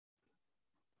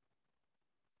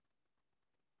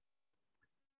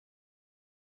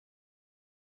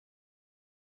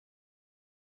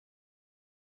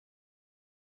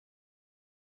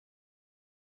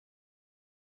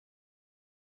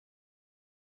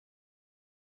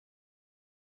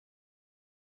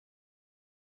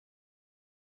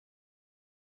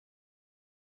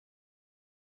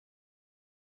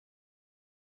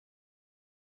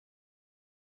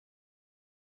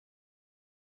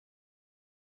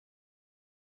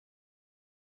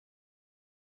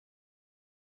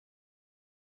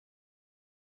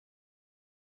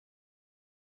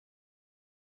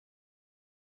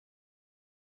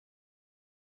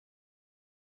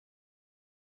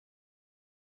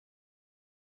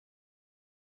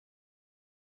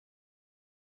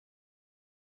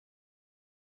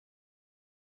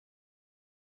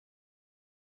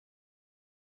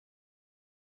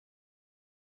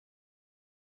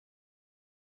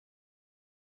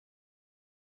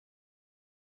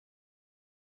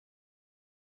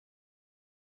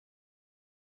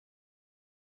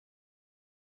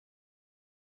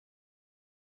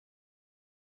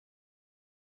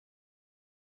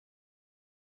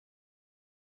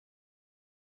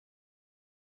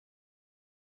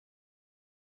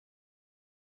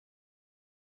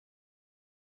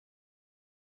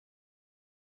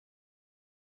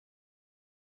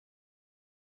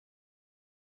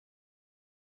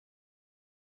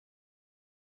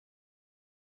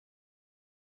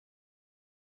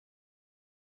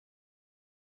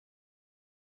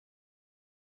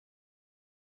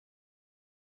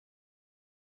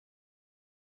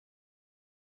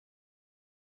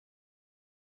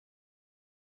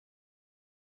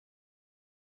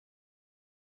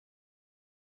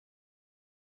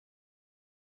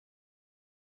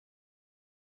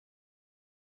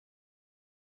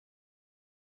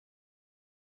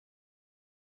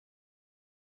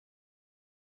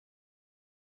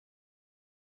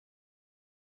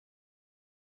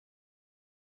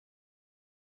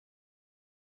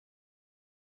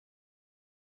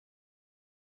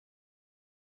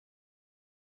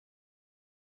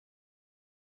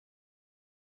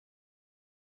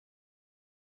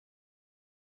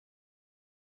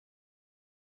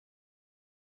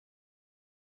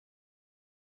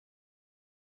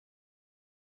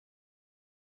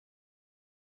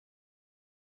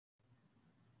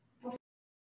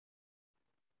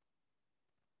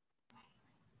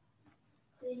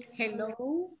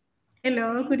Hello.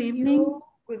 Hello, good evening.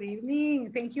 Good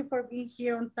evening. Thank you for being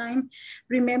here on time.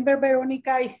 Remember,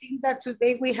 Veronica, I think that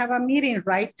today we have a meeting,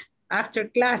 right? After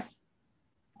class.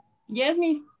 Yes,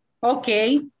 Miss.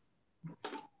 Okay.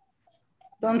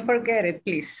 Don't forget it,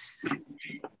 please.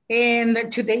 And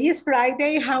today is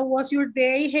Friday. How was your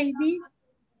day, Heidi?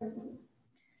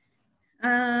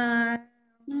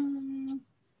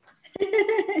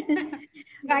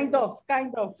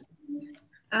 Kind of.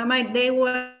 My day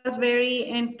was very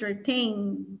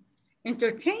entertaining.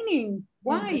 Entertaining?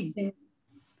 Why?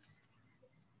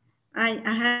 I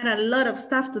had a lot of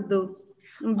stuff to do.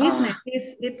 In business,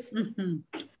 it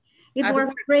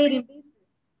was great in business.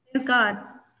 Thanks God.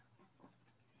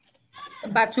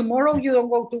 But tomorrow you don't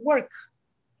go to work.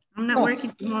 I'm not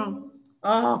working tomorrow.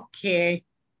 Okay.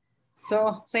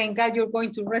 So thank God you're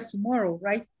going to rest tomorrow,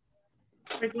 right?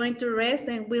 We're going to rest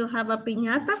and we'll have a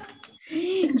piñata.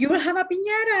 You will have a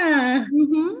piñata.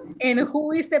 Mm-hmm. And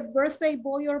who is the birthday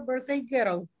boy or birthday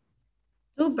girl?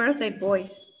 2 birthday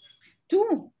boys.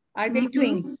 2? Are they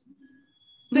twins?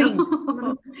 No. Twins?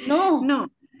 No.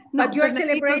 But you're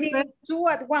celebrating 2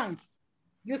 at once.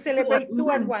 You celebrate 2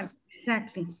 at once.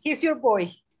 Exactly. He's your boy.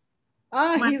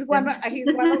 He's one of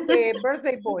the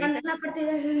birthday boys.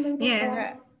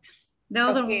 Yeah. The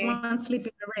other one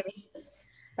sleeping already.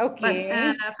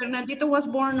 Okay. But Fernandito was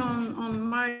born on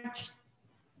March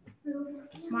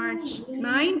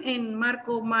 9 and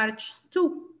Marco March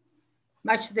 2.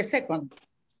 March the 2nd.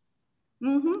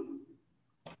 Mm-hmm.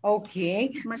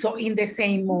 Okay. So in the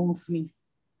same month, Miss.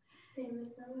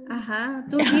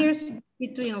 2 years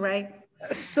between, right?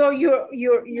 So you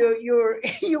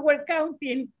were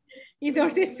counting in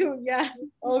order to, yeah.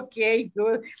 Okay,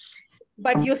 good.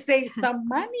 But you save some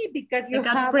money because you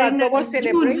have a double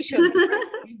celebration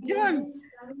in June.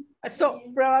 So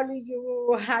probably you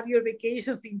will have your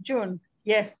vacations in June.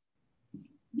 Yes.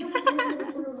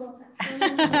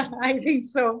 I think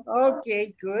so.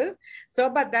 Okay, good. So,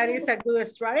 but that is a good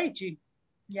strategy.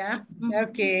 Yeah.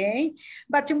 Okay.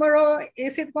 But tomorrow,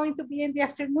 is it going to be in the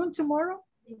afternoon tomorrow?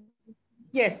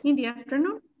 Yes. In the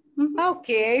afternoon.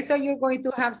 Okay, so you're going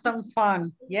to have some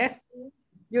fun. Yes.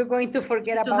 You're going to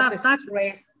forget about the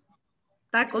stress.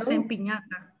 Tacos and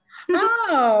piñata.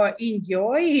 Oh,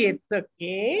 enjoy it.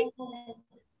 Okay.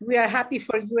 We are happy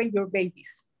for you and your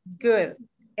babies. Good.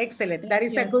 Excellent. That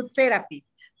is a good therapy.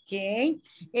 Okay.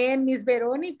 And Miss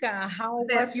Veronica, how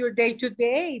was your day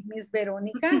today, Miss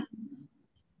Veronica?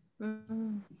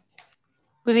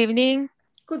 Good evening.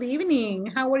 Good evening.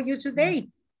 How are you today?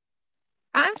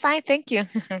 I'm fine, thank you.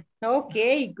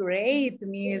 Okay, great,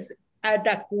 Miss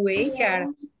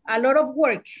Adacuellar. A lot of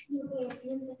work.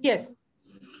 Yes.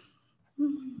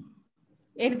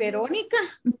 And Veronica?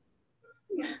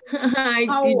 Hi,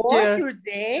 how teacher. was your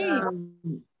day?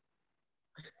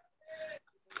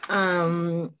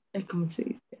 ¿Cómo se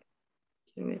dice?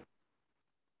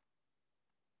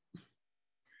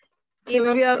 Se me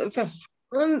olvidó.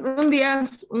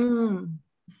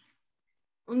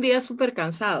 Un día súper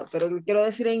cansado, pero lo quiero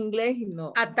decir en inglés y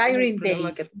no. A tiring day,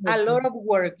 a lot of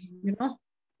work, you know,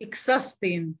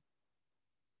 exhausting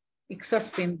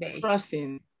day.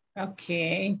 Exhausting.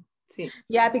 Okay. Sí.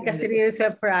 Yeah, because it is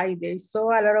a Friday, so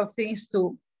a lot of things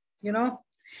to, you know,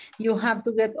 you have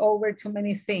to get over too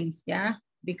many things, yeah,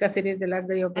 because it is the last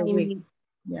day of the week.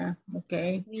 Yeah,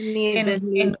 okay.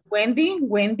 And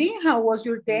Wendy, how was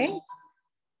your day?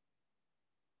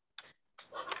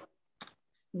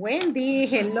 Wendy,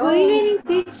 hello. Good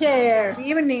evening, teacher. Good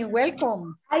evening,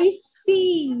 welcome. I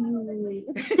see you.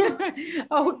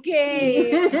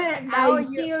 Okay. I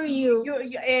hear you.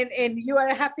 And you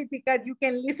are happy because you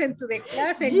can listen to the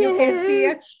class and you can see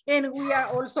us. And we are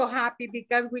also happy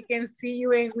because we can see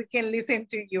you and we can listen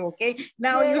to you, okay?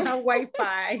 Now you have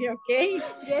Wi-Fi, okay?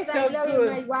 Yes, so I love good.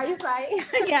 my Wi-Fi.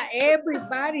 Yeah,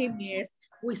 everybody miss.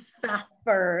 We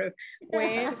suffer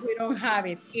when we don't have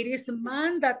it. It is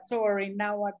mandatory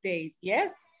nowadays,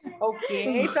 yes?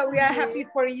 Okay, so we are happy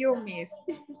for you, miss.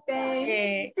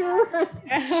 Thanks.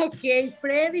 Okay,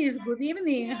 Freddy's, good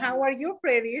evening. How are you,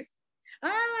 Freddy's? We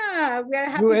are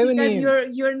happy because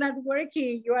you're not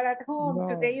working. You are at home. No,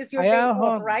 today is your day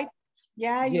off, right?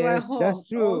 Yeah, you are home. That's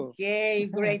true. Okay,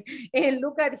 great. And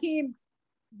look at him.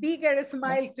 Bigger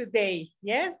smile today,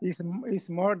 yes? It's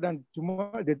more than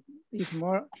tomorrow. It's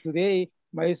more today,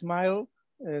 my smile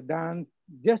than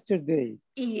yesterday.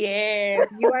 Yes,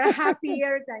 you are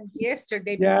happier than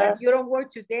yesterday because you don't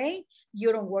work today,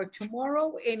 you don't work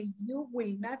tomorrow, and you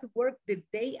will not work the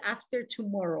day after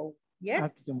tomorrow. Yes?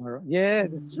 After tomorrow. Yeah,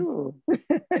 that's true.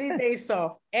 3 days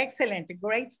off. Excellent.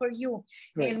 Great for you.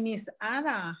 Great. And Miss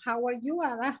Ada, how are you,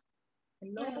 Ada?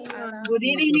 Hello, Ada. Good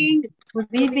evening. Good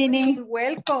evening.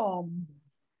 Welcome.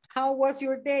 How was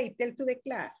your day? Tell to the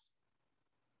class.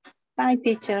 Hi,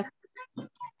 teacher.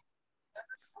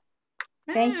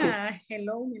 Thank you.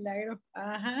 Hello, Milagro.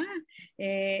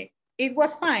 It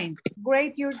was fine.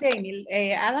 Great your day,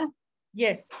 Ada.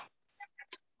 Yes.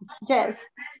 Yes.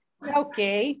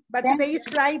 Okay, but today is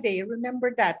Friday.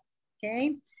 Remember that.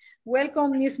 Okay.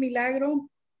 Welcome, Miss Milagro,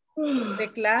 the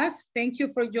class. Thank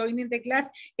you for joining the class.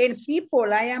 And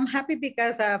people, I am happy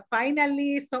because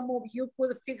finally some of you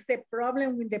could fix the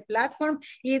problem with the platform.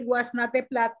 It was not the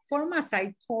platform, as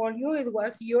I told you. It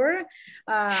was your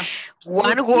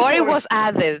One word was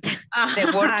added.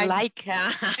 The word like.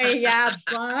 yeah,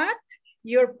 but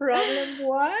your problem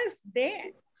was the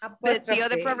apostrophe. The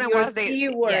other problem your was the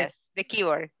keyword. Yes, the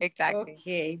keyword, exactly.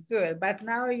 Okay, good. But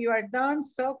now you are done,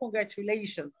 so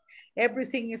congratulations.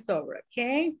 Everything is over,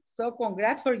 okay? So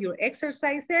congrats for your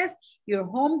exercises, your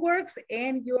homeworks,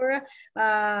 and your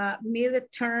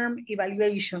midterm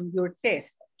evaluation, your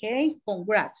test, okay?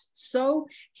 Congrats. So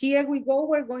here we go.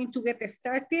 We're going to get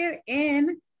started,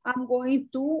 and I'm going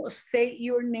to say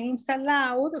your names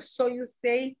aloud. So you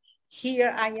say,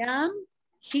 here I am,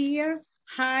 here,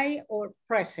 hi, or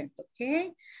present,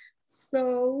 okay?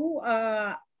 So,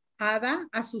 Ada,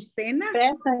 Azucena.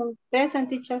 Present. Present,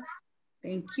 teacher.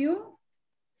 Thank you.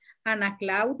 Ana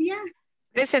Claudia.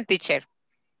 Present, teacher.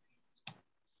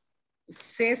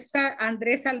 César,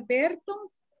 Andrés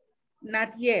Alberto.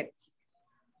 Not yet.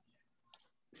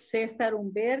 César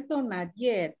Humberto, not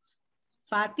yet.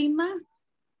 Fátima.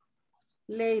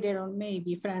 Later on,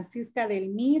 maybe. Francisca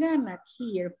Delmira, not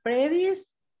here. Freddy's,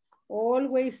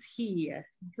 always here.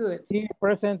 Good. Here,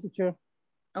 present, teacher.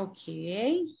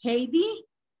 Okay. Heidi.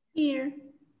 Here.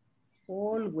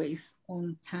 Always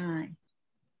on time.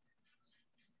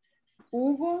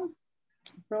 Hugo,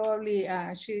 probably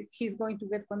he's going to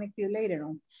get connected later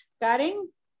on. Karen,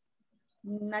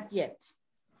 not yet.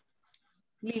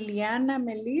 Liliana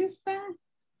Melissa,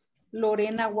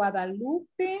 Lorena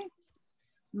Guadalupe,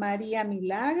 Maria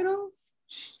Milagros.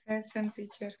 Present,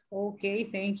 teacher. Okay,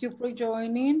 thank you for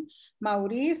joining.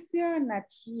 Mauricia, not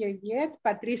here yet.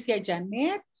 Patricia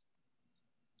Janet.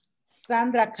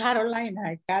 Sandra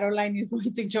Caroline. Caroline is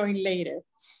going to join later.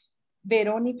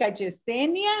 Veronica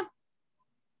Yesenia.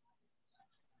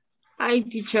 Hi,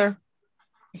 teacher.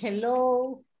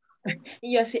 Hello.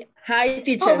 Yes, hi,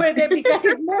 teacher. Over there because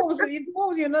it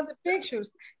moves, you know, the pictures.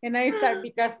 And I start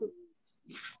because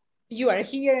you are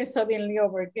here and suddenly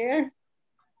over there.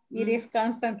 It is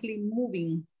constantly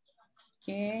moving.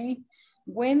 Okay.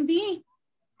 Wendy.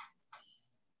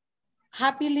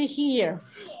 Happily here.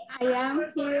 I am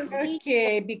here.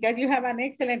 Okay, because you have an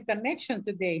excellent connection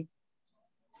today.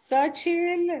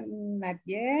 Sachil, not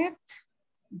yet.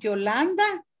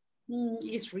 Yolanda,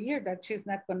 it's rare that she's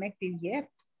not connected yet.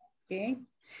 Okay.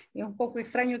 Es un poco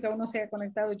extraño que aún no se haya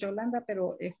conectado Yolanda,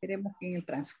 pero esperemos que en el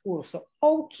transcurso.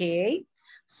 Okay,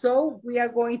 so we are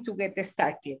going to get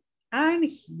started. And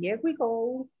here we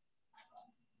go.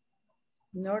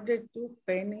 In order to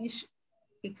finish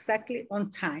exactly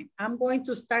on time, I'm going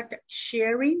to start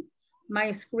sharing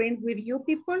my screen with you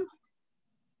people.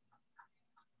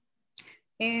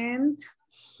 And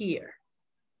here.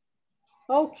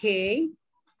 Okay.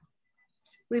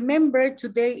 Remember,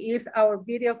 today is our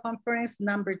video conference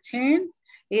number 10.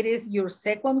 It is your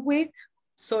second week.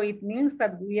 So it means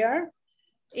that we are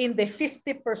in the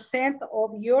 50%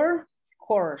 of your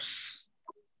course.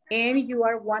 And you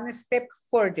are one step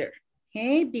further,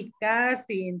 okay? Because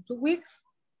in 2 weeks,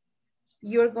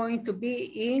 you're going to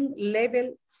be in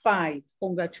level 5.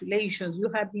 Congratulations, you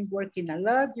have been working a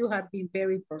lot, you have been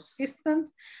very persistent,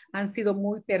 han sido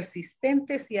muy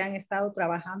persistentes y han estado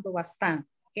trabajando bastante.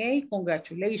 Okay,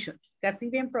 congratulations. Because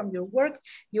even from your work,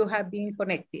 you have been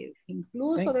connected.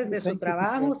 Incluso desde su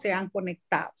trabajo se han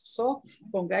conectado. So,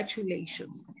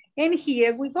 congratulations. And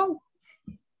here we go.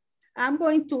 I'm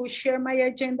going to share my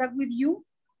agenda with you.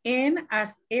 And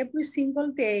as every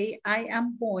single day, I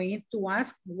am going to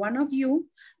ask one of you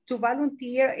to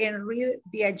volunteer and read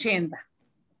the agenda.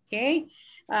 Okay.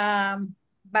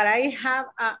 But I have,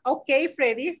 okay,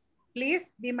 Freddy,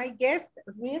 please be my guest.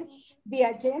 Read the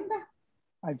agenda.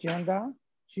 Agenda,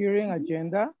 sharing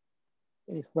agenda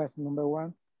is question number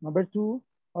 1. Number 2,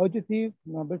 objective.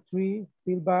 Number 3,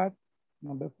 feedback.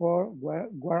 Number 4,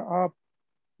 where up.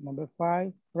 Number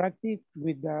 5, practice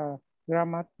with the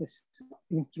grammar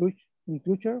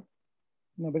instructor.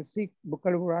 Number 6,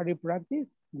 vocabulary practice.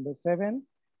 Number 7,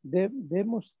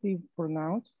 demonstrative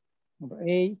pronouns. Number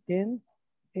 8, 10,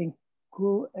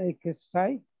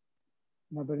 exercise.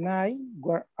 Number 9,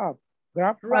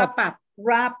 wrap up.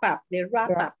 Wrap up, the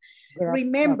wrap up.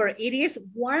 Remember, it is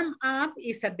warm up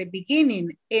is at the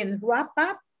beginning and wrap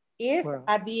up is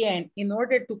at the end in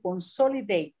order to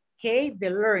consolidate, okay, the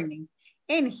learning.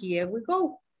 And here we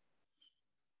go.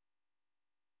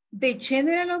 The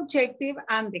general objective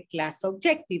and the class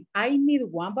objective. I need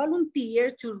one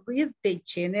volunteer to read the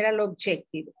general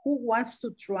objective. Who wants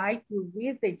to try to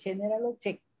read the general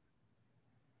objective?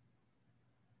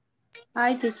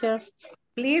 Hi, teacher.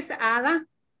 Please, Ada.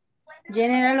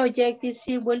 General objectives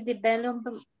will develop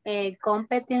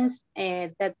competence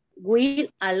that will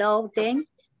allow them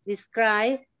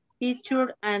describe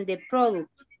feature and the product,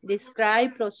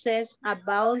 describe process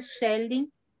about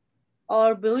selling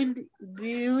or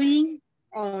viewing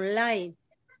online,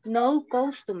 know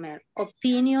customer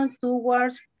opinion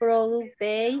towards product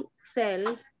they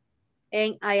sell,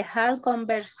 and I had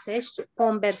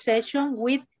conversation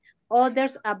with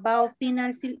others about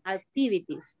financial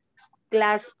activities.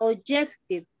 Class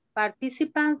objective,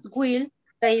 participants will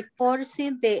reinforce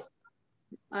the,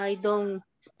 I don't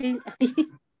speak,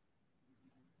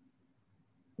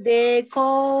 the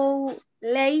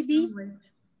co-lady,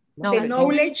 the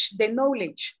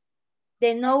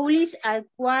knowledge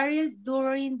acquired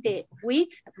during the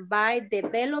week by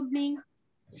developing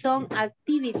some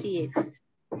activities.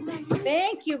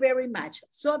 Thank you very much.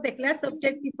 So the class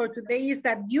objective for today is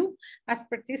that you, as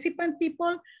participant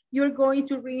people, you're going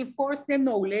to reinforce the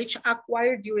knowledge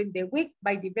acquired during the week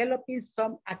by developing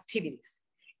some activities.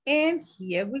 And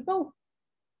here we go.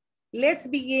 Let's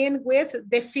begin with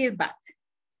the feedback.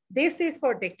 This is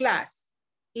for the class.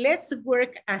 Let's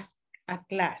work as a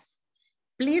class.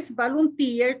 Please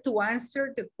volunteer to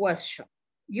answer the question.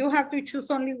 You have to choose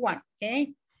only one,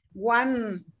 okay?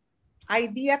 One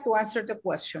idea to answer the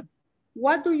question.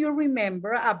 What do you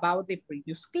remember about the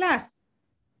previous class?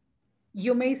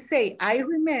 You may say, I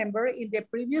remember in the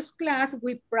previous class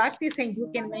we practiced, and you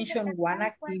can mention one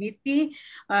activity,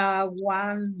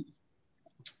 one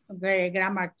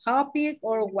grammar topic,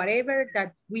 or whatever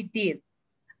that we did.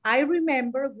 I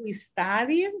remember we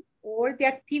studied, or the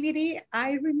activity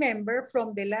I remember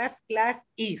from the last class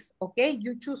is, okay?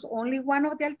 You choose only one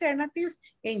of the alternatives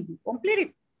and you complete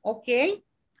it, okay?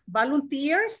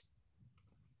 Volunteers?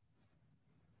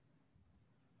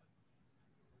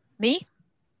 Me?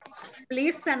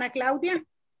 Please, Ana Claudia.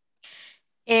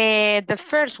 The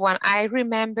first one, I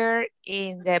remember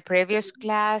in the previous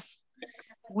class,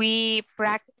 we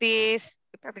practice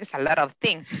a lot of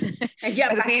things.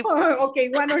 Yeah, okay,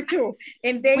 one or two.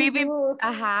 And then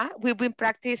we've been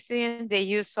practicing the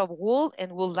use of would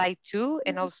and would like to,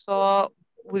 and also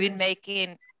we've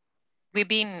been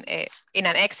in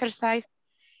an exercise.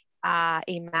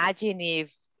 Imagine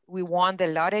if we won the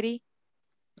lottery,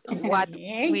 what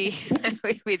we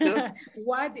do.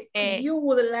 What you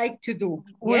would like to do.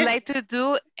 Would like to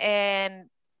do and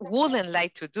wouldn't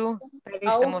like to do. That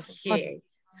is the most important.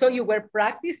 So you were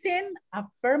practicing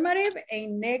affirmative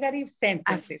and negative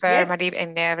sentences. Affirmative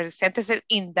and negative sentences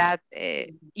in that,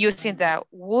 using the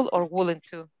would or wouldn't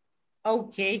to.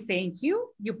 Okay, thank you.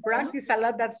 You practiced a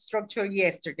lot that structure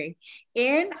yesterday.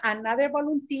 And another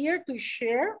volunteer to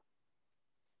share.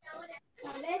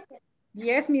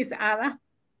 Yes, Miss Ada.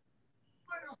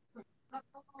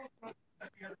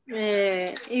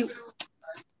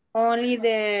 Only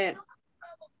the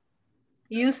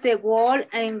use the word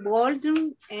and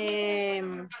volume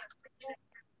and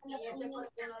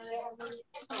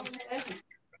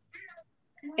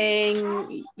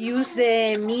use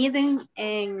the meeting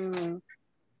and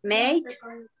may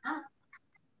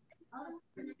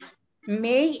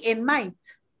and might.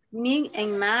 Me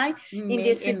and might in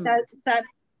this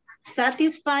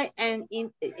satisfy and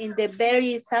in the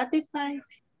very satisfied.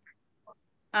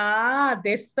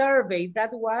 The survey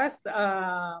that was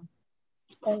on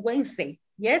Wednesday,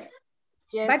 yes?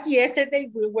 Yes. But yesterday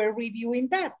we were reviewing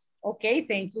that. Okay,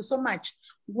 thank you so much.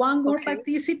 One more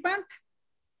participant?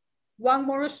 One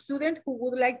more student who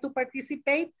would like to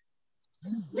participate?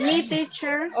 Me,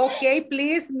 teacher. Okay,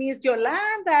 please, Miss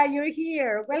Yolanda, you're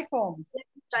here. Welcome.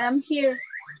 I'm here.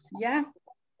 Yeah.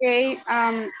 Okay,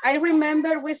 I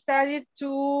remember we studied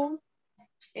to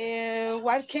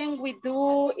what can we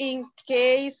do in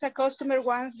case a customer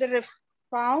wants the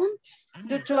refund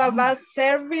due to a bad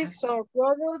service or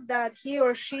product that he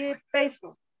or she paid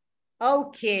for.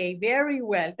 Okay, very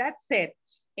well. That's it.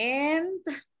 And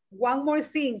one more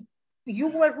thing. You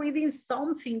were reading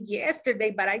something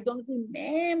yesterday, but I don't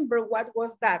remember what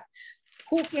was that.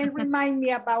 Who can remind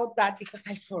me about that? Because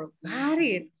I forgot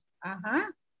it.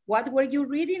 What were you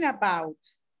reading about?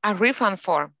 A refund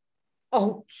form.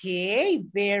 Okay,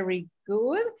 very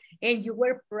good. And you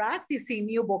were practicing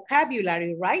new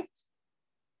vocabulary, right?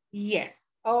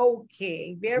 Yes.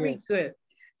 Okay, very Yes. good.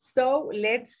 So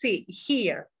let's see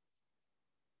here.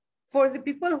 For the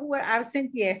people who were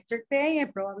absent yesterday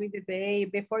and probably the day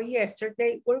before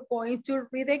yesterday, we're going to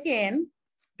read again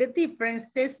the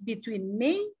differences between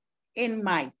may and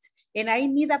might. And I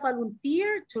need a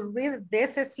volunteer to read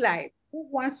this slide. Who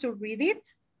wants to read it?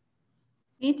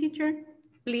 Me, teacher.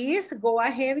 Please go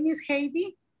ahead, Miss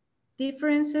Heidi.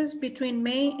 Differences between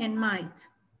may and might.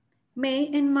 May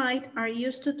and might are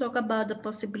used to talk about the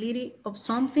possibility of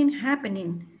something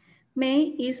happening.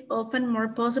 May is often more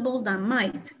possible than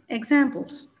might.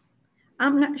 Examples.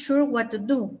 I'm not sure what to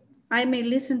do. I may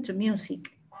listen to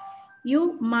music.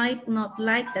 You might not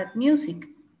like that music.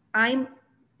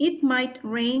 It might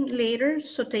rain later,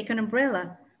 so take an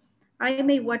umbrella. I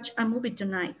may watch a movie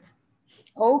tonight.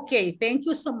 Okay, thank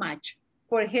you so much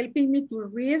for helping me to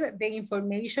read the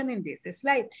information in this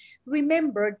slide.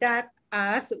 Remember that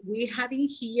as we have in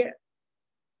here,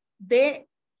 the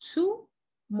two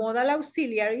modal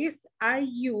auxiliaries are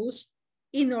used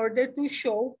in order to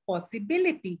show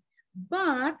possibility.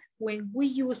 But when we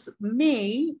use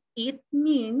may, it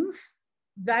means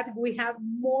that we have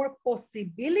more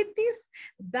possibilities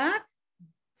that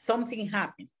something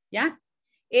happen, yeah?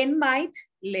 And might,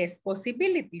 less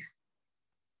possibilities.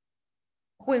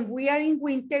 When we are in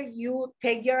winter, you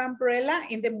take your umbrella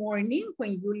in the morning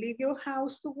when you leave your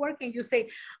house to work and you say,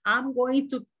 I'm going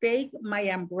to take my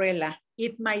umbrella.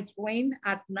 It might rain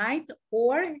at night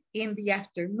or in the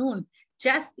afternoon,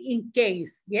 just in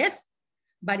case, yes?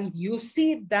 But if you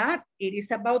see that it is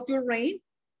about to rain,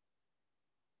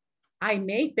 I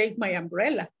may take my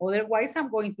umbrella. Otherwise,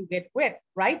 I'm going to get wet,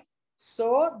 right?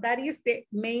 So that is the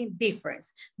main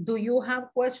difference. Do you have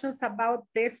questions about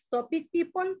this topic,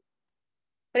 people?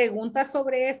 ¿Preguntas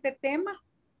sobre este tema?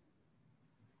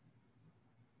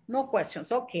 No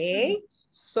questions, okay.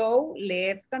 So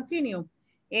let's continue.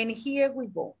 And here we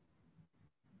go.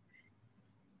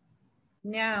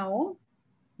 Now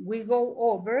we go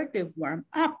over the warm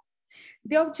up.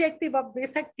 The objective of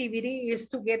this activity is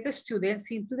to get the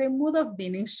students into the mood of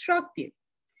being instructed.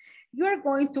 You are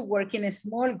going to work in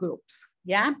small groups,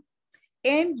 yeah?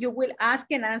 And you will ask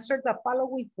and answer the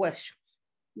following questions.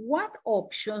 What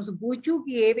options would you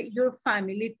give your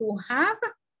family to have?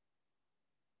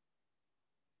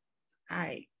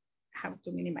 I have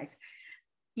to minimize.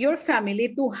 Your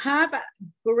family to have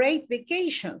great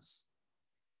vacations.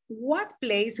 What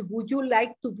place would you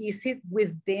like to visit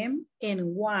with them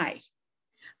and why?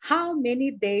 How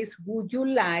many days would you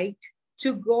like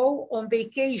to go on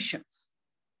vacations?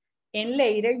 And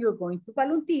later you're going to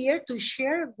volunteer to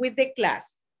share with the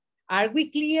class. Are we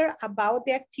clear about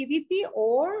the activity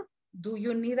or do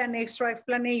you need an extra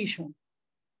explanation?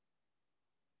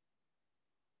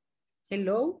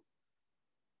 Hello?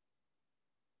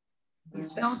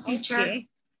 No, teacher. Okay.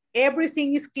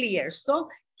 Everything is clear. So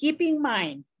keep in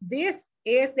mind, this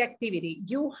is the activity.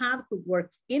 You have to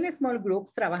work in small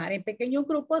groups, trabajar en pequeños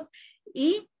grupos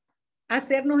y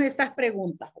hacernos estas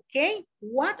preguntas, okay?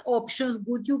 What options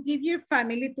would you give your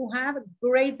family to have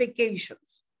great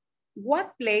vacations?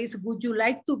 What place would you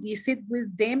like to visit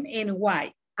with them and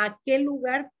why? ¿A qué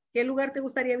lugar te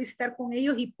gustaría visitar con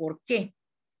ellos y por qué?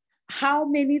 How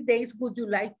many days would you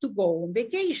like to go on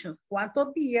vacations?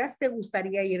 ¿Cuántos días te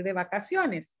gustaría ir de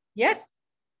vacaciones? Yes?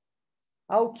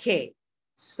 Okay.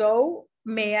 So,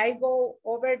 may I go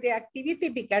over the activity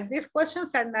because these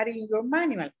questions are not in your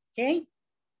manual, okay?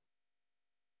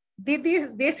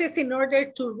 This is in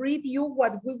order to review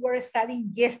what we were studying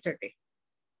yesterday.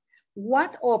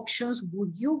 What options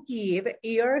would you give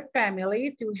your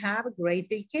family to have great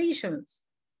vacations?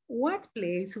 What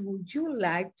place would you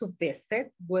like to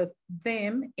visit with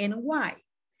them and why?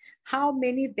 How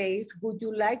many days would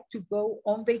you like to go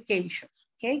on vacations?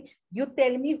 Okay, you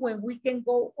tell me when we can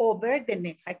go over the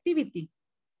next activity.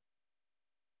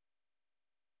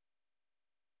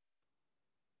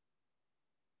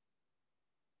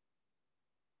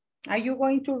 Are you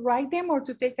going to write them or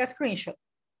to take a screenshot?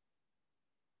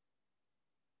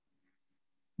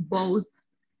 Both.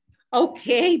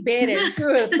 Okay, better,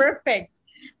 good, perfect.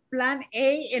 Plan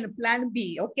A and plan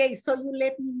B. Okay, so you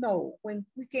let me know when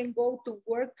we can go to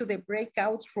work to the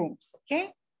breakout rooms,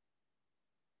 okay?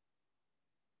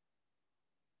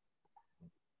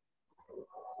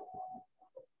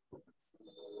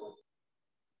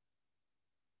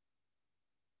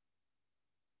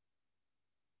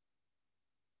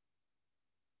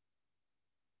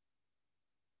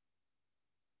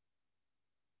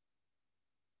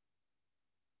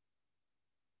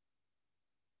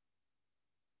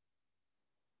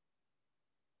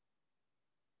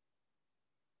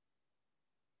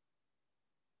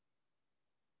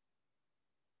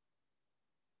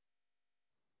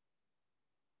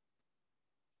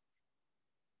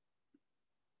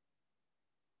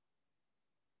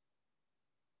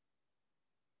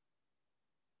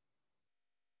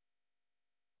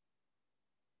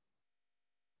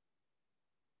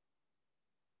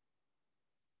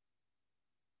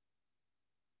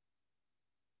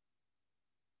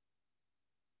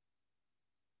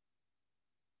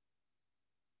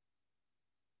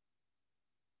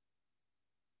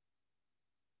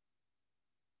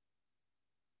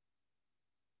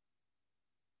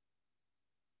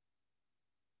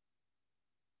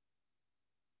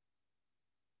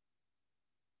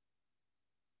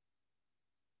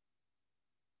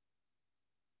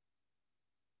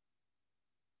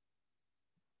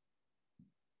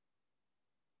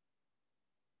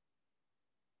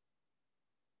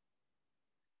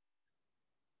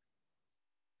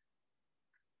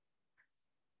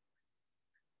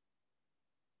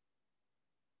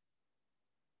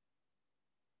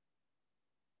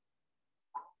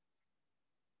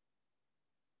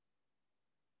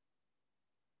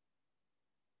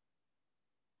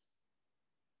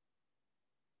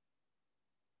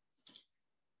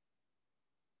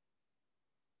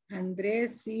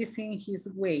 Andres is in his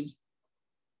way.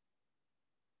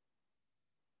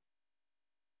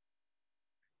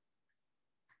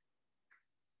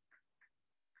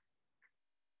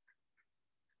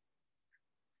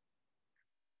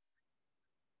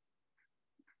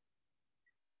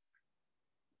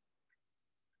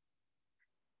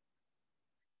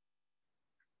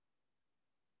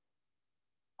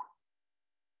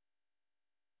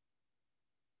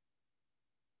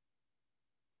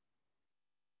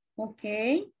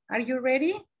 Okay, are you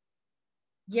ready?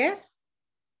 Yes?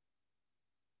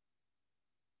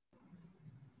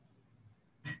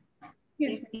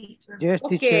 Yes, teacher.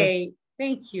 Okay,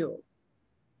 thank you.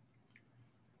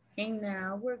 And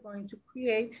now we're going to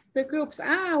create the groups.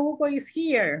 Ah, Hugo is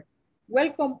here.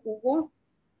 Welcome, Hugo.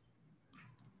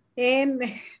 And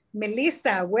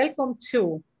Melissa, welcome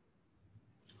too.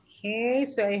 Okay,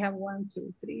 so I have 1,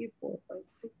 2, 3, 4, 5,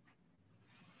 6.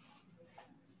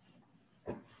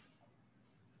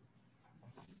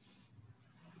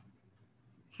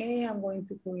 Okay, I'm going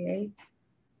to create.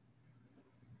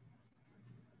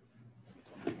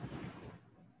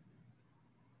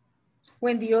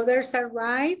 When the others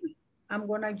arrive, I'm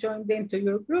gonna join them to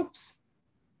your groups.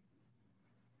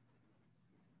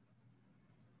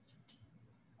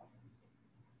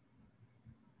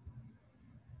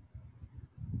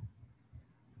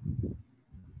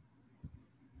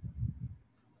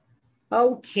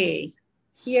 Okay,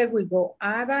 here we go.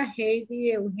 Ada,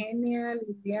 Heidi, Eugenia,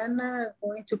 Liliana are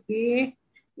going to be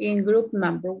in group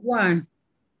number 1.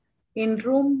 In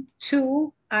room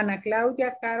 2, Ana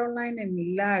Claudia, Caroline, and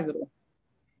Milagro.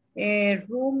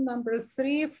 Room number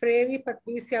 3, Freddy,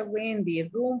 Patricia, Wendy.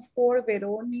 Room 4,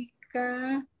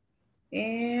 Veronica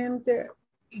and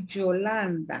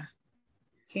Yolanda.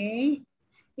 Okay.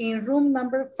 In room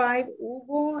number 5,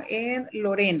 Hugo and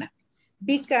Lorena.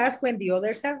 Because when the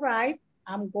others arrive,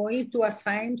 I'm going to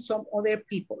assign some other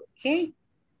people, okay?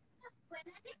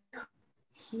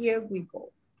 Here we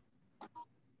go.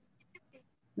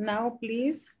 Now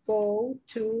please go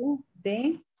to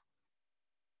the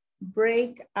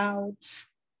breakout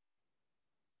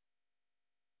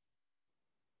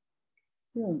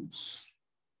rooms.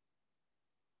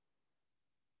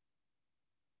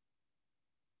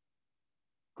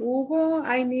 Hugo,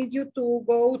 I need you to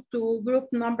go to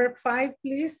group number 5,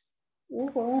 please.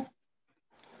 Hugo.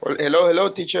 Well,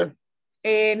 hello, teacher.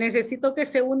 Necesito que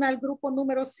se una al grupo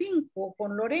número 5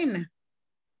 con Lorena.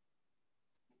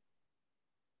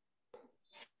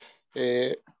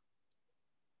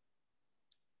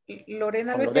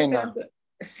 Lorena lo está esperando.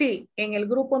 Sí, en el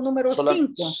grupo número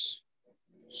 5.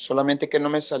 Solamente que no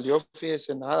me salió,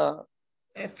 fíjese nada.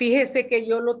 Fíjese que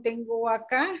yo lo tengo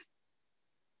acá.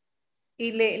 Y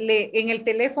en el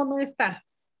teléfono está.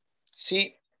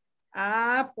 Sí.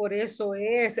 Ah, por eso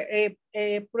es.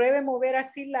 Pruebe mover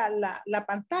así la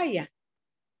pantalla.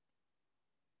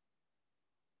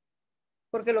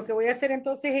 Porque lo que voy a hacer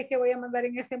entonces es que voy a mandar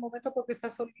en este momento porque está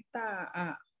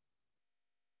solita.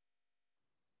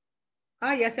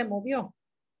 Ah, ya se movió.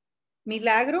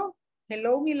 Milagro.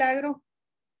 Hello, Milagro.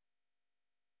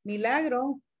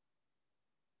 Milagro.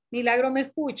 Milagro, ¿me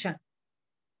escucha?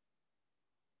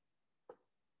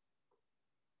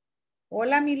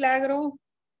 Hola, Milagro.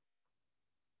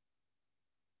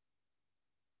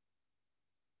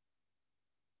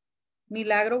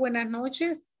 Milagro, buenas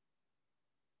noches.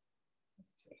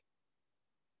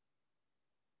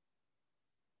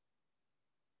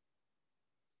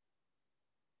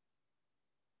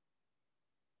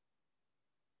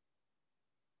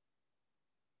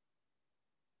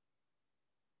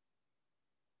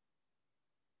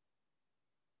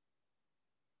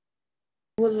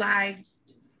 Would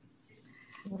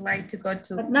like to go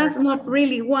to. But that's not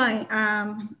really why.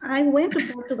 I went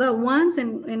to Portugal once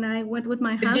and I went with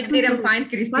my husband. You didn't find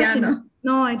Cristiano? Fatima.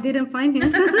 No, I didn't find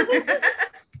him.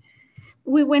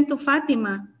 We went to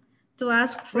Fatima to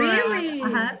ask for, really?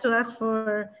 To ask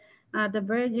for the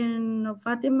Virgin of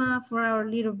Fatima for our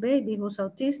little baby who's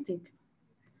autistic.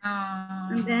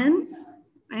 And then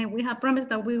we have promised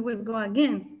that we will go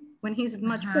again when he's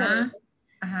much better.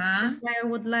 That's why I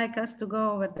would like us to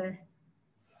go over there.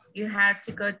 You had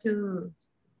to go to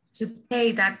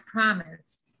pay that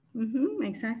promise.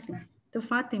 Exactly, to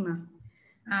Fatima.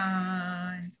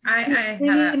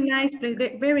 Very nice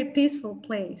place, very peaceful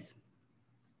place.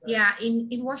 Yeah,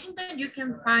 in Washington, you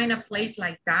can find a place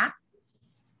like that.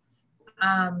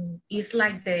 It's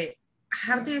like the,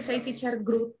 how do you say, teacher,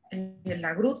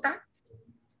 la gruta?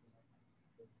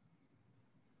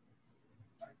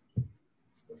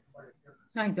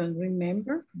 I don't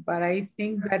remember, but I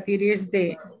think that it is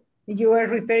you are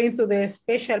referring to the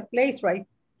special place, right?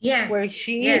 Yes. Where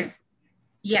she is.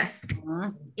 Yes,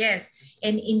 yes.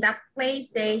 And in that place,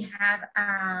 they have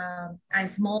a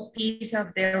small piece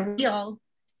of the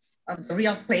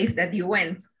real place that you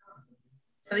went.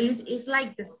 So it's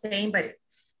like the same, but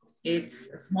it's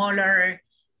smaller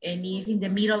and it's in the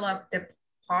middle of the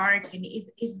park, and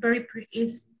it's very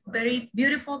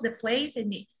beautiful, the place,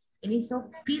 and it's so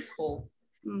peaceful.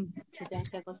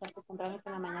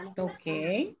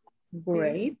 Okay,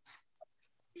 great.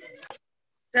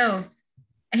 So,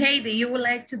 Heidi, you would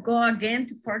like to go again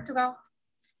to Portugal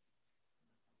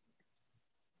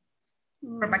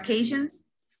for vacations?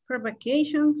 For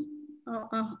vacations,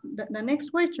 the next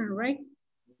question, right?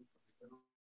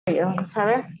 Vamos a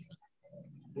ver.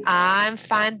 I'm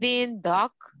finding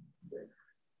dock.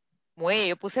 Muelle,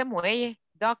 yo puse muelle,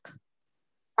 dock.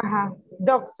 Ajá,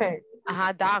 dock.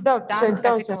 Ajá, dock, Dock, dock, casi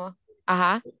entonces. como,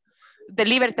 ajá. The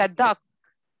Libertad dock,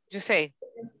 you say.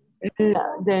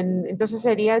 Entonces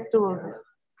sería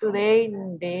today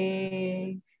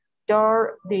the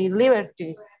door, the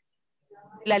liberty.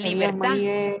 La Sería libertad.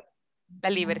 muelle, La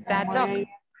libertad dock. muelle.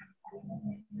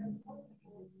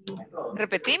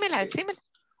 Repetímela, decímela.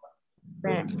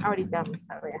 Ahorita vamos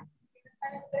a ver.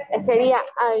 Sería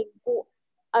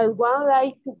I would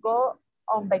like to go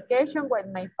on vacation with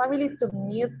my family to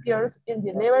New York in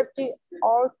the Liberty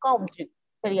or Country.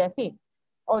 Sería así.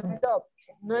 O dot,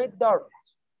 no es dot.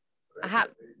 Ajá,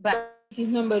 but this is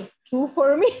number 2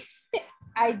 for me.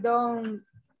 I don't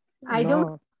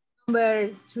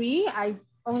number 3. I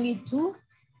only 2,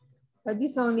 but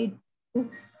this only 2.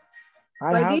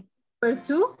 Number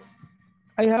 2.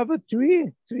 I have a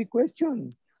three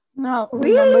questions. No,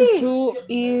 Really? number 2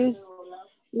 is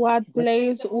what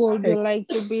place would you like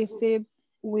to visit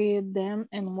with them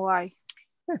and why?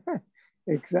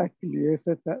 Exactly. Is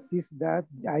that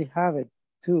I have it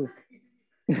too.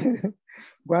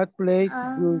 What place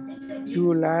would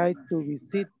you like to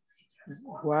visit?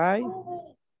 Why?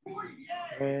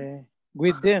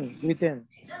 With them,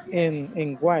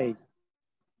 and why?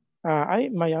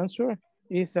 My answer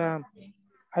is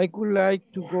I would like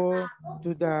to go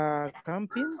to the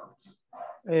camping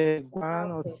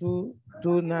 1 or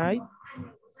 2 nights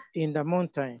in the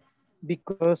mountain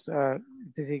because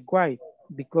this is why,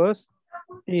 because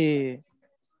we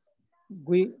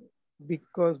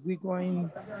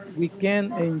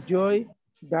can enjoy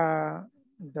the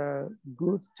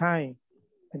good time,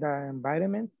 the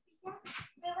environment.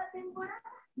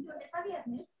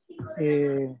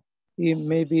 It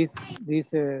maybe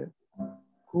this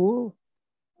cool,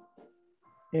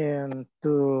 and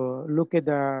to look at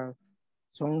the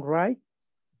sunrise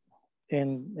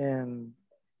and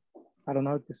I don't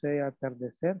know how to say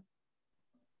atardecer.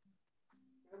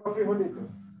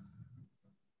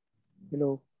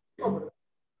 Hello.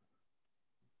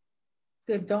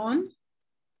 The dawn.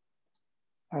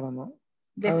 I don't know.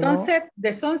 The sunset.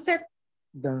 The sunset.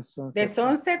 The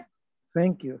sunset.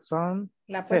 Thank you.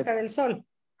 La puesta del sol.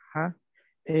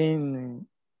 And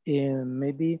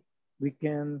maybe we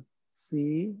can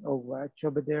see or watch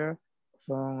over there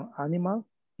some animals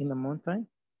in the mountain.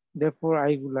 Therefore,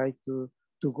 I would like to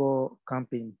go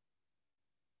camping.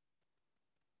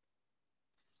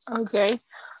 Okay,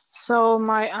 so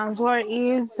my answer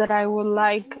is that I would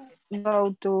like to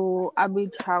go to a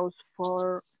beach house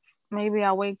for maybe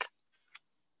a week.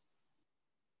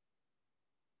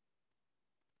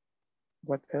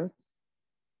 What else?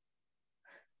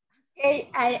 Okay,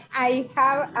 I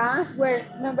have answer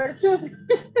number 2.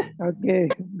 Okay,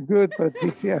 good,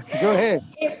 Patricia. Go ahead.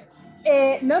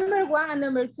 Number 1 and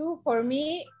number 2 for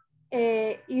me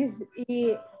era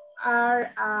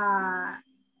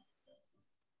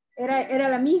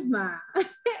la misma.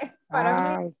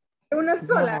 Para mí, una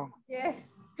sola. No.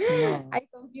 Yes. No. I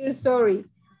confused, sorry.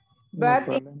 But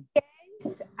No in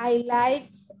case, I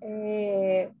like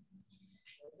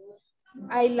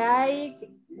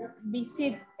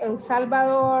visit El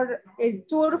Salvador, el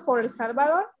tour for El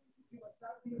Salvador.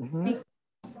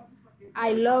 Because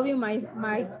I love you, my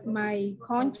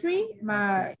country,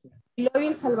 I love you,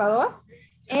 El Salvador,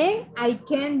 and I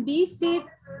can visit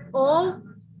all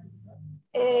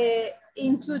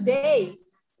in 2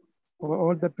 days.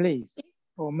 All the place,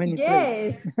 or many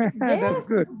places. Yes, that's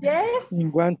good. Yes.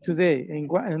 In 1 today,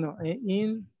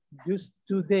 in just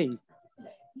 2 days.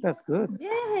 That's good.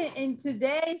 Yeah, in 2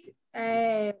 days,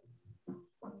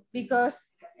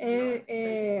 because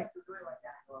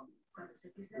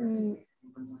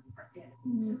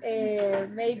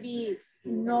maybe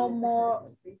no more,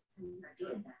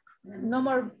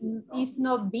 it's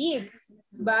not big,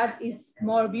 but it's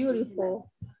more beautiful.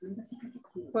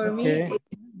 For me, it's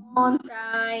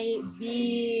mountain,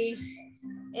 beach,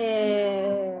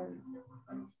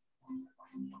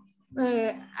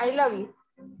 I love you.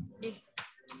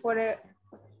 for a,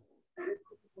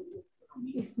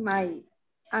 is my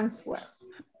answer.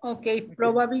 Okay,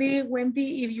 probably,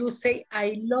 Wendy, if you say,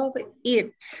 I love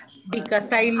it,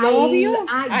 because I love you,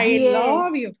 I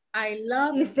love you, I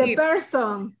love it. It's the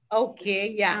person. Okay,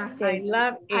 yeah, okay. I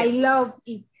love it. I love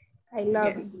it. I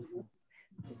love it.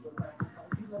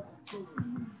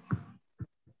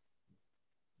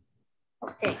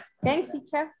 Okay, thanks,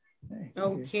 teacher.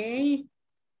 Okay.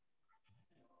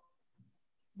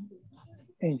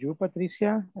 And you,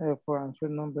 Patricia, for answer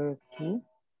number 2.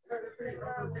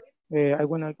 I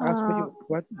want to ask you,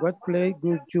 what place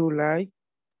would you like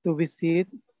to visit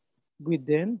with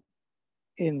them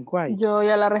and why? Yo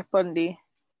ya la respondí.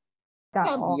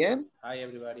 También. Hi,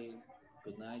 everybody.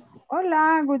 Good night.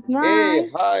 Hola, good night. Hey,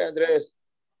 hi, Andres.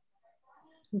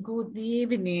 Good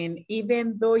evening.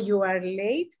 Even though you are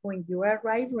late, when you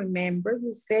arrive, remember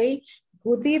you say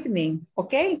good evening,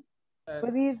 okay?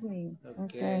 Good evening.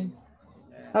 Okay.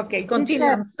 Okay, continue.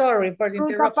 Teacher, I'm sorry for the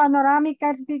ruta interruption.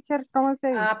 panorámica, teacher, ¿cómo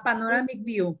se dice? Panoramic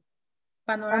view.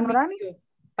 Panoramic view.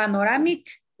 Panoramic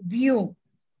view.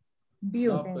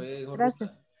 View. No, pues, gracias.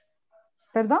 Ruta.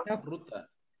 ¿Perdón? Ruta.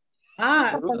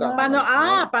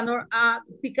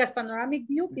 Because panoramic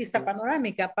view, vista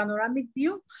panorámica. Panoramic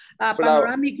view,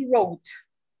 panoramic road.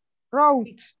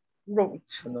 Road.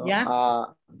 No, Yeah.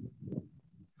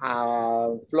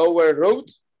 flower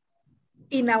road.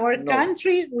 In our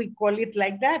country, we call it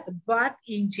like that, but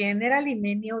in general, in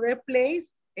many other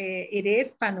places, it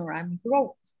is panoramic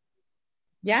road.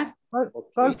 Yeah.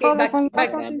 Okay.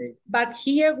 But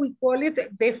here we call it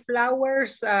the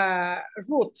flowers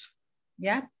route.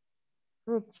 Yeah.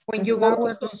 When you go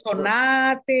to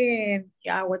Sonsonate and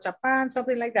Aguachapan,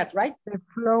 something like that, right? The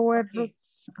flower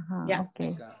routes. Yeah.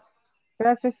 Okay.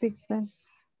 Gracias, teacher.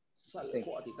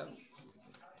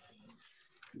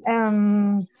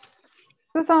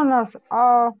 Estos son los.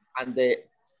 And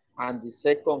the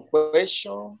second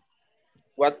question,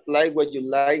 what place would you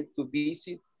like to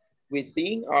visit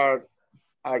within or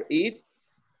it?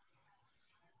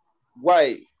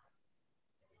 Why?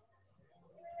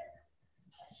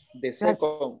 The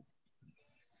second.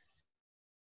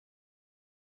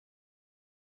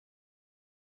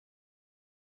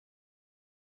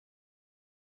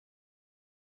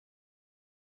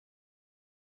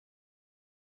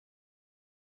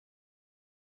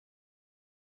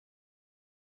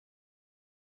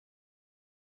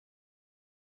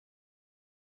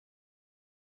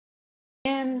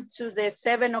 To the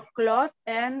 7 o'clock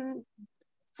and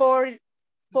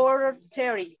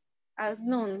 4:30 at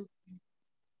noon.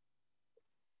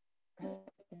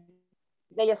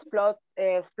 They explore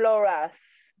us.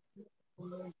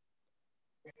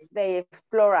 They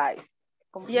explore us.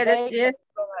 Yes,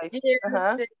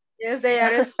 they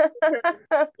are.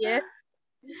 Yes.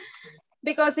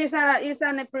 Because it's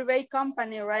a private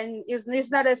company, right? It's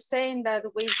not the same that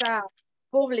with a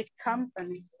public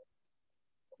company.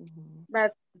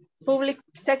 But public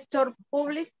sector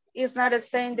is not the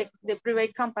same the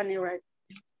private company, right?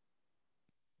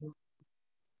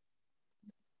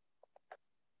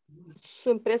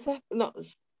 Su empresa, no,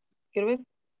 quiero ver.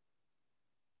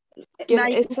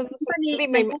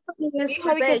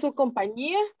 Dijo que su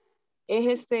compañía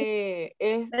es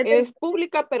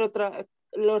pública, pero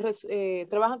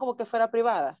trabajan como que fuera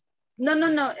privada. No,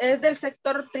 es del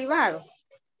sector privado.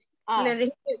 Le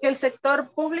dije que el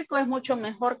sector público es mucho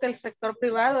mejor que el sector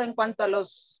privado en cuanto a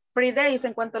los free days,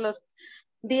 en cuanto a los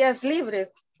días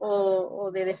libres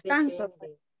o de descanso.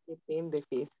 Depende,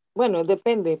 fíjese. Bueno,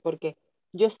 depende, porque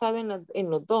yo estaba en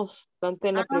los dos, tanto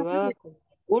en la privada como en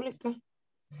la pública.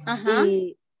 Ajá.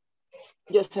 Y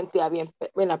yo sentía bien,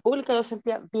 en la pública yo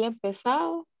sentía bien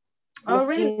pesado. Oh,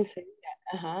 really? 15 días.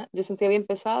 Ajá, yo sentía bien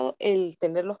pesado el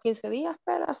tener los 15 días,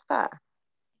 pero hasta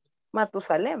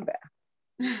Matusalén, ¿verdad?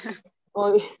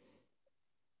 Hoy,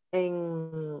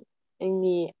 en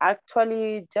mi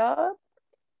actually job,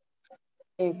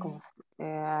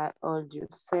 or you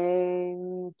say,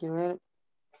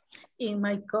 in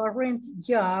my current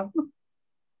job,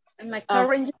 in my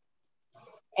current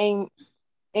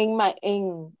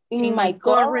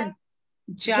current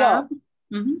job.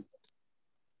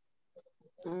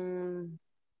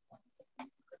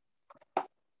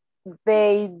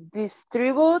 They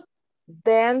distribute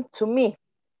them to me.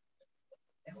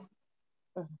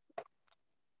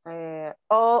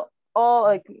 Al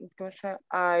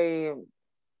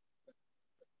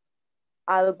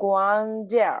 1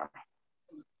 year.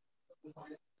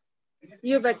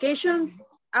 Your vacation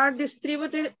are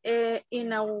distributed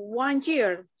in a 1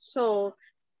 year. So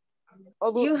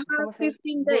you have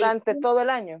 15 days. Durante todo el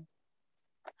año.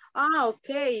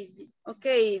 Okay.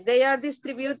 They are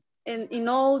distributed in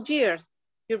all years,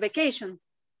 your vacation.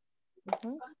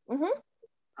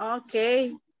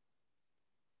 Okay.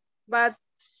 But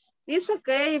it's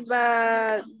okay,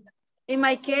 but in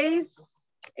my case,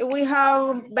 we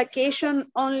have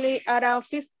vacation only around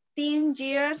 15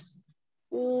 years,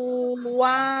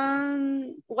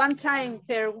 one time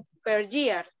per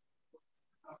year.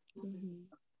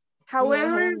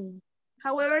 However,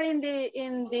 in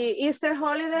the Easter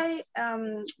holiday,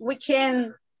 we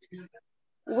can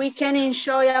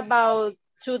enjoy about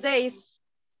 2 days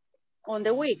on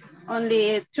the week,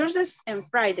 only Tuesday and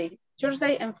Friday.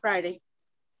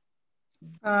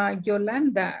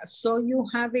 Yolanda, so you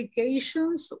have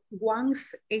vacations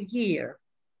once a year?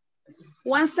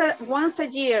 Once a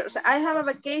year. So I have a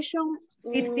vacation.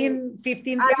 15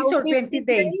 days or 20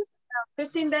 days?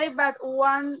 15 days, but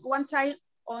one time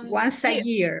on once a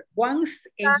year. Once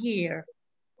a year.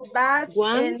 But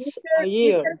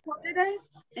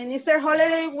in Easter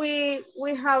holiday, we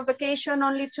have vacation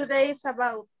only 2 days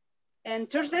and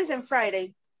Tuesdays and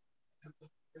Friday.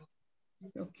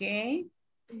 Okay.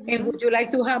 And would you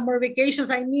like to have more vacations?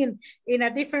 I mean, in a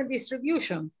different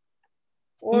distribution?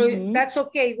 Or that's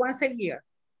okay, once a year?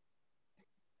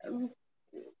 For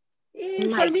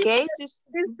me,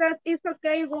 it's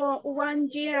okay 1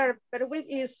 year per week.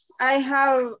 I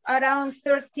have around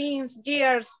 13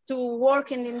 years to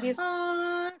working in this.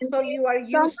 So you are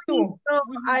used to. So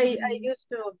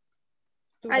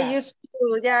I used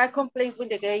to, yeah, complain with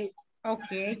the game.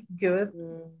 Okay, good.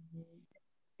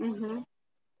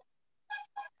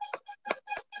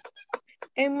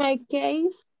 In my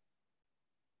case,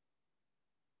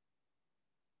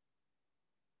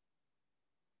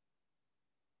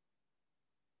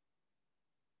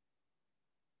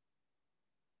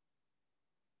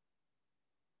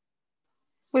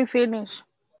 we finish.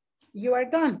 You are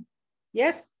done?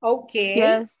 Yes? Okay.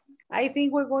 Yes. I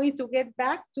think we're going to get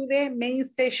back to the main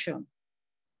session.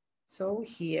 So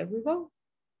here we go.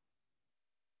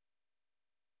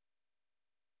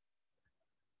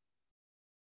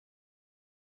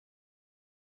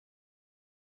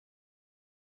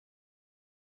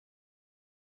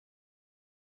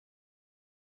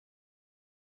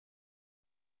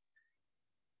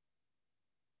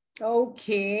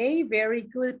 Okay, very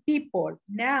good, people.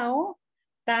 Now,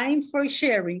 time for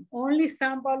sharing. Only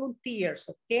some volunteers,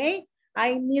 okay?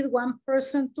 I need one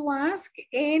person to ask,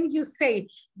 and you say,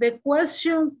 the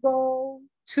questions go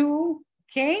to,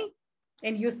 okay?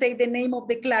 And you say the name of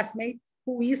the classmate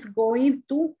who is going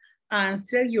to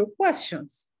answer your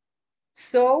questions.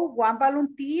 So, one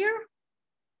volunteer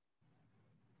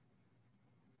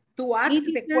to ask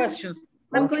the questions.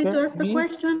 I'm going to ask the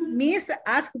question. Miss,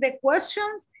 ask the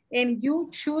questions and you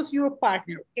choose your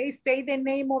partner, okay? Say the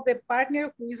name of the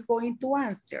partner who is going to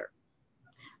answer.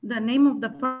 The name of the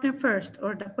partner first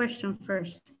or the question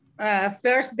first?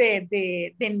 First,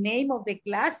 the name of the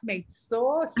classmate.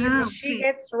 So he or she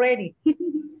gets ready.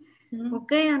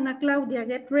 Okay, Ana Claudia,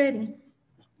 get ready.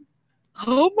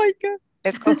 Oh my God.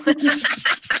 Let's go.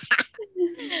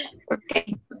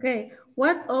 Okay. Okay.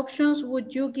 What options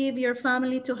would you give your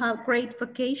family to have great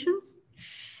vacations?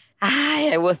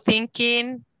 I was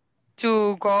thinking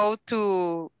to go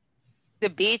to the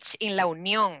beach in La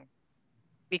Unión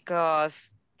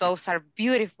because those are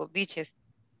beautiful beaches.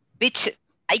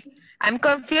 I'm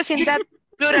confusing that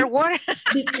plural word.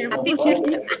 Teacher.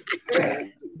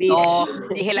 No,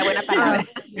 dije la buena palabra.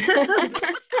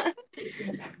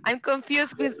 I'm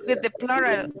confused with the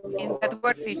plural in that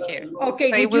word, teacher.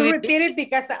 Okay, so would you repeat it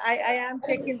because I am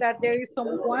checking that there is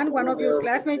one of your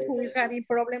classmates who is having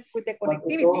problems with the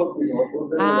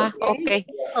connectivity. Okay.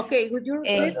 Okay, would you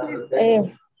repeat, please?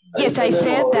 Yes, I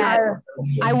said that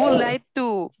I would like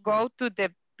to go to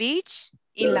the beach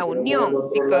in La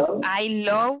Unión because I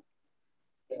love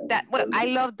that. Well, I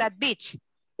love that beach.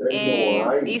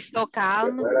 It's so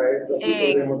calm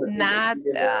and not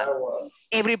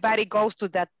everybody goes to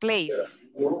that place.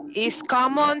 It's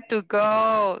common to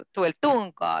go to El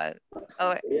Tunco,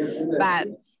 but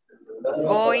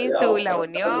going to La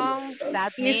Unión,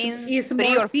 that means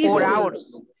 3 or 4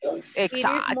 hours. Exactly. It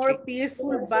is more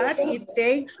peaceful, but it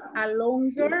takes a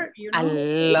longer, a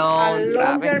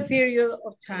longer period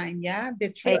of time, yeah? The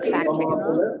trip exactly. is,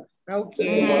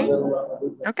 okay.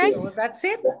 Okay. So that's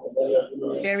it.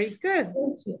 Very good.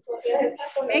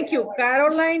 Thank you.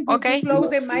 Caroline, would you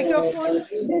close the microphone?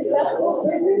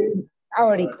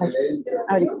 Ahorita.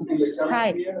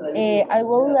 Hi, I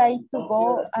would like to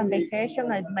go on vacation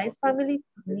with my family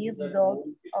to New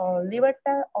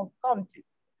Liberty of country.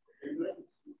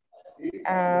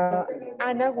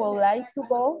 Anna would like to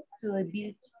go to the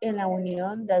beach in La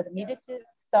Unión that meets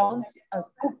Sound of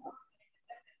Cuckoo.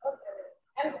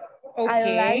 I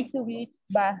Okay. like to beach,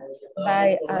 but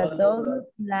I don't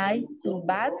like to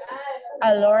bath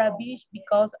a Laura Beach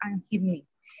because I'm hidden.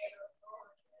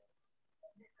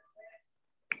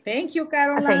 Thank you,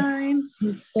 Caroline.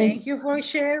 Thank you for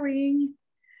sharing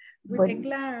with the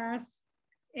class.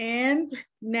 And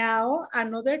now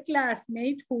another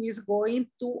classmate who is going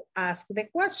to ask the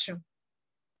question.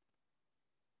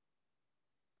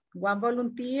 One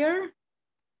volunteer?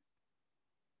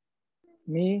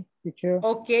 Me, teacher.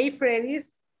 Okay, Freddy,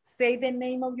 say the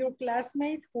name of your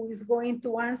classmate who is going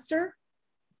to answer.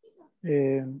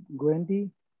 Wendy,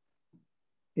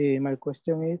 my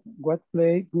question is, what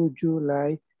place would you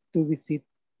like to visit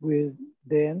with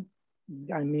them,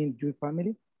 I mean your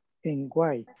family, and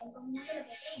why?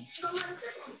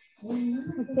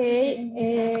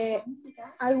 Okay,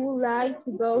 I would like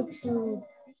to go to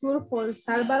tour for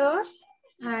Salvador.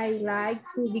 I like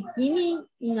to beginning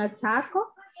in a taco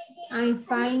and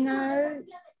finally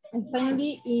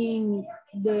in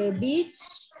the beach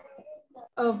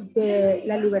of the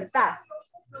La Libertad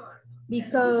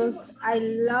because I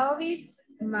love it,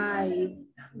 my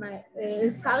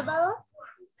El Salvador,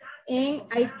 and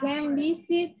I can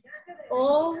visit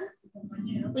all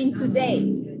in 2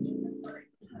 days.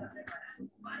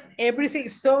 Everything.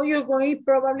 So you're going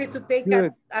probably to take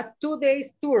a 2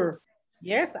 days tour.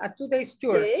 Yes, a 2 days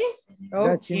tour. Yes.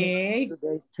 Okay.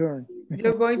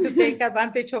 You're going to take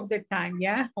advantage of the time,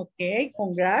 yeah? Okay,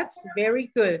 congrats,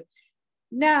 very good.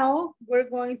 Now we're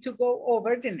going to go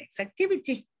over the next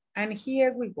activity. And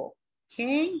here we go,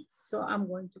 okay? So I'm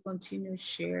going to continue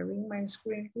sharing my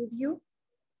screen with you.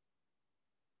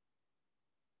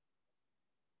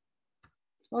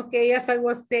 Okay, as I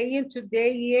was saying,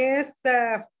 today is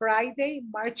Friday,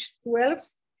 March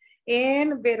 12th,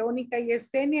 and Veronica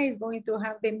Yesenia is going to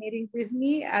have the meeting with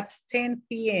me at 10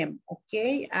 p.m.,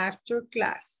 okay, after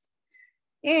class.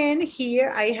 And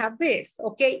here I have this,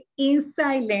 okay, in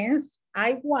silence,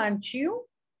 I want you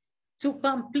to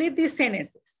complete the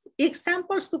sentences.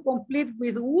 Examples to complete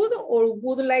with would or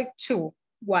would like to.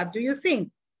 What do you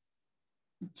think?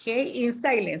 Okay, in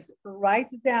silence, write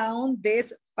down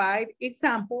these 5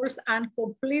 examples and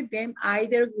complete them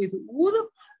either with would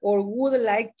or would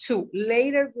like to.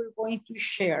 Later, we're going to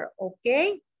share,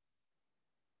 okay?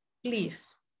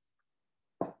 Please.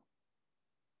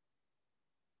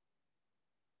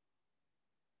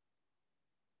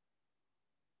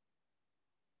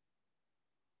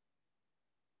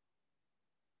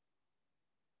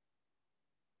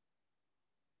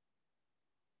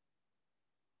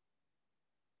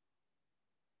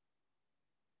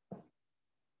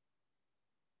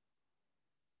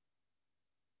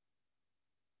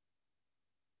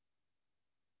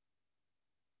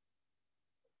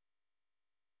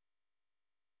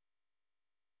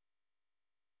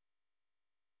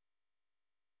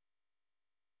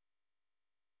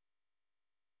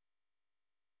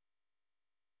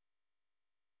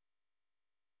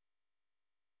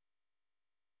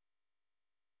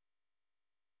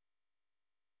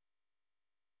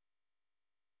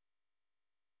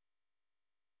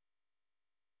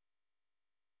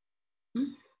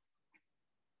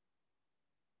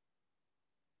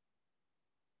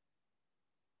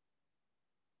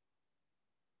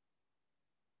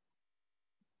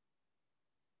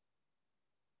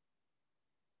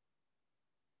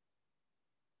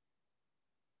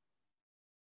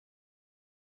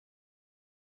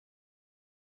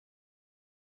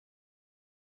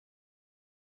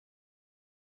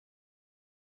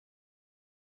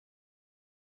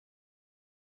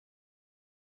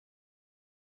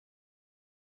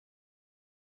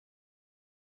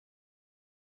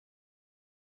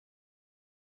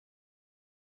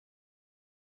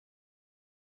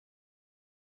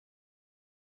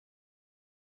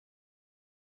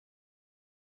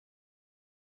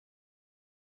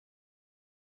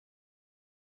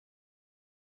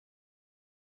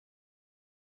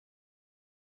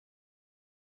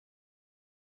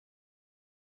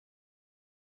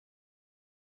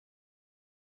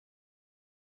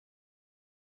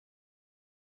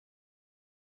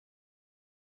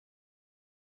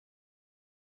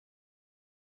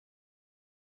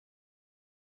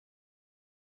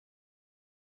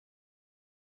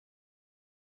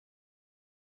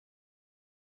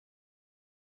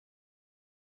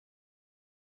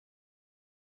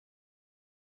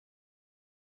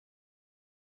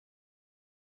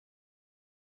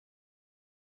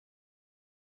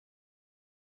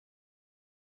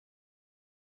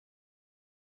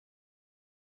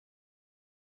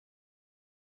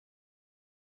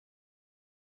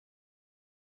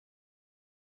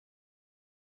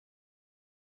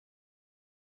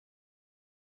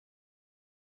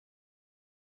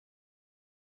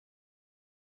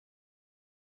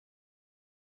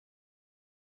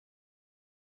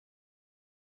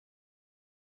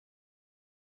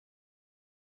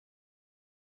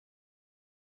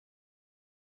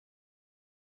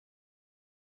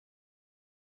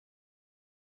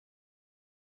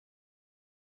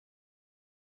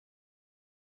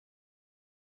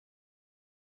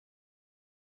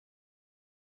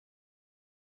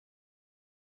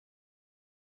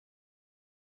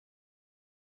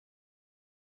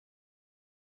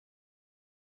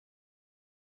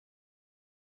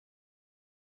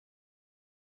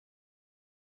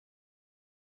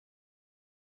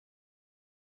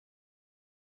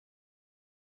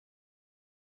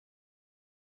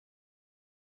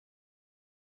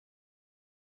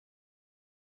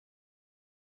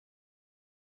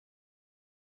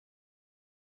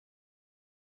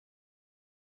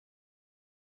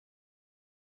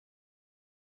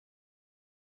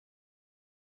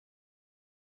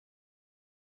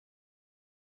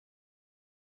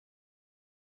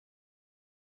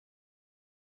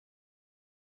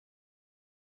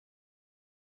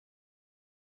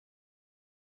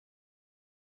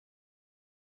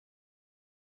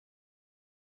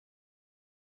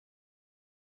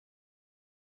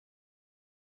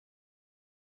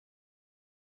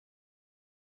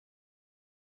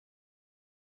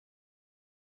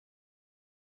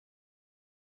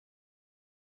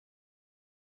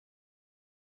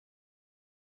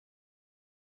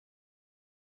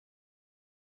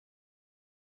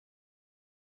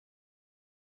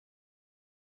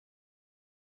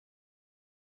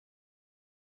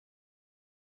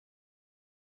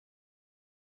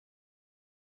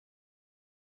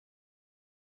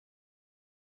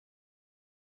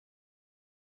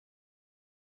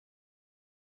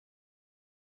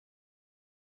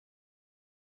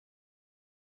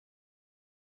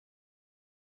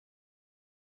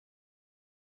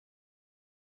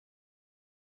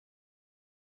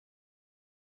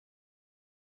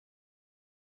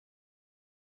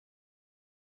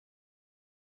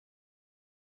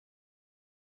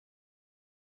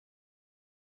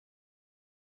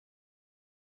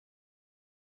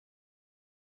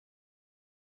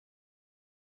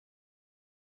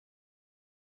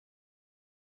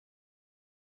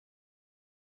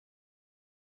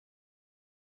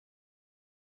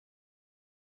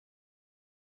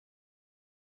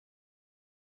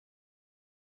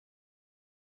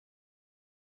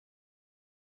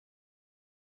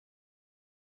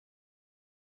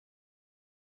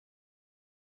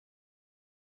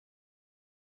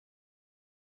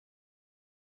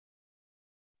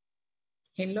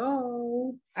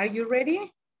 Hello, are you ready?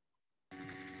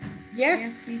 Yes?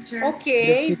 Yes, teacher.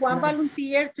 Okay, Yes, one teacher.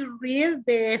 volunteer to read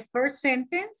the first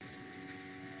sentence.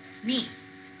 Me.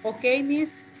 Okay,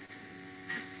 Miss.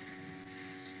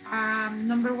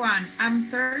 Number one, I'm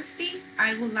thirsty.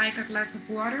 I would like a glass of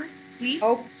water, please.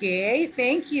 Okay,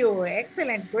 thank you.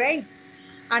 Excellent, great.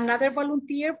 Another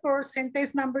volunteer for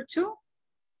sentence number two,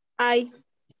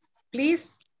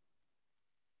 please.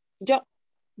 Yo.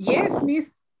 Yes,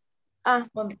 Miss.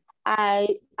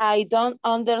 I don't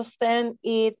understand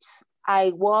it.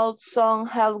 I want some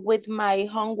help with my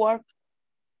homework.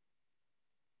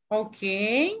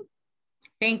 Okay,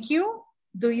 thank you.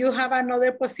 Do you have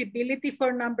another possibility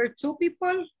for number two,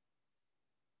 people?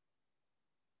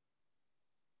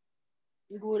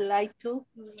 Would like to.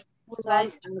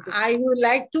 I would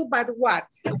like to, but what?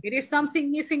 It is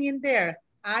something missing in there.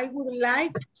 I would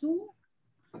like to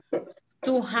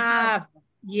have,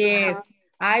 yes.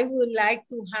 I would like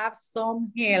to have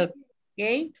some help,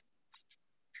 okay?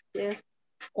 Yes.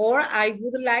 Or I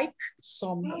would like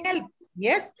some help,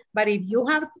 yes? But if you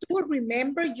have to,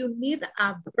 remember you need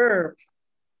a verb,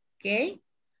 okay?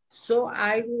 So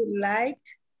I would like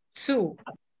to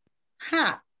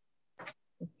have,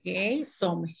 okay,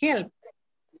 some help.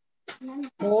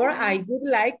 Or I would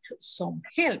like some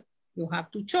help. You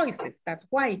have two choices. That's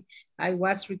why I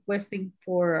was requesting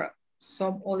for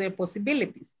some other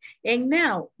possibilities. And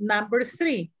now, number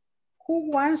three.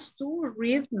 Who wants to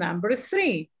read number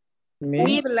three? Me.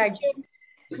 Who would like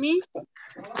to? Me.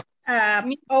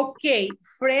 Okay,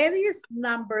 Freddy's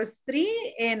number three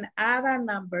and Ada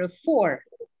number four.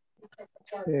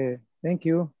 Thank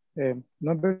you.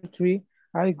 Number three,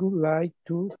 I would like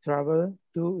to travel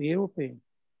to Europe.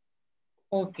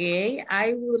 Okay,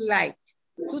 I would like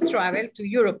to travel to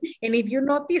Europe. And if you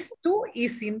notice, two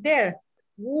is in there.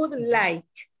 Would like.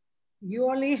 You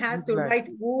only have to write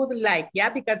would like, yeah,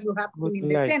 because you have to in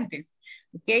the sentence.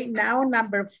 Okay, now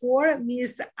number four,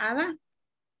 Miss Ada.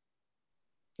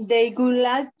 They would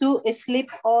like to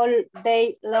sleep all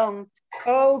day long.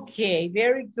 Okay,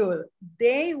 very good.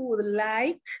 They would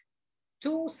like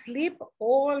to sleep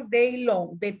all day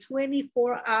long, the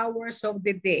 24 hours of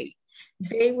the day.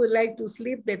 They would like to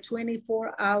sleep the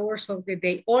 24 hours of the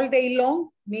day. All day long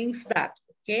means that,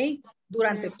 okay?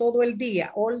 Durante todo el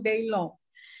día, all day long.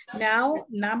 Now,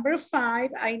 number five,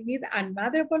 I need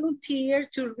another volunteer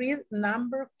to read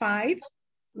number five.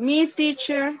 Me,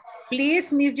 teacher.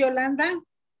 Please, Miss Yolanda.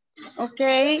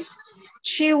 Okay.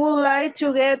 She would like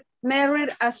to get married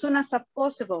as soon as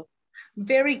possible.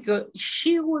 Very good.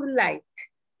 She would like,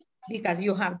 because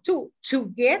you have to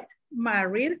get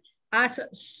married as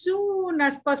soon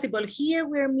as possible. Here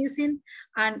we're missing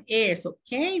an S,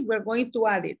 okay? We're going to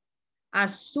add it.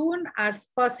 As soon as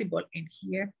possible. And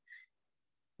here,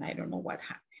 I don't know what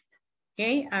happened.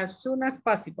 Okay, as soon as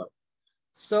possible.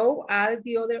 So add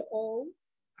the other O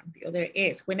and the other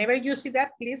S. Whenever you see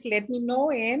that, please let me know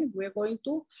and we're going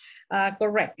to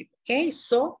correct it. Okay,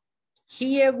 so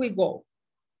here we go.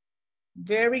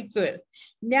 Very good.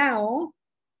 Now,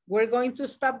 we're going to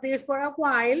stop this for a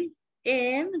while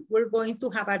and we're going to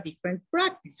have a different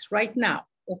practice right now.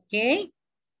 Okay,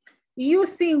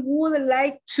 using would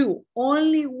like to,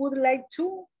 only would like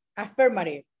to,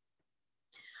 affirmative.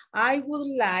 I would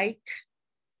like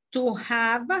to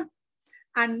have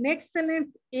an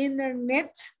excellent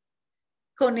internet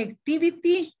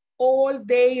connectivity all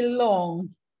day long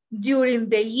during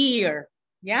the year.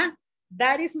 Yeah,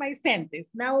 that is my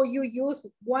sentence. Now you use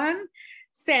one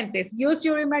sentence. Use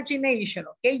your imagination,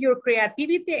 okay, your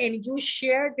creativity, and you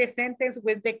share the sentence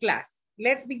with the class.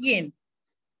 Let's begin.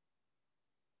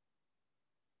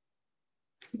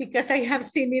 Because I have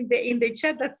seen in the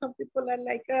chat that some people are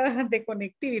like the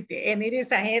connectivity, and it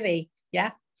is a headache,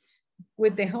 yeah?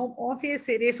 With the home office,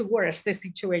 it is worse, the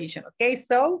situation, okay?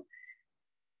 So,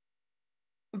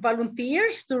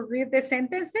 volunteers to read the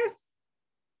sentences?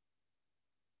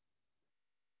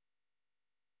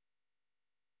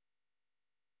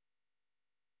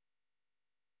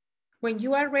 When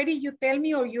you are ready, you tell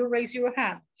me or you raise your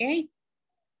hand, okay?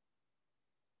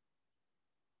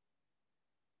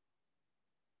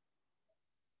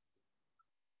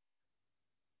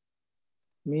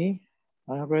 Me,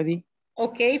 I'm ready.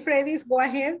 Okay, Freddy's, go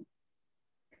ahead.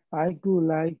 I would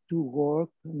like to work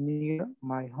near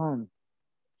my home.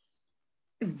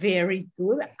 Very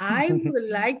good. I would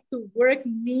like to work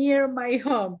near my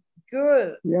home.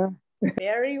 Good. Yeah.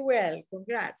 Very well.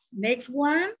 Congrats. Next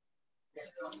one.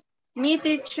 Me,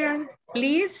 teacher.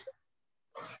 Please.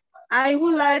 I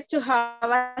would like to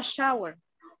have a shower.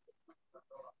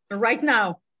 Right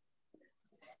now.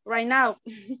 Right now.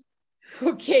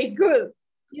 Okay, good.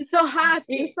 It's so hot.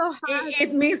 It's so hot.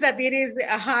 It means that it is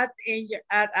hot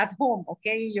at home,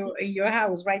 okay, in your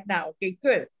house right now. Okay,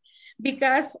 good.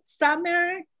 Because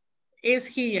summer is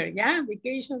here, yeah?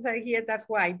 Vacations are here. That's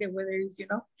why the weather is, you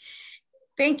know.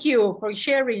 Thank you for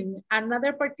sharing.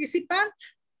 Another participant?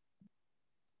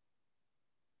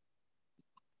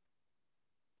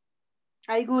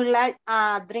 I would like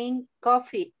drink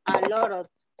coffee a lot.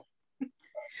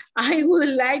 I would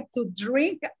like to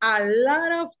drink a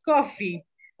lot of coffee.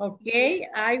 Okay,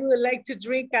 I would like to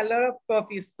drink a lot of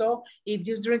coffee. So if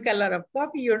you drink a lot of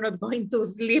coffee, you're not going to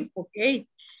sleep, okay?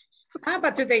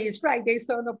 But today is Friday,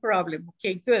 so no problem.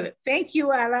 Okay, good. Thank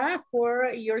you, Ala,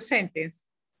 for your sentence.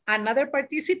 Another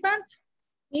participant?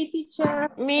 Me, teacher.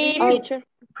 Me, Please. teacher.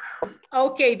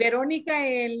 Okay, Veronica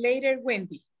and later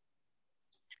Wendy.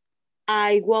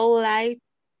 I would like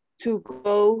to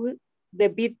go the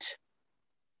beach.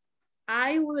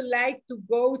 I would like to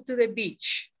go to the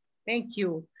beach. Thank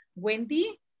you.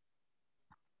 Wendy?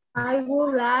 I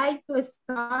would like to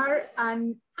start a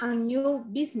new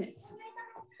business.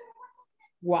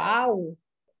 Wow,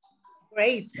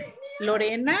 great.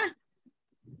 Lorena,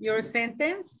 your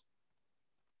sentence?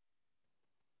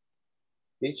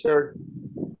 Teacher.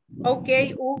 Okay,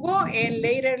 Hugo, and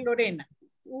later Lorena.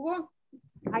 Hugo?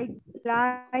 I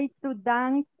like to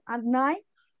dance at night.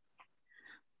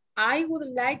 I would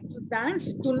like to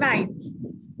dance tonight.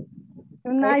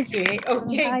 Tonight. Okay,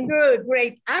 Tonight. good,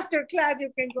 great. After class,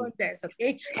 you can go and dance,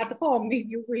 okay? At home, if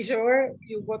you wish, or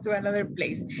you go to another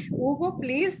place. Hugo,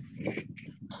 please.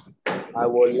 I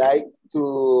would like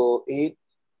to eat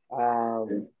 5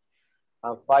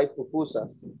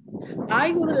 pupusas.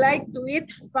 I would like to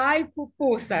eat 5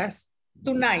 pupusas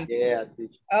tonight. Yeah,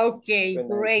 teacher. Okay, Good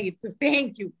night. great.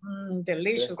 Thank you.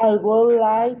 Delicious. I would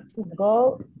like to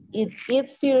go eat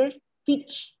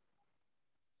fish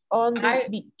on the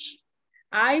beach.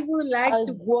 I would like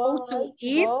to go to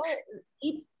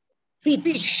eat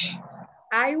fish.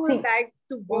 I would like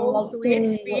to go to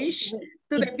eat fish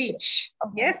to the beach.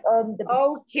 Yes?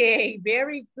 Okay,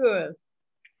 very good.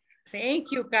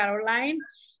 Thank you, Caroline.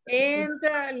 And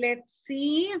let's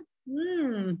see.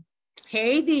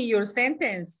 Heidi, your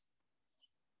sentence.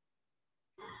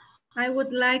 I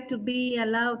would like to be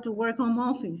allowed to work home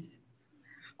office.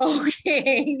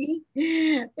 Okay,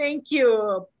 thank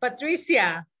you.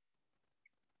 Patricia.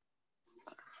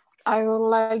 I would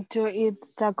like to eat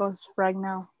tacos right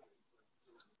now.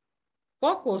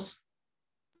 Cocos.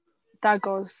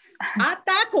 Tacos.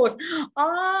 Tacos.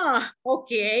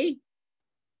 Okay.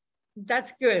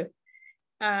 That's good.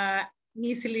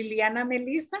 Miss Liliana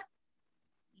Melissa?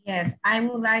 Yes, I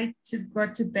would like to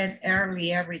go to bed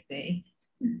early every day.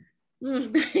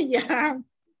 Yeah,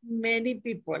 many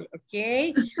people,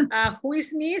 okay. Who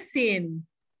is missing?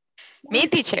 Me,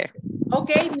 teacher.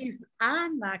 Okay, Miss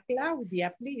Ana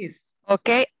Claudia, please.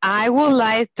 Okay, I would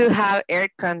like to have air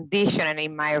conditioning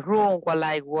in my room while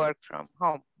I work from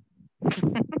home.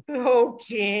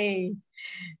 Okay,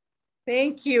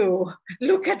 thank you.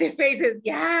 Look at the faces,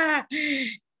 yeah.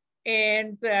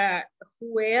 And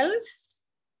who else?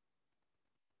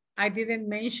 I didn't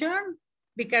mention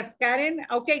because Karen,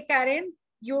 okay, Karen,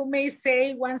 you may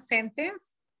say one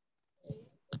sentence.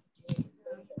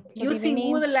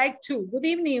 Using would like to. Good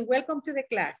evening, welcome to the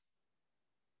class.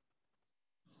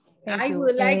 I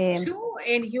would like to,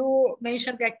 and you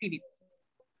mentioned the activity.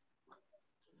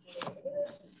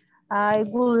 I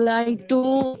would like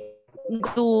to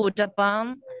go to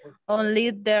Japan and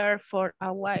live there for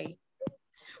a while.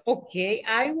 Okay,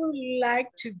 I would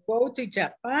like to go to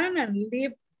Japan and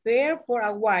live there for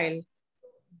a while.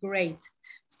 Great.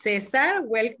 Cesar,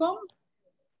 welcome.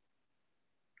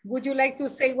 Would you like to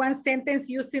say one sentence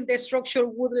using the structure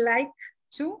would like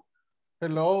to?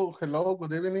 Hello,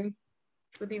 good evening.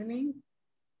 Good evening.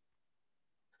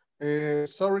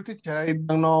 Sorry, teacher, I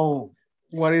don't know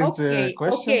what is the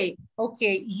question.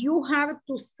 Okay. You have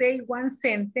to say one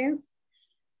sentence.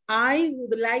 I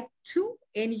would like to,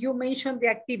 and you mention the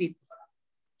activity.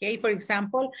 Okay, for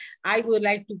example, I would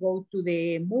like to go to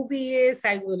the movies,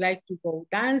 I would like to go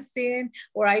dancing,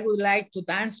 or I would like to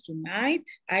dance tonight.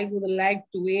 I would like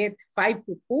to eat 5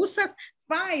 pupusas.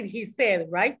 5, he said,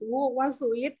 right? Who wants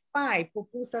to eat 5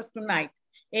 pupusas tonight?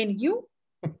 And you?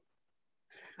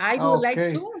 I would like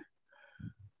to.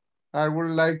 I would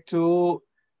like to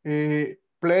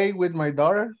play with my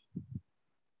daughter.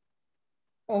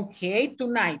 Okay,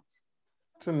 tonight.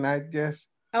 Tonight, yes.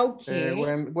 Okay.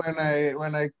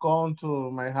 When I come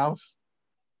to my house.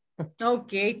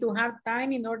 Okay, to have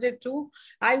time in order to,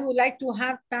 I would like to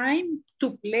have time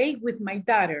to play with my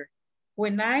daughter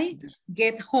when I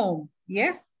get home.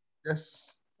 Yes?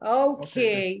 Yes.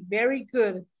 Okay, very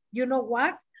good. You know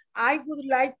what? I would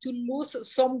like to lose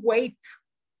some weight.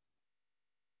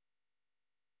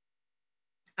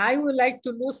 I would like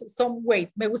to lose some weight.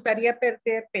 Me gustaría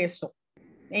perder peso.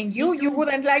 And you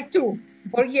wouldn't like to,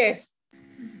 or yes?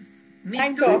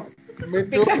 Me too.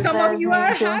 Because some of Yes, you me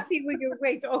are too. happy with your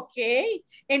weight, okay?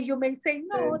 And you may say,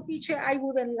 no, teacher, I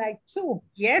wouldn't like to.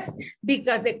 Yes,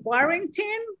 because the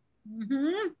quarantine,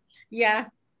 yeah.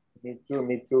 Me too,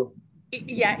 me too.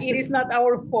 Yeah, it is not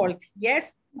our fault,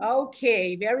 yes?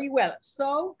 Okay, very well.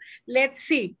 So let's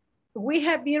see. We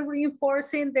have been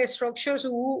reinforcing the structures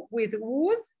with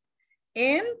would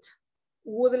and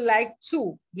would like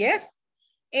to, yes?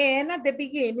 And at the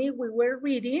beginning, we were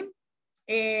reading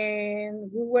and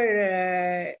we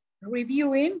were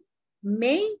reviewing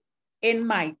may and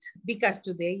might, because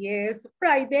today is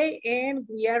Friday and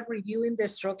we are reviewing the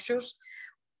structures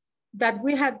that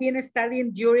we have been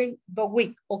studying during the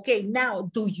week. Okay, now,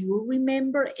 do you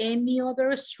remember any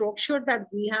other structure that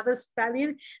we have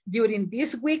studied during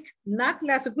this week? Not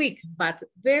last week, but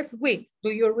this week.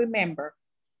 Do you remember?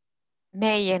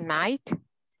 May and might.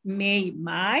 May,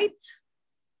 might.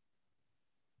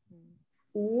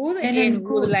 Would Can and and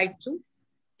would could. like to.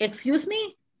 Excuse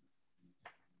me?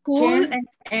 Can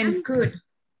and could.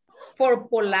 For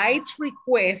polite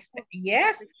request,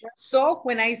 yes. So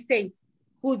when I say,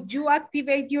 could you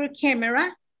activate your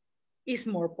camera? It's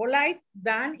more polite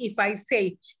than if I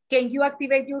say, can you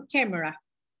activate your camera?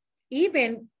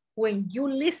 Even when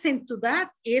you listen to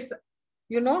that is,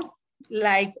 you know,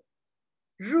 like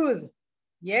rude,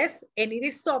 yes? And it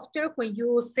is softer when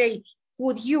you say,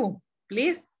 could you,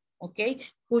 please? Okay,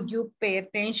 could you pay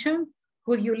attention?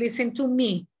 Could you listen to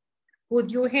me?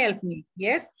 Could you help me?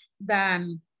 Yes,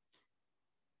 then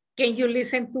can you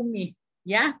listen to me?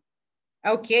 Yeah,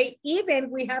 okay.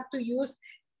 Even we have to use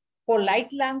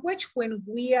polite language when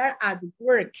we are at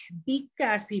work,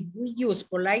 because if we use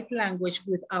polite language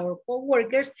with our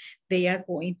coworkers, they are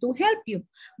going to help you.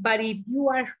 But if you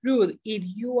are rude, if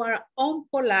you are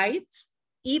unpolite,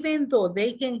 even though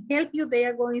they can help you, they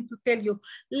are going to tell you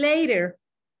later.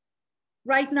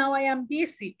 Right now I am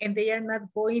busy, and they are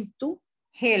not going to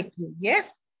help you.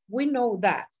 Yes, we know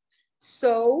that.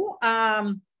 So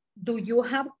do you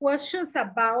have questions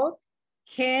about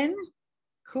can,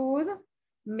 could,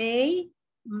 may,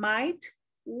 might,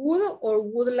 would, or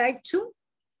would like to?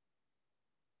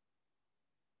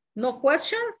 No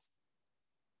questions?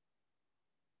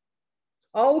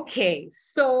 Okay,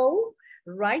 so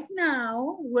right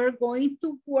now we're going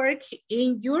to work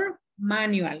in your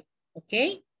manual,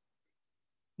 okay?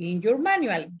 In your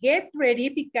manual, get ready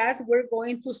because we're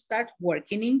going to start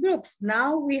working in groups.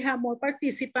 Now we have more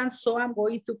participants, so I'm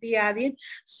going to be adding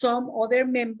some other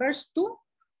members to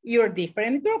your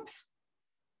different groups.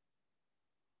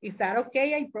 Is that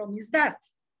okay? I promise that.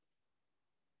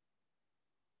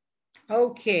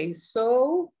 Okay,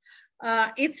 so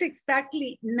it's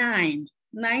exactly 9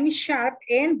 sharp.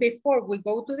 And before we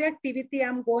go to the activity,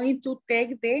 I'm going to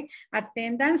take the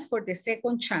attendance for the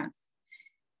second chance.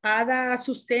 Ada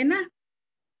Azucena.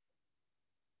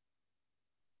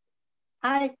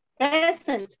 Hi,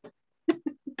 present.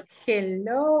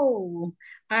 Hello.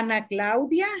 Ana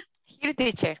Claudia. Here,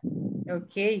 teacher.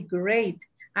 Okay, great.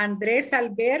 Andres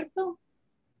Alberto.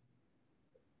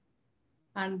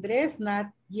 Andres, not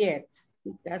yet,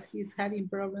 because he's having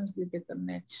problems with the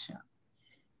connection.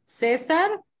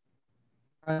 Cesar?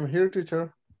 I'm here,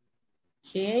 teacher.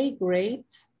 Okay, great.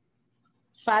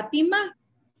 Fatima?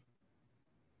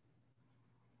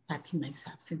 Fatima is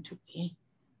absent today.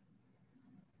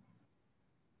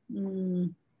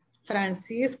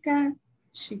 Francisca,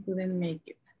 she couldn't make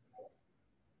it.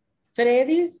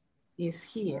 Freddy's is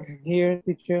here. I'm here,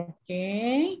 teacher.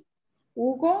 Okay.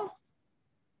 Hugo?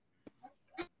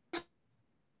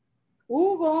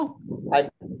 Hugo?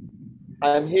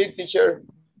 I'm here, teacher.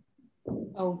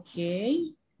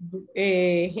 Okay.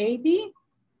 Heidi?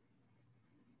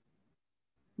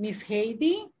 Miss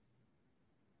Heidi?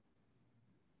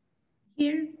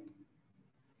 Here.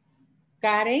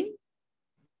 Karen?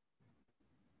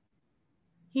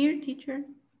 Here, teacher.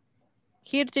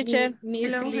 Here, teacher.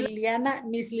 Miss Hello, hello. Liliana,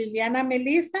 Miss Liliana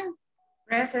Melissa?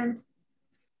 Present.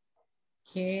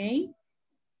 Okay.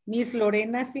 Miss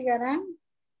Lorena Cigarán?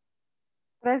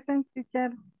 Present, teacher.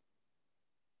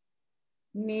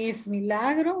 Miss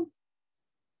Milagro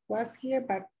was here,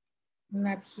 but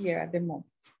not here at the moment.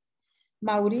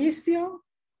 Mauricio?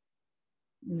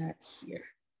 Not here.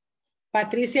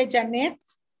 Patricia Janet?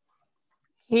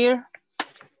 Here.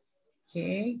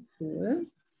 Okay, good.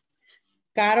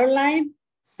 Caroline?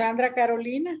 Sandra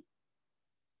Carolina?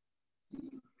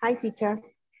 Hi, teacher.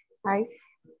 Hi.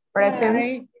 Present.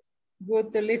 Hi.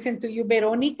 Good to listen to you.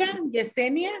 Veronica?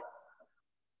 Yesenia?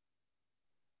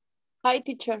 Hi,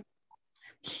 teacher.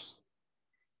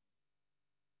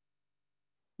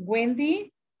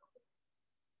 Wendy.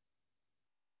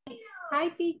 Hi,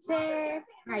 teacher.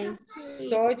 Hi.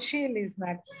 Xochitl is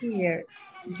not here.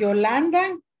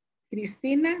 Yolanda,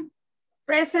 Cristina.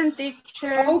 Present,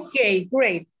 teacher. Okay,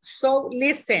 great. So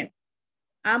listen,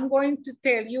 I'm going to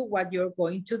tell you what you're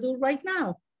going to do right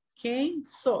now. Okay,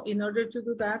 so in order to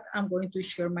do that, I'm going to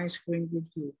share my screen with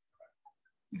you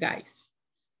guys.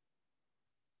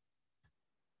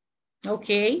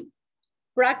 Okay,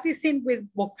 practicing with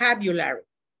vocabulary.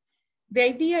 The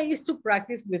idea is to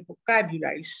practice with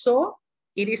vocabulary, so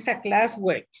it is a class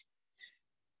work.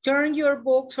 Turn your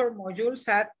books or modules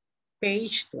at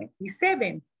page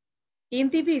 27.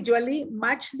 Individually,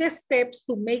 match the steps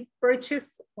to make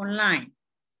purchase online.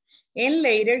 And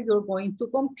later, you're going to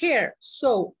compare.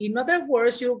 So, in other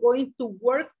words, you're going to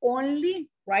work only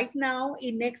right now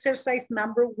in exercise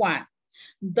number 1.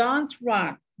 Don't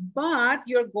run, but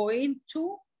you're going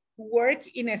to work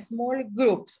in small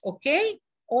groups, okay?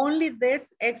 Only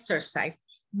this exercise.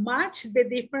 Match the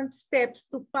different steps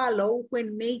to follow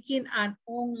when making an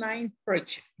online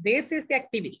purchase. This is the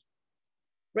activity.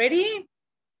 Ready?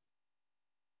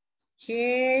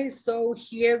 Okay, so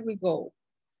here we go.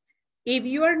 If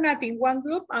you are not in one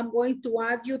group, I'm going to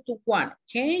add you to one,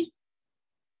 okay?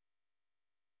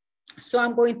 So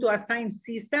I'm going to assign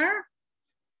Cesar.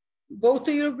 Go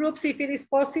to your groups if it is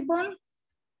possible.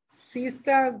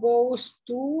 Cesar goes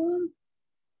to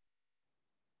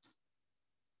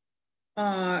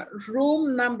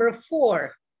room number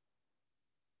 4.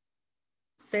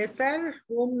 Cesar,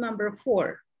 room number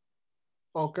 4.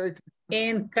 Okay.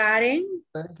 And Karen.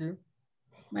 Thank you.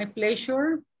 My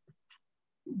pleasure.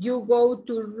 You go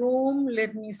to room,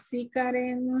 let me see,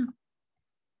 Karen.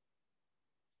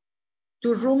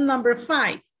 To room number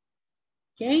 5.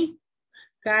 Okay.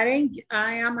 Karen,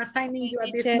 I am assigning you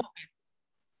at this moment.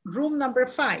 Room number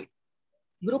 5.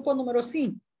 Grupo número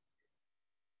 5.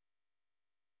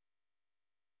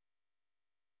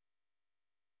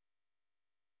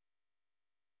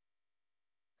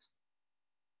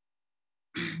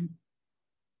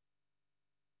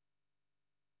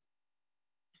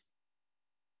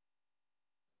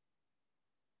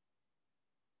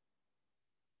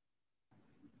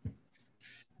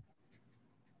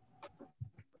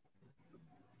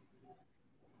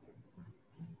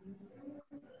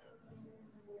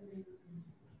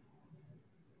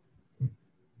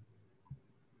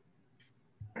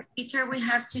 Teacher, we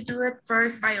have to do it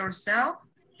first by ourselves.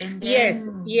 And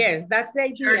then Yes, that's the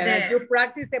idea. That the... you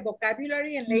practice the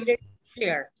vocabulary and later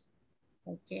share.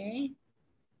 Okay.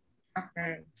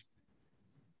 Okay.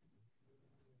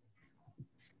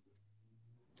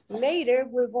 Later,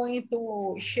 we're going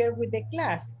to share with the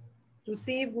class to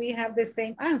see if we have the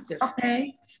same answers.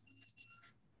 Okay.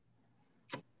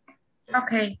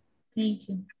 Okay, thank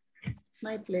you.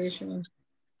 My pleasure.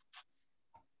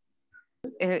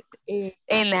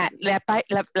 En la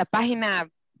página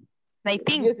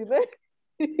 19.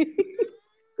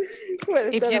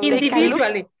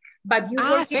 Individually, but you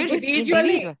work first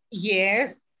individually.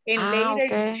 Yes, and later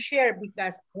okay. you share,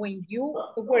 because when you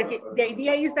work, the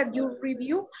idea is that you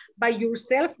review by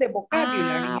yourself the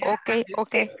vocabulary. Okay,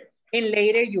 okay. And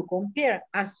later you compare.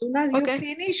 As soon as you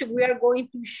finish, we are going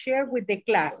to share with the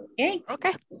class, okay?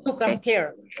 Okay. To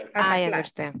compare. I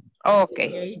understand.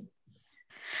 Okay.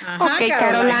 Okay,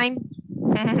 Caroline.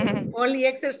 Only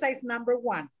exercise number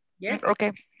 1. Yes?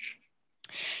 Okay.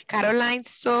 Caroline,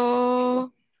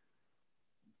 so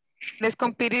let's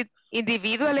compare it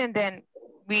individual and then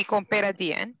we compare at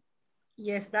the end.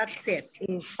 Yes, that's it.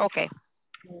 Okay.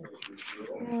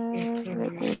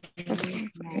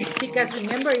 Because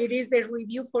remember, it is the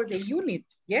review for the unit,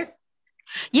 yes?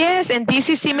 Yes, and this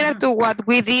is similar to what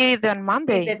we did on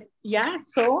Monday. Yeah,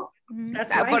 so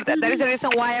that's why. That is the reason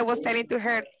why I was telling to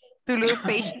her to look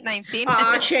page 19.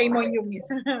 Shame on you, miss.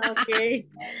 Okay,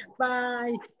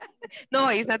 bye. No,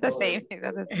 it's not the same. It's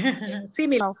not the same.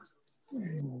 Similar.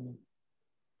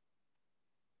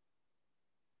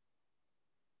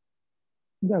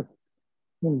 That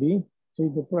can be. See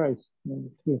the price. Number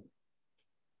 3.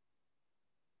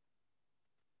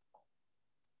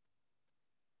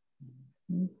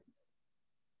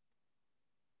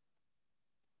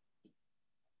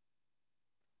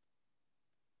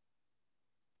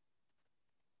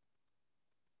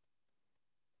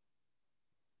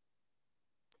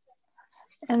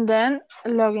 And then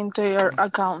log into your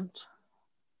account.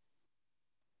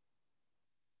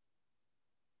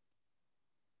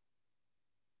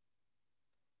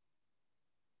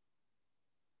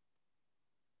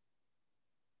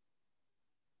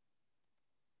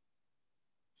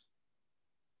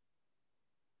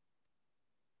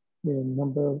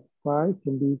 Number 5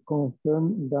 can be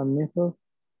confirm the method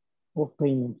of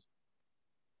payment.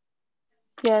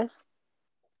 Yes.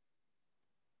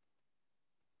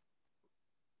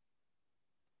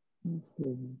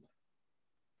 Okay.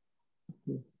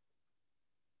 Okay.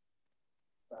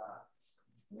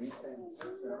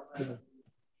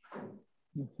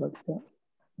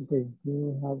 Okay,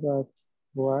 you have that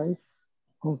right.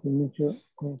 Confirm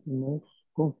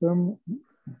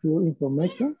your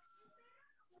information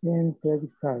and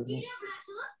credit card.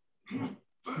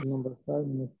 Number 5,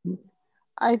 next week.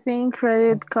 I think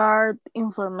credit card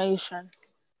information.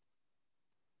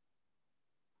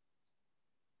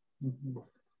 Mm-hmm.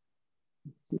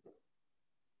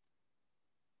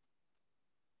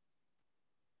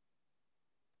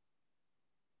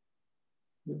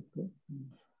 Okay.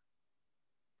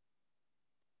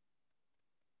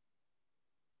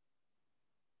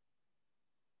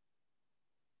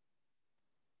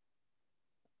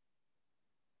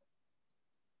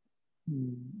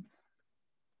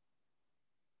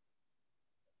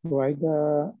 Write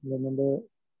the number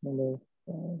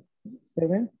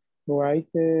 7. Write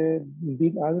the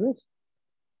big address.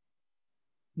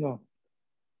 No.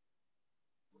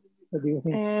 What do you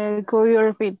think? Could you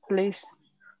repeat, please?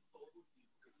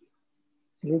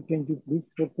 Can you please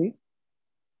repeat?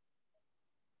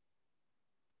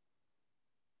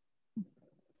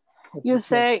 You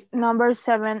say number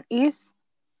 7 is?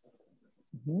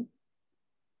 Mm-hmm.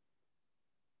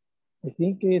 I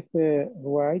think it's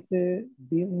right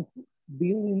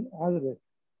billing address,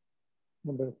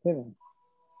 number 7.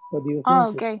 What do you think? Oh,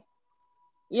 okay.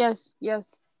 Yes,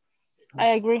 yes, I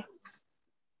agree.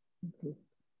 Okay.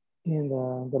 And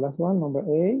the last one, number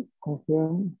 8,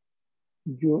 confirm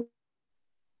your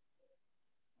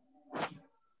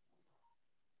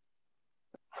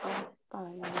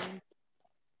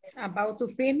About to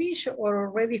finish or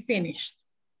already finished?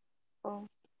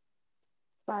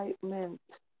 Payment.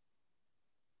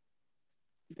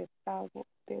 De pago.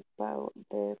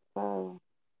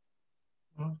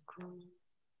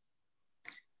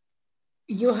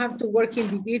 You have to work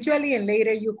individually and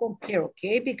later you compare,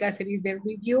 okay? Because it is the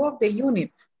review of the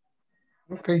unit.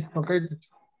 Okay, okay.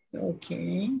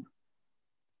 Okay.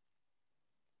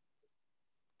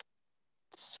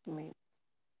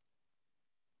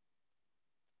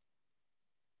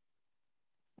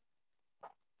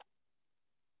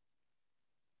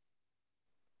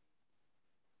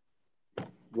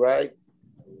 Write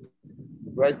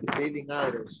the billing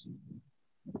address.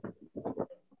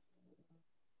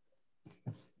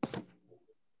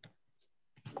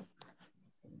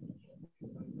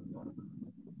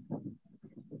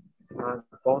 And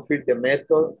confirm the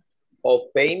method of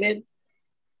payment.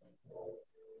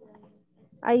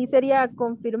 Ahí sería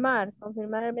confirmar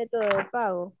el método de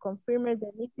pago. Confirm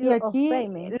the method of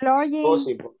payment. Login.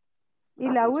 Possible. Y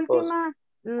la última,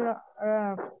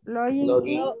 login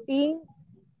in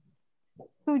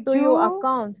to your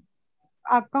account.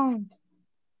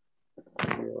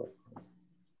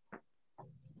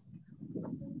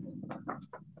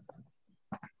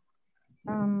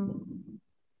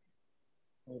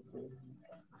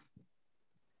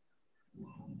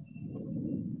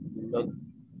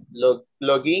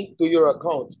 Log in to your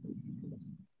account.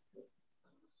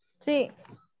 Sí.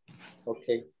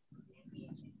 Okay.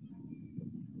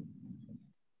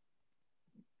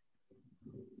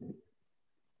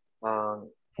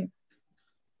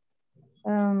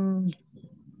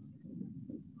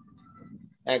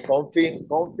 And confirm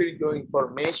your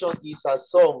information is a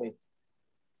summit.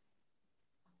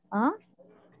 ¿Ah?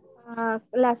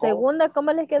 La segunda,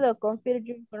 ¿cómo les quedó? Confirm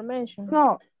your information.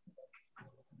 No.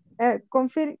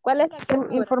 ¿Cuál es la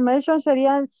que information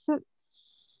sería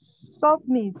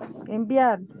submit,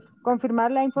 enviar,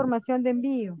 confirmar la información de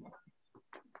envío.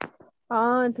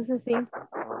 Ah, entonces sí.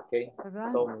 Ok,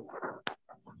 submit.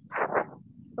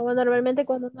 Como normalmente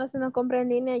cuando uno hace una compra en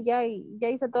línea ya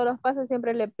hizo todos los pasos,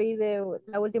 siempre le pide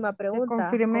la última pregunta.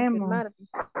 Confirmemos.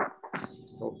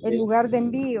 Okay. El lugar de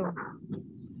envío.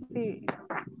 Sí.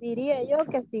 Diría yo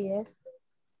que así es.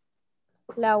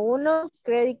 La 1,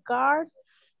 credit cards,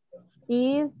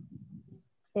 is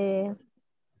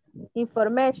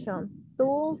information.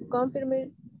 2, confirm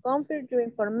your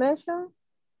information,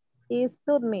 is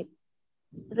submit.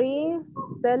 3,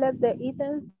 select the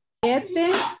items.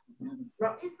 7.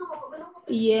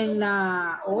 Y en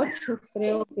la 8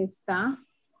 creo que está.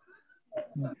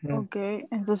 Ok,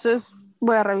 entonces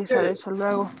voy a revisar eso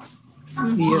luego.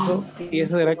 Y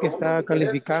eso era que está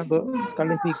calificando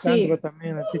Sí.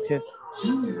 también el teacher.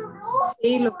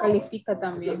 Sí, lo califica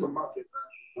también.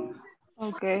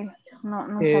 Ok,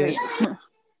 no sabía.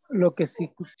 Lo que sí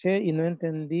escuché y no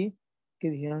entendí que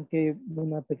dijeron que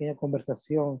una pequeña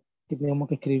conversación que teníamos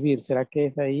que escribir. ¿Será que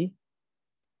es ahí?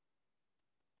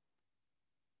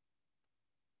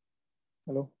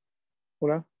 ¿Aló?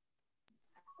 ¿Hola?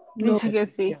 No. Dice que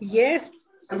sí. Yes.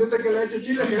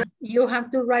 You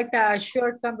have to write a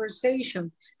short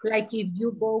conversation. Like if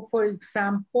you go, for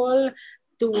example,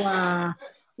 to a,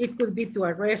 it could be to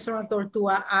a restaurant or to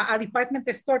a department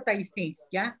store, I think,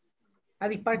 yeah? A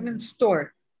department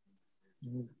store.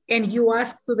 And you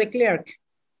ask to the clerk,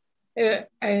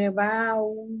 va a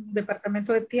un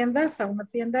departamento de tiendas, a una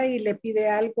tienda y le pide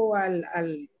algo al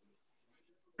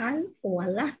o a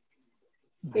la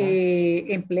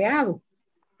empleado,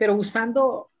 pero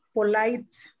usando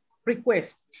polite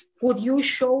request. Could you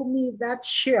show me that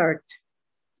shirt?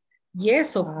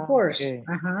 Yes, of course. Okay.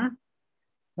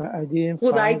 I didn't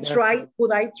Could I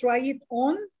find try it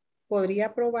on?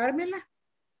 ¿Podría probármela?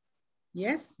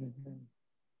 Yes.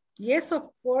 Yes, of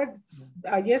course.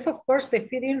 Yes, of course. The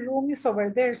fitting room is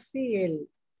over there. Sí, el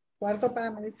cuarto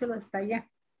para medírselo está allá.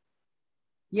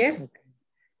 Yes.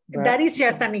 Okay. That is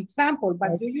just an example,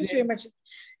 but you usually mention,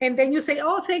 and then you say,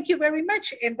 oh, thank you very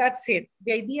much, and that's it.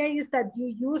 The idea is that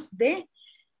you use the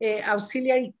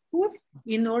auxiliary could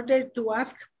in order to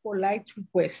ask polite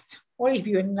request. Or if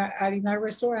you are in a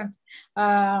restaurant,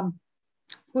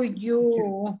 could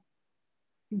you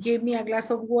give me a glass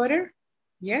of water?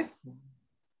 Yes.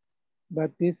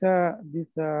 But this a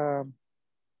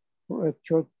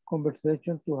short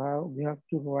conversation to have, we have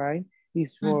to write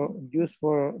is for used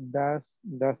for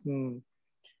doesn't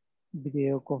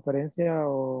video conferencia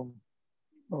or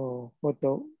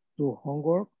photo to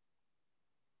homework.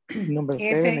 Number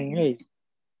 7 and 8.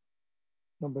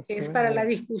 Es para la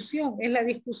discusión, es la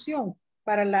discusión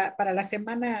para la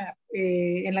semana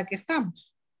en la que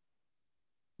estamos.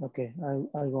 Okay,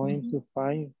 I'm going to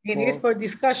find. It is for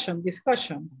discussion.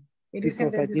 It is in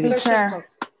the discussion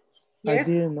box. Yes,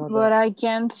 but I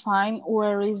can't find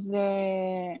where is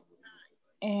la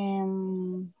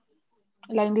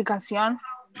indicación.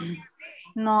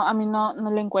 No, a mí no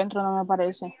la encuentro, no me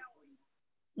aparece.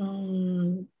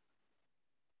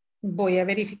 Voy a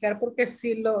verificar porque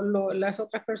sí las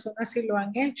otras personas sí lo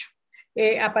han hecho.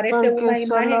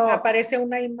 Aparece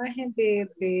una imagen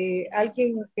de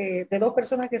alguien de dos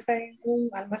personas que están en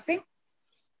un almacén.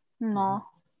 No.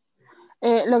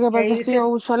 Lo que pasa es que yo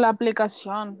uso la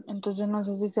aplicación, entonces no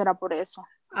sé si será por eso.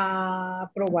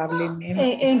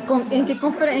 Probablemente.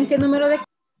 ¿En qué número de?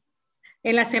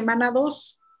 En la semana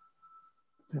 2.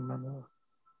 Semana 2.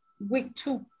 Week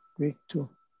 2. Week 2.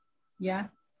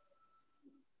 Ya.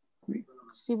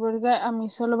 Sí, porque a mí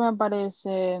solo me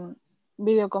aparecen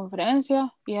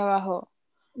videoconferencia y abajo.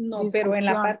 No, pero en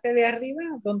la parte de arriba,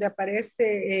 donde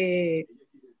aparecen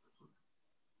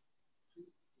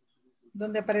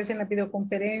las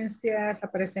videoconferencias,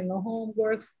 aparecen los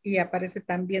homeworks y aparece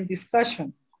también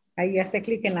discussion. Ahí hace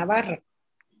clic en la barra.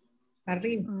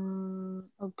 Arriba.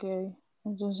 Ok,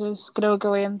 entonces creo que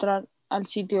voy a entrar al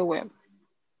sitio web.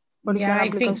 Porque Yeah, en la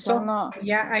aplicación no.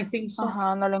 Yeah, I think so.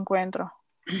 Ajá, no lo encuentro.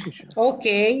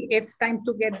 Okay, it's time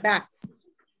to get back.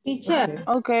 Teacher,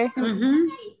 okay.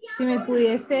 Si me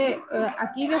pudiese,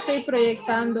 aquí le estoy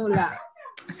proyectando la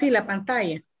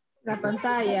pantalla. La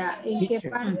pantalla, ¿en qué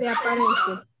parte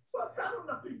aparece?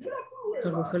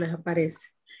 Todo eso les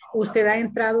aparece. Usted ha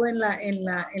entrado en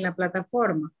la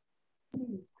plataforma.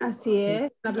 Así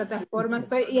es, la plataforma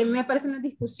estoy, y a mí me aparecen las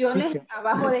discusiones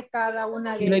abajo de cada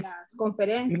una de las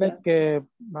conferencias. Que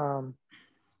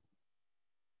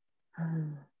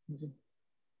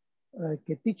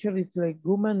teacher is like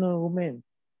woman or woman.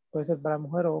 Puede ser para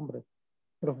mujer o hombre.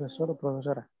 Profesor o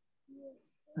profesora.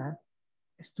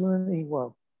 Student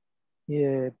igual. Y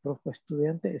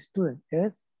estudiante, student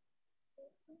es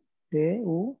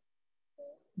D-U-D-N,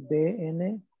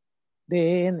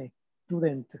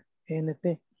 student,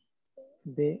 N-T,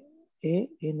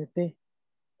 D-E-N-T,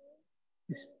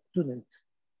 student.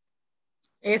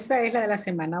 Esa es la de la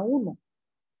semana 1,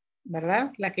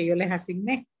 ¿verdad? La que yo les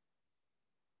asigné.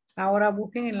 Ahora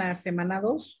busquen en la semana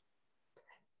 2.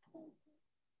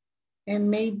 And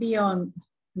maybe on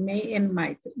May and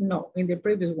might. No, in the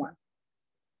previous one.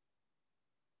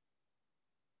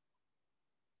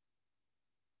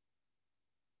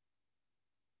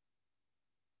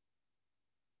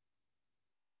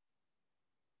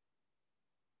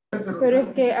 Pero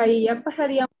es que ahí ya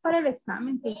pasaríamos para el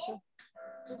examen, teacher.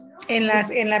 En las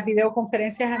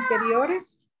videoconferencias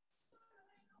anteriores,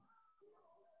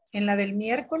 en la del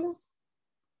miércoles.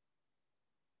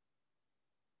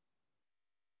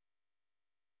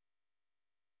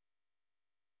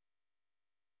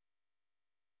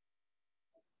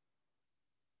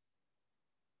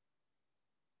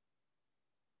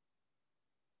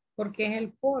 porque es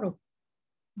el foro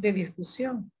de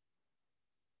discusión.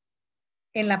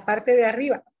 En la parte de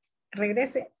arriba,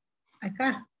 regrese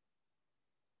acá.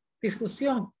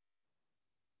 Discusión.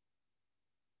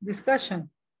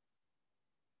 Discussion.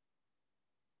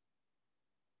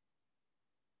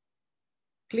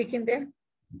 Click in there.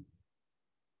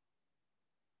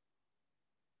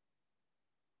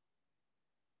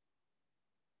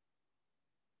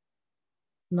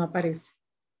 No aparece.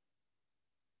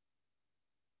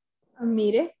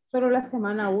 Mire, solo la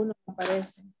semana 1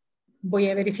 aparece. Voy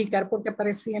a verificar porque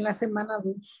aparecía en la semana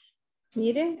 2.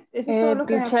 Mire, eso es todo lo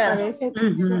que me Teacher. aparece.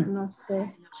 Teacher, no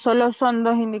sé. Solo son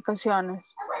 2 indicaciones.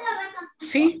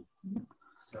 Sí.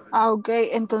 Ah, ok.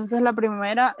 Entonces la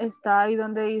primera está ahí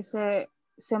donde dice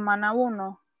semana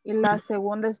 1 y la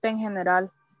segunda está en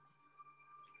general.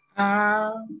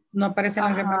 Ah, no aparece en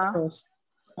la semana 2.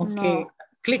 Ok. No.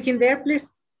 Click in there,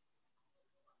 please.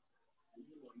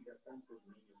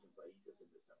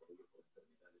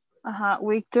 Ajá,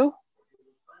 week 2.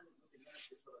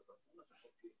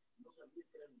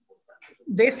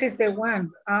 This is the one.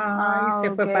 Y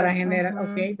se fue ok. para generar.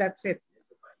 Ok, that's it.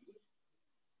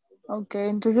 Ok,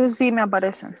 entonces sí me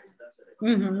aparecen.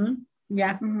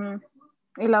 Ya.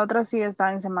 Y la otra sí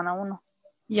está en semana 1.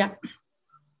 Ya.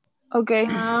 Ok.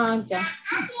 Ya.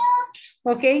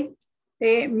 Okay.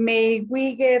 May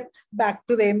we get back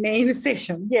to the main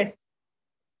session? Yes.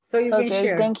 So you can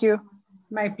share. Thank you.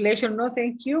 My pleasure. No,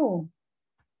 thank you.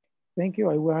 Thank you.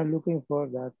 I was looking for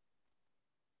that.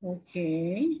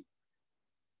 Okay.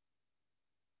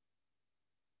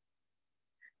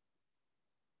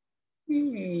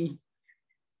 Hey.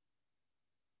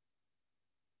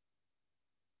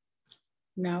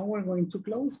 Now we're going to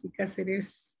close because it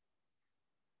is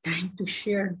time to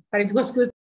share. But it was good.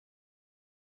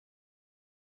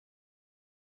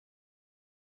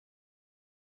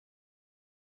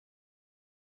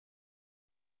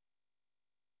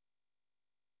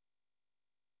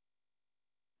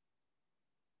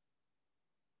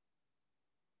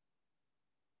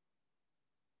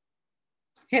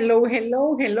 Hello,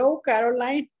 hello, hello,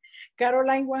 Caroline.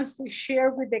 Caroline wants to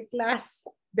share with the class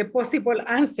the possible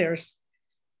answers.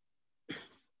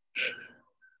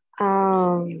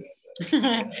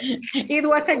 It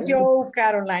was a joke,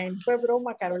 Caroline. Fue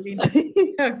broma, Carolina.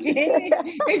 Okay.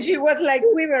 And she was like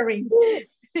quivering.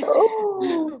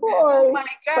 Oh my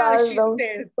gosh, she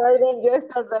said. Pardon,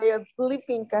 yesterday I'm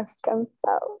sleeping,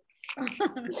 cansado.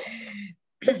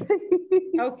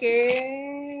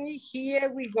 Okay,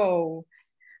 here we go.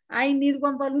 I need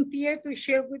one volunteer to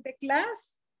share with the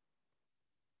class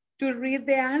to read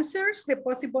the answers, the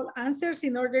possible answers,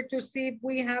 in order to see if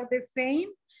we have the same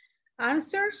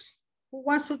answers. Who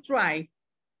wants to try?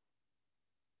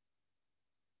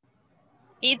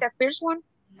 The first one.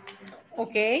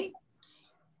 Okay.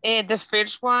 The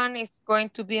first one is going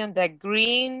to be on the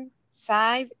green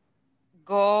side,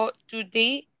 go to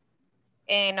the,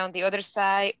 and on the other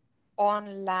side,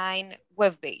 online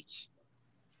web page.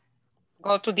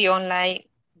 Go to the online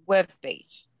web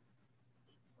page.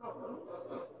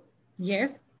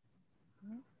 Yes.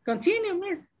 Continue,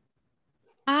 miss.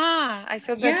 I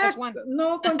thought that just one.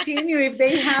 No, continue. If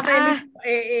they have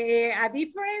a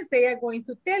difference, they are going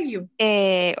to tell you.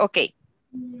 Okay.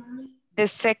 The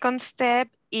second step,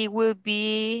 it will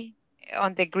be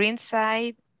on the green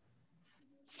side,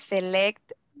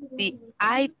 select the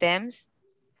items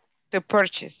to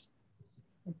purchase.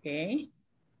 Okay.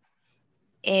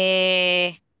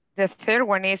 The third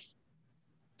one is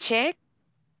check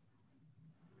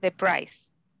the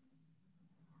price.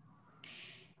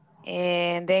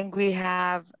 And then we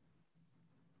have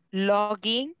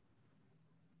login.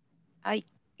 What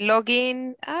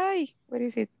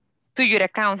is it? To your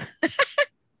account.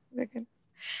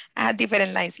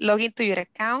 Different lines. Login to your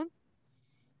account.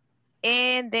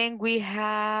 And then we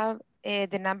have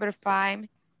the number 5,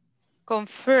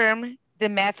 confirm the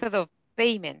method of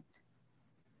payment.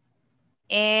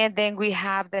 And then we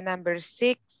have the number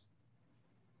 6,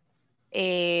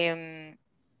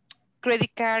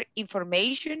 credit card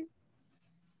information.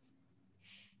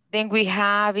 Then we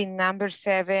have in number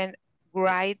 7,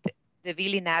 write the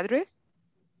billing address.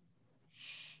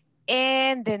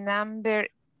 And the number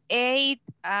 8,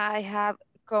 I have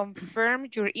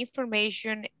confirmed your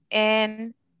information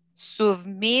and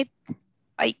submit.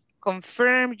 I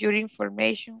confirm your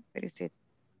information. What is it?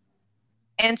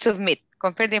 And submit.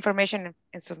 Confirm the information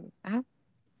and submit.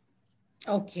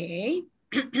 Okay.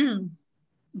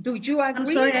 Do you agree? I'm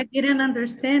sorry, I didn't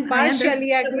understand.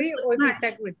 Partially agree or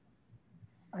disagree?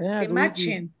 I agree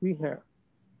matching. with her.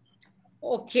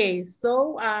 Okay,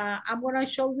 so I'm gonna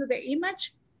show you the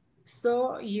image.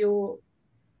 So you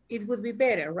it would be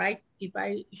better, right? If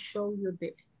I show you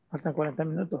the... Faltan 40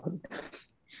 minutos.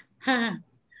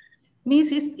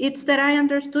 Miss, it's that I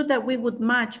understood that we would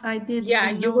match. I didn't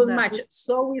Yeah, know you will that. match.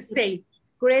 So we say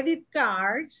credit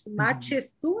cards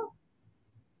matches to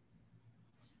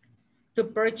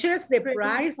purchase the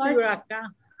price to your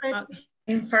account.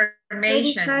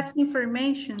 Information.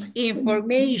 Information.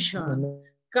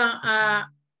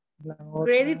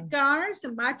 Credit cards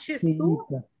matches to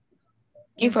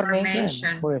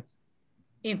information.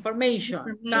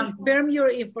 Information. Confirm your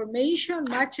information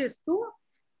matches to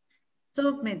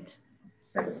submit.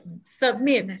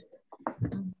 Submit.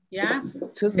 Yeah.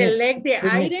 Select the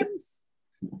items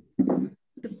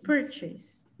to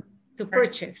purchase. To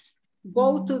purchase.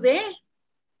 Go to the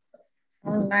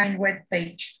online web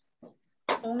page.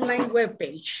 Online web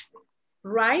page.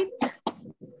 Right?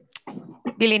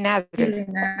 Billing address.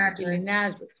 Billing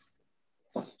address.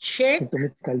 Check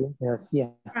The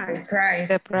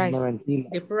price.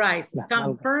 The price.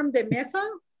 Confirm the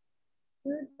method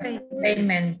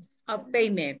payment. Of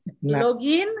payment.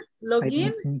 Login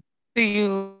to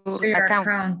your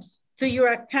account. To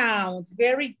your account.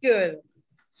 Very good.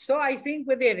 So I think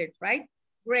we did it, right?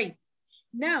 Great.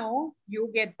 Now you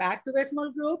get back to the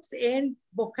small groups and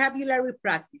vocabulary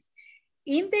practice.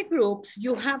 In the groups,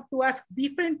 you have to ask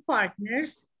different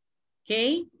partners,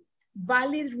 okay?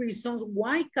 Valid reasons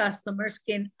why customers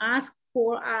can ask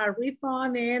for a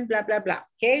refund and blah, blah, blah.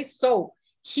 Okay, so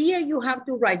here you have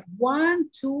to write 1,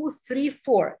 2, 3,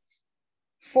 4.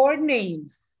 4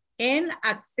 names and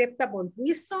acceptable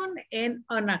reason and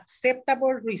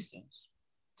unacceptable reasons.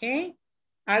 Okay,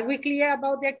 are we clear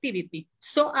about the activity?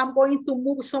 So I'm going to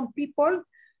move some people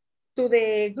to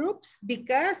the groups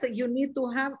because you need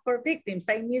to have for victims.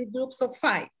 I need groups of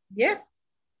 5. Yes.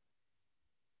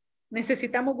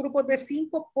 Necesitamos grupos de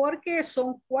 5 porque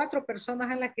son 4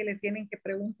 personas a las que les tienen que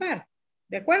preguntar.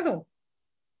 ¿De acuerdo?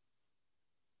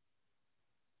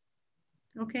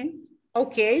 Okay.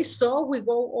 Okay, so we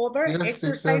go over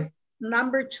exercise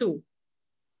number 2.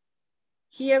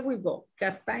 Here we go,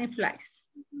 because time flies.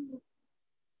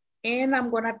 And I'm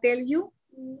gonna tell you,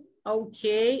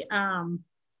 okay,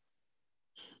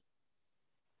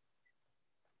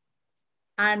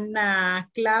 Ana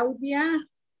Claudia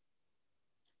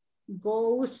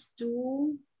goes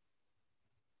to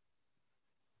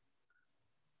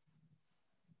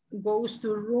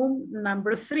room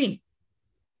number 3.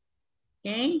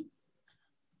 Okay.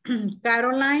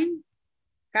 Caroline.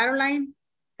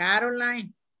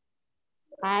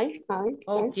 Hi.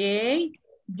 Okay.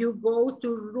 You go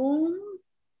to room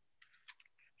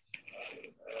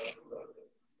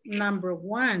number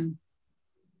 1.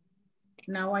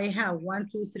 Now I have 1,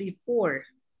 2, 3, 4.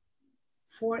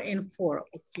 4 and 4.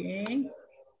 Okay.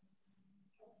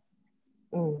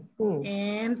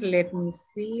 And let me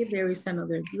see. There is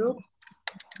another group.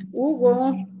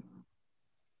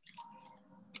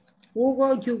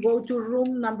 Hugo, you go to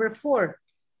room number 4.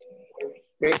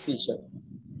 Okay, teacher.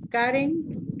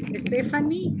 Karen,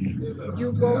 Stephanie,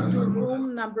 you go to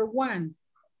room number 1.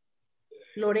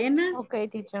 Lorena. Okay,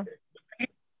 teacher.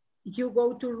 You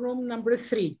go to room number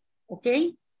 3.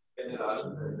 Okay.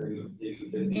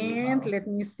 And let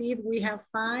me see if we have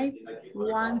 5.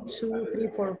 1, 2, 3,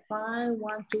 4, 5.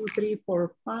 1, 2, 3,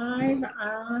 4, 5.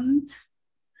 And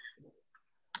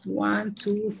 1,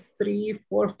 2, 3,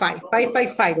 4, 5. 5 by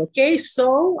 5. Okay,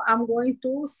 so I'm going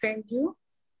to send you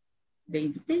the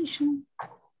invitation.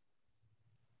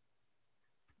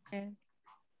 Okay.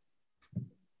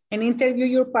 And interview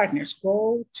your partners.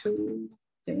 Go to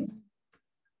the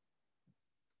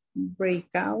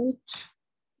breakout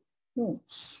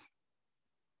rooms.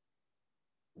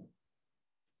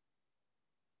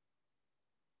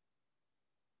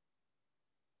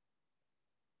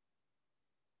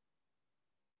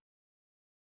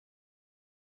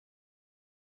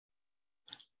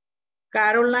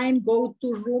 Caroline, go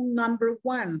to room number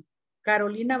 1.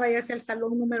 Carolina, váyase al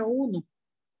salón número 1.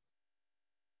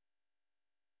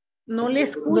 No le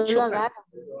escucho. No lo agarra.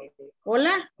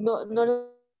 ¿Hola? No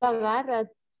lo agarra.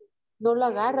 No lo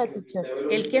agarra, teacher.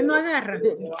 ¿El qué no agarra?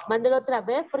 Mándelo otra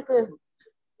vez porque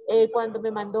cuando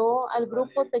me mandó al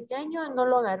grupo pequeño no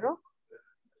lo agarró.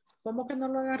 ¿Cómo que no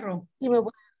lo agarró? Sí,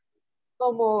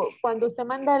 como cuando usted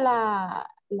manda la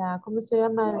 ¿cómo se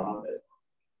llama?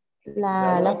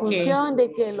 La función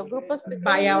de que los grupos pequeños...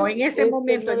 Vaya, o en este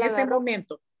momento, no en este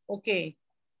momento. Ok.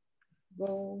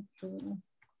 Go to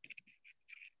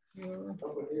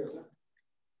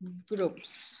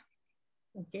groups.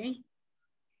 Ok.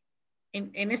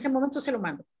 En este momento se lo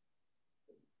mando.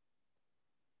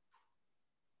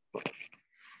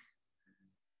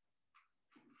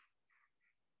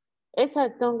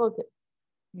 Esa tengo que...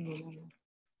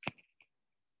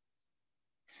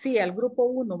 Sí, al grupo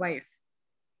 1 va ese.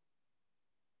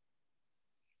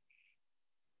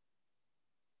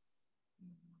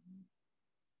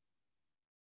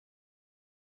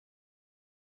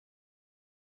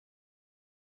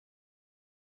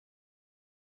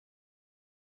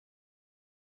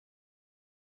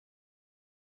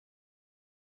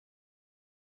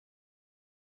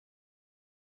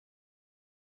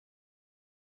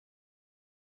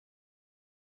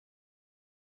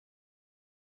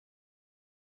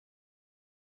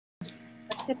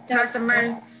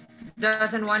 Customer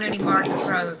doesn't want any more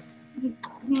product.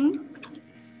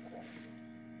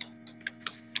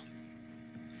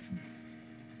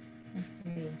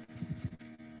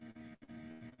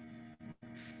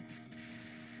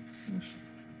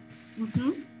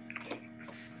 Okay.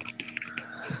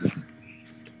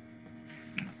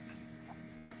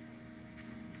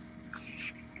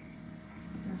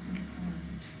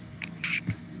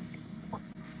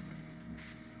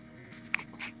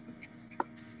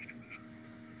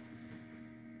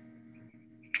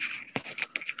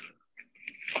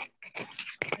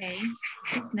 Okay,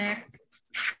 who's next?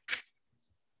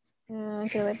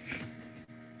 Quiero ver.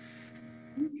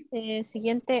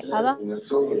 Siguiente, Ada.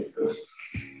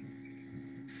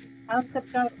 Answer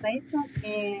translation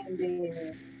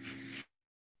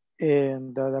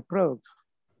And the product.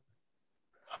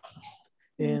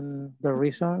 And the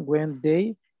reason when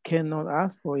they cannot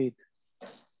ask for it.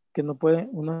 Que no pueden,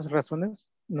 unas razones.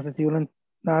 No sé si I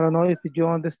don't know if you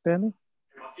understand.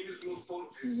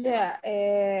 Yeah,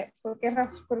 ¿por qué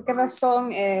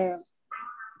razón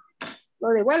lo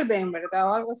devuelven,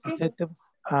 verdad? O algo así.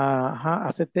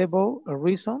 Acceptable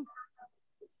reason.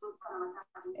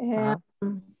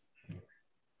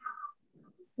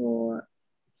 For,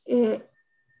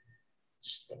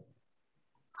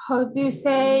 how do you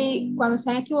say cuando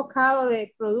se han equivocado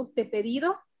de producto, de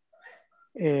pedido?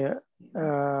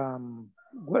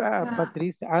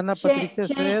 Patricia, Ana Patricia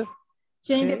says.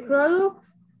 Change the product?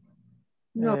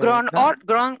 No. Grown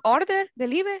order,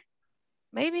 deliver,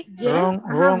 maybe. Yeah.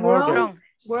 Wrong order.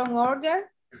 Wrong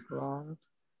order. Wrong.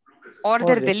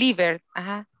 Order delivered.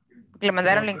 Ajá. Porque le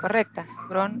mandaron la incorrecta.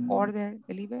 Grown order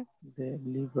delivered.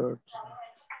 Delivered.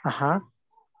 Ajá.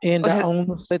 And the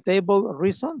unacceptable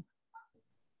reason.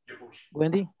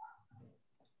 Wendy.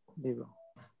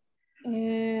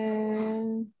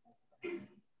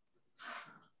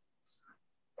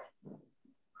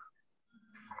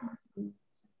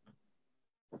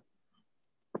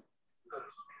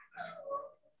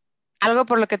 Algo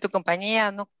por lo que tu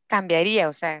compañía no cambiaría,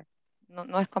 o sea,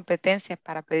 no es competencia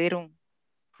para pedir un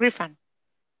refund.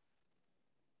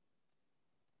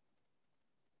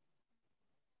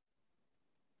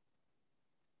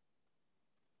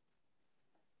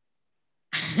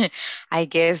 I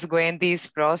guess Wendy is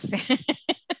frozen.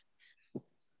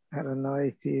 I don't know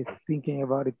if she's thinking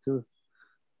about it too.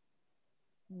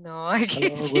 No, I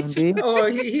guess Wendy.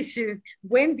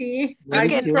 Wendy, you are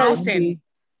can you frozen?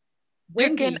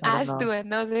 You can ask to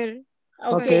another.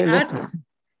 Okay, ask.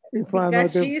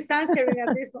 Because she is answering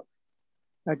at this moment.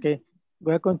 Okay,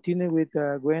 we'll continue with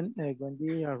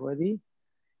Wendy already.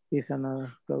 Is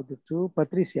another to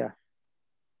Patricia.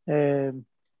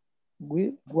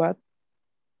 What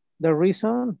the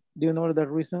reason? Do you know the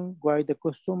reason why the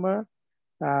customer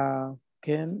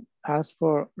can ask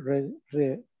for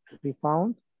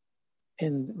refund,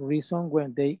 and reason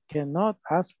when they cannot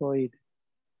ask for it?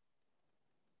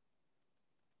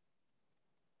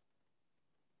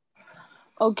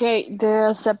 Okay, the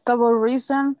acceptable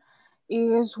reason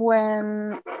is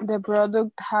when the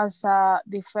product has a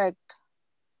defect.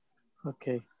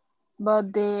 Okay.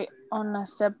 But the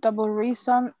unacceptable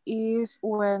reason is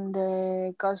when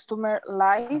the customer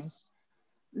lies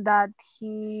that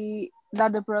the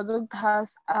product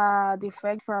has a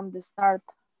defect from the start,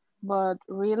 but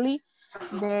really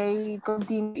they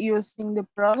continue using the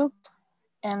product,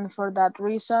 and for that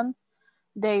reason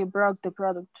they broke the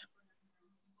product.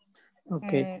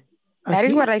 Okay. That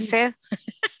is what I said.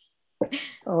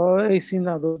 Oh, I see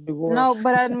now the word. No,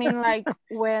 but I mean like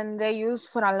when they use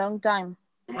for a long time.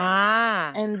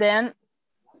 And then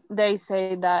they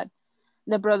say that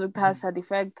the product has a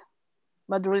defect,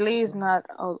 but really it's not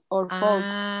our fault.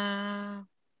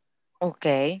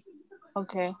 Okay.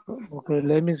 Okay. Okay,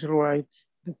 let me write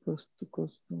the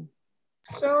custom.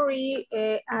 Sorry,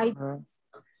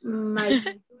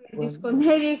 my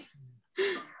disconnected.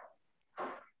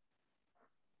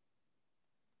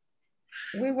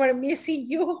 We were missing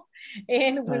you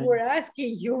and we were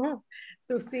asking you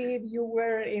to see if you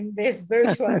were in this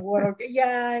virtual world.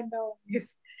 Yeah, I know.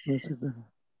 Yes.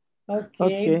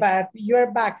 Okay, but you're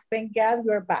back. Thank God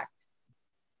you're back.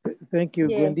 Thank you,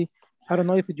 Yes. Wendy. I don't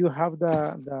know if you have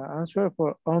the answer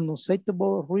for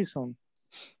unacceptable reason.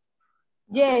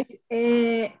 Yes.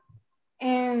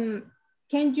 And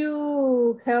can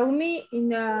you help me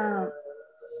in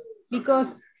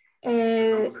because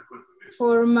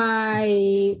for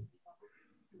my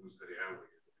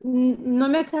no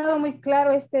me ha quedado muy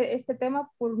claro este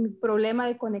tema por mi problema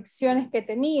de conexiones que he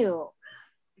tenido.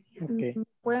 Okay. ¿Me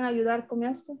pueden ayudar con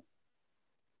esto?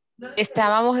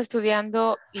 Estábamos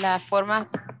estudiando la forma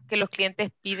que los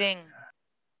clientes piden,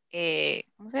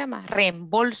 ¿cómo se llama?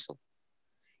 Reembolso.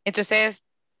 Entonces,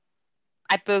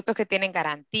 hay productos que tienen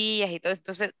garantías y todo.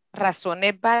 Entonces,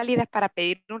 razones válidas para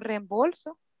pedir un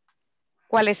reembolso,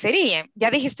 ¿cuáles serían? Ya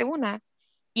dijiste una.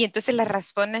 Y entonces las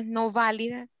razones no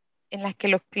válidas en las que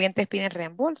los clientes piden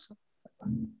reembolso.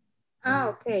 Ah,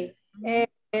 ok.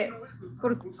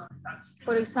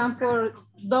 For example,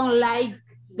 don't like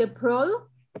the product.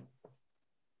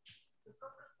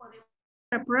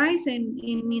 A price and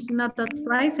it's not that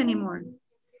price anymore.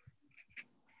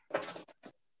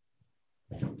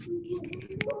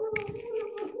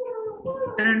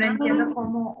 Pero no entiendo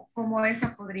cómo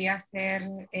esa podría ser.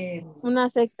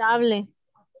 Inaceptable.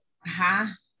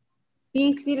 Ajá.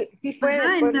 Sí puede.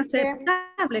 Ajá,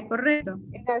 inaceptable, correcto.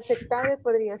 Inaceptable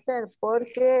podría ser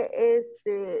porque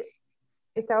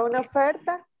estaba una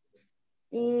oferta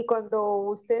y cuando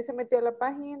usted se metió a la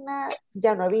página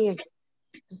ya no había.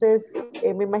 Entonces,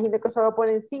 me imagino que solo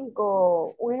ponen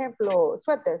 5, un ejemplo,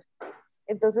 suéter.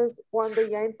 Entonces, cuando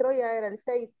ya entró ya era el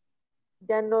 6.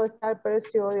 Ya no está el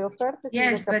precio de oferta, sino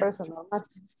que el precio normal.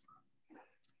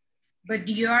 But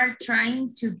you are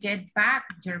trying to get back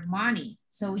your money.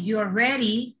 So you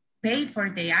already paid for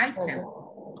the item.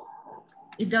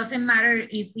 It doesn't matter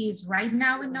if it's right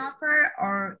now in offer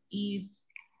or if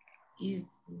it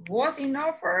was in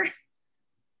offer.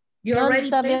 You already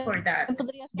paid for that.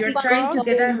 You're trying to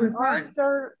get a refund.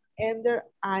 And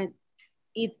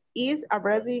it is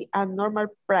already a normal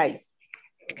price.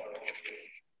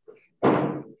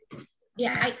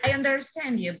 Yeah, I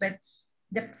understand you, but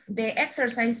the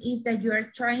exercise is that you are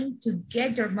trying to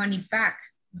get your money back.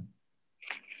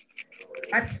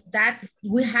 That's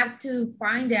we have to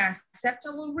find the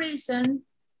acceptable reason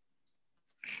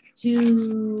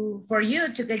for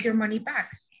you to get your money back.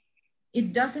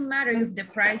 It doesn't matter if the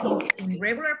price is in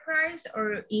regular price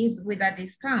or is with a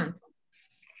discount.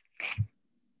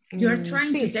 You're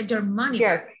trying to get your money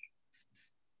back.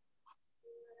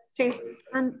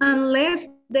 And unless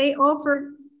they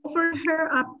offer her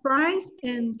a price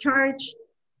and charge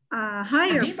a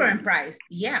higher different price.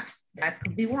 Yes, that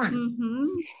could be one. Mm-hmm.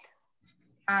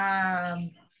 How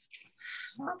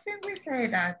can we say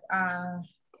that?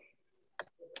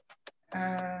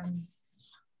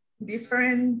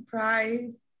 Different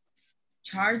price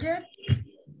charge it.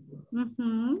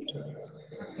 Mm-hmm.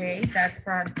 Okay, that's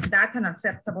an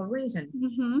acceptable reason.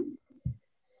 Mm-hmm.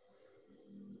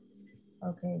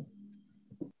 Okay.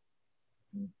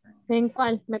 ¿En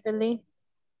cuál? Me perdí.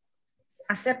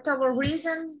 Acceptable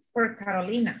reason for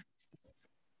Carolina.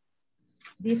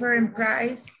 Different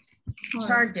price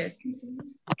charges.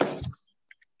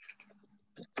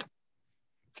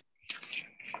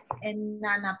 And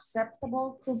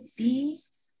unacceptable could be?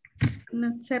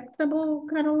 Unacceptable,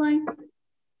 Caroline?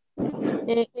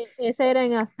 Ese era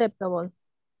inacceptable.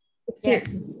 Yes.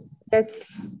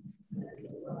 Yes.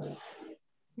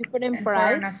 Different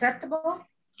price. Unacceptable?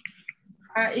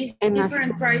 Is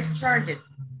different price charges.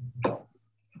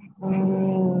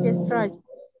 Yes, charge.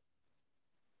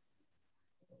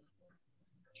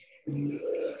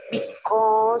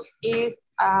 Because it's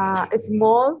a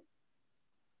small,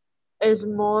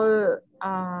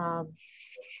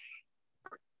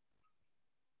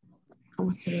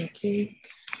 ¿cómo se ve aquí?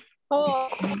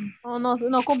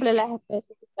 No cumple las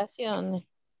especificaciones.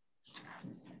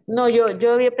 No,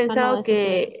 yo había pensado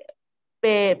que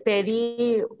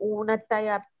pedí una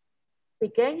talla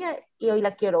pequeña y hoy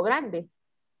la quiero grande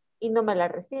y no me la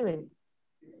reciben.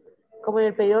 Como en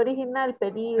el pedido original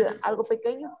pedí algo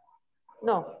pequeño.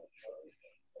 No.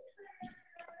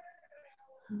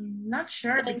 Not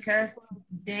sure because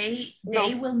they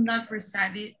will not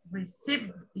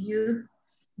receive you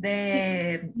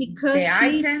because the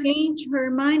she item. Changed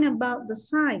her mind about the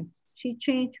size. She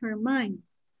changed her mind.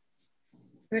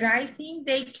 But I think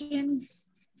they can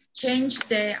change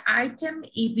the item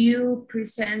if you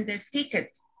present the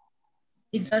ticket.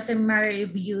 It doesn't matter if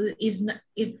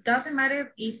it doesn't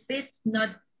matter if it's not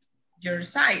your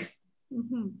size.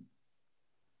 Mm-hmm.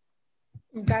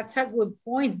 That's a good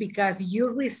point because you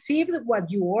received what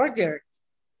you ordered.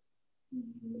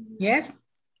 Yes?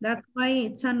 That's why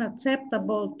it's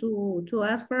unacceptable to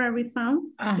ask for a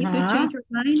refund if you change your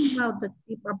mind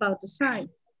about the size.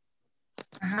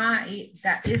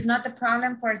 That is not the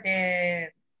problem for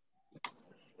the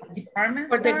department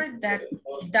store that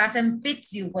doesn't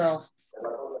fit you well.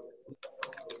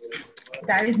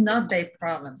 That is not their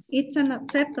problem. It's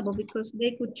unacceptable because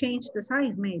they could change the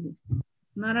size maybe.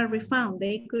 Not a refund,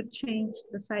 they could change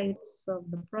the size of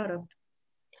the product.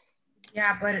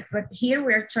 Yeah, but here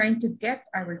we're trying to get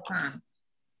a refund.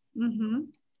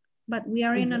 But we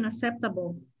are in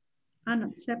unacceptable.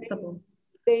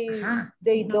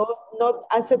 They do not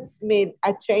accept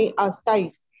a change of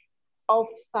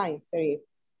size. Sorry.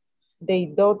 They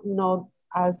do not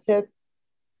accept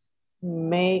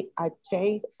a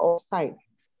change of size.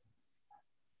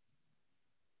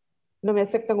 No me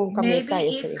aceptan un cambio de talla.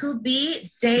 Maybe it could be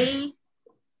they.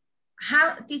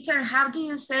 Teacher, how do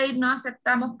you say no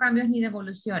aceptamos cambios ni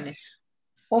devoluciones?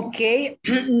 Okay,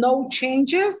 no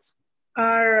changes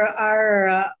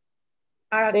are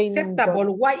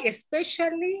acceptable. Why?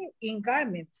 Especially in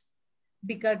garments,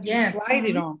 because you tried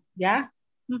it on. Yeah.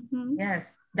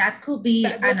 Yes, that could be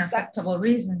an acceptable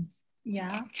reason.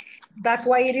 Yeah, that's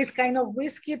why it is kind of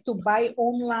risky to buy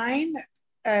online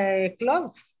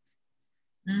clothes.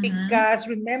 Because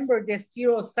remember the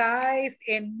zero size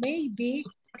and maybe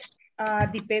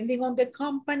depending on the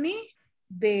company,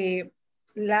 the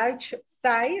large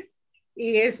size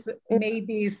is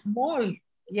maybe small,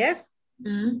 yes?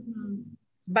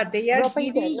 But they are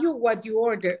giving you what you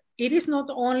order. It is not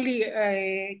only,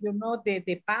 you know,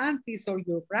 the panties or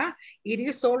your bra, it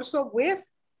is also with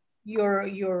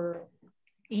your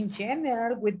in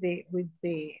general, with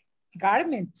the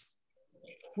garments,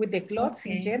 with the clothes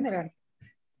in general.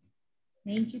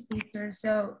 Thank you, teacher.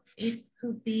 So it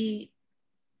could be,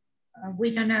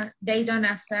 they don't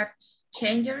accept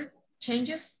changes?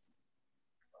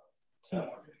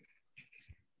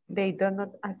 They do not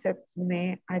accept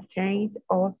a change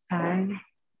of size,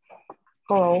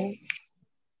 clothes.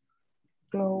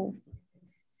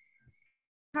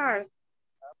 Hard.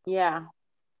 Yeah.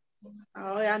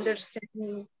 I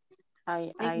understand.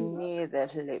 I need a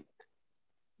sleep.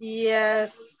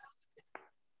 Yes.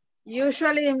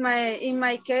 Usually in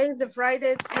my case, the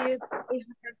Friday is hard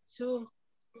too,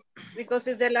 because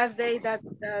it's the last day that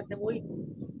the week.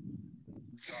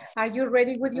 Are you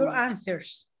ready with your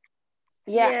answers?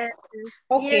 Yeah.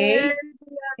 Okay. Yes,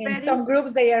 In some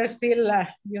groups, they are still,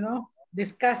 you know,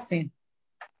 discussing.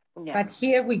 Yeah. But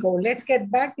here we go. Let's get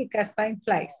back because time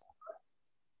flies.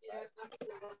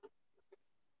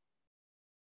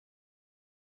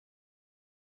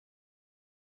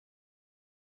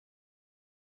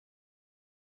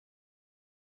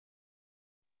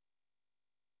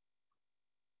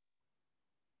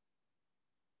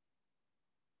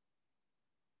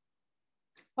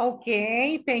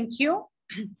 Okay, thank you.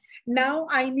 Now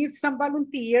I need some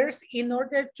volunteers in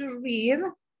order to read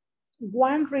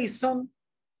one reason.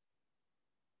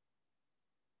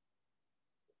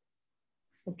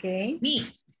 Okay.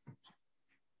 Me.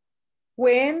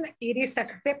 When it is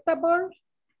acceptable,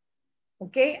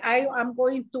 okay, I am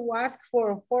going to ask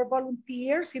for 4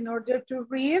 volunteers in order to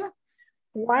read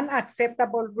one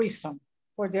acceptable reason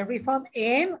for the refund,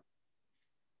 and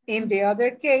in the other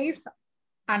case,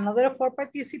 another 4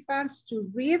 participants to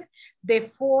read the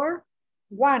 4,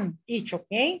 1 each,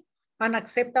 okay?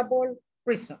 Unacceptable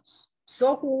reasons.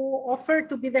 So who offered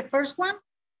to be the first one?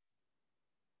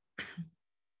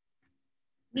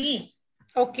 Me.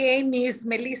 Okay, Miss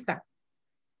Melissa.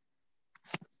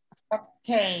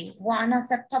 Okay, one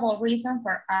acceptable reason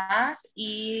for us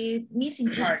is missing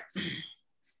parts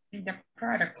in the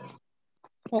product.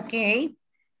 Okay,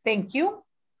 thank you.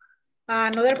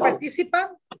 Another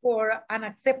participant for an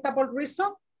acceptable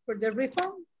reason for the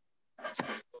refund?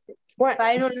 The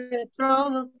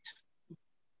product.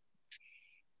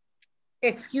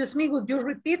 Excuse me, would you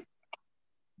repeat?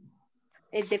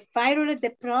 The failure of the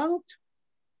product.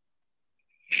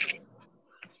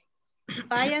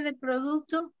 Falla del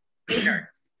producto.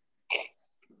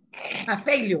 A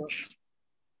failure.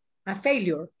 A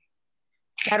failure.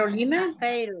 Carolina?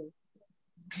 Failure.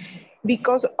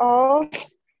 Because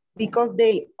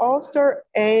they offer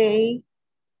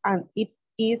and it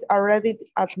is already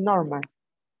at normal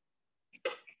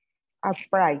a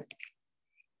price.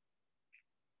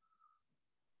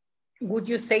 Would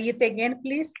you say it again,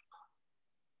 please?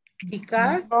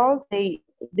 Because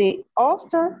they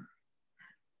offer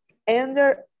and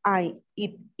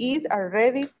it is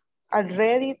already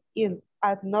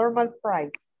at normal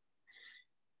price.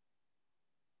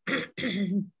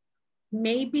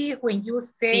 Maybe when you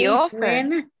say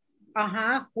when,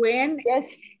 when.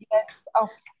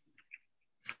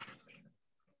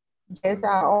 Yes,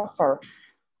 I offer.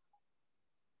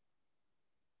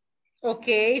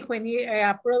 Okay, when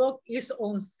a product is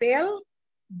on sale,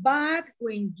 but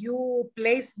when you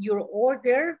place your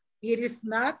order, it is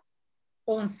not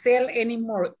on sale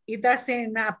anymore. It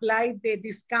doesn't apply the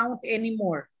discount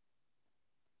anymore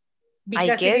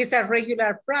because it is a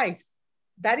regular price.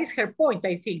 That is her point,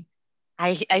 I think.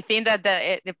 I think that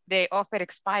the offer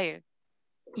expired.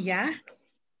 Yeah.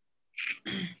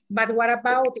 But what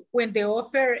about when the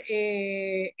offer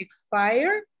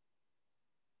expired?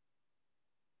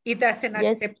 It doesn't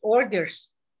accept orders.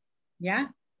 Yeah.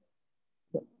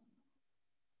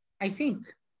 I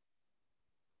think.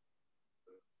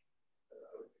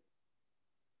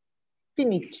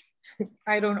 Finish.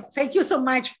 I don't know. Thank you so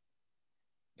much,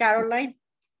 Caroline.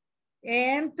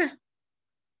 And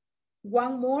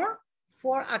one more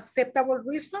for acceptable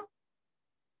reason.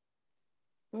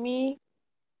 Me.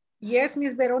 Yes,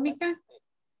 Miss Veronica.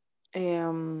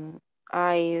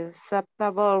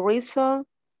 Acceptable reason.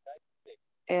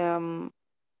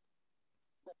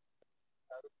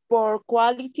 For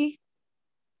quality.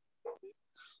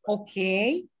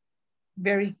 Okay,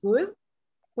 very good.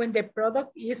 When the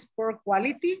product is poor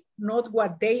quality, not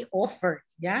what they offer,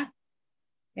 yeah?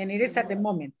 And it is at the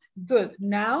moment. Good.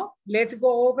 Now, let's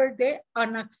go over the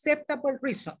unacceptable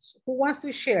reasons. Who wants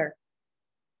to share?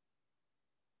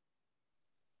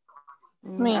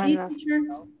 Me.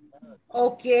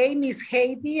 Okay, Miss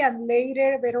Heidi and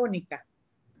later Veronica.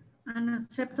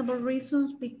 Unacceptable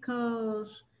reasons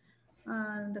because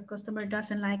the customer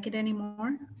doesn't like it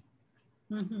anymore.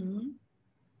 Mm-hmm.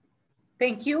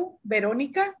 Thank you,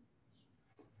 Veronica.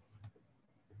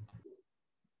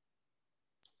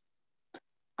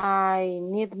 I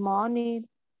need money.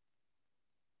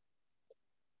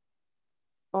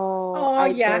 Oh, I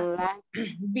yeah, don't like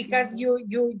because you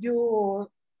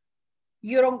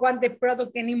don't want the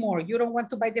product anymore. You don't want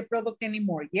to buy the product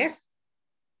anymore, yes?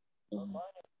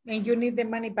 And you need the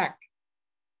money back.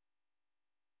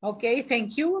 Okay,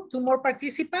 thank you. Two more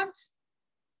participants.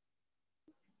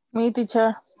 Me,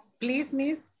 teacher. Please,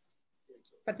 Miss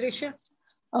Patricia.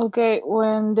 Okay,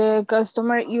 when the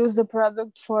customer use the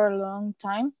product for a long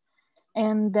time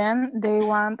and then they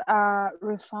want a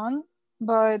refund,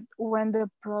 but when the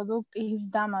product is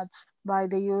damaged by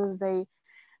the use they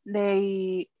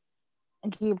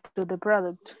give to the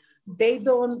product. They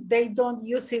don't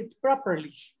use it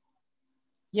properly.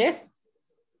 Yes?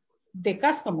 The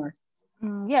customer.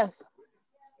 Yes.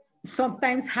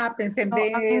 Sometimes happens and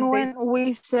when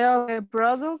we sell the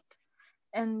product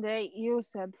and they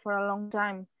use it for a long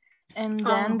time and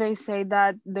then they say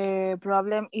that the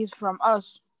problem is from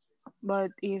us,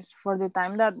 but it's for the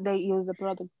time that they use the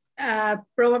product.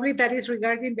 Probably that is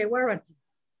regarding the warranty.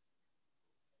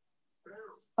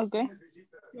 Okay.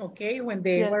 Okay, when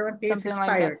the warranty is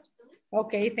expired. Like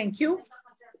okay, thank you.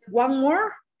 One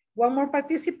more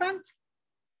participant.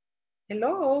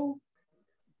 Hello.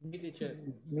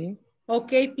 Me.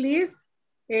 Okay, please,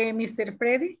 Mr.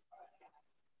 Freddy.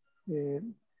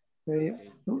 Say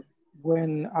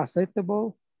when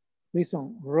acceptable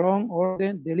reason, wrong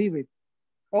order delivered.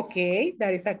 Okay,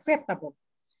 that is acceptable.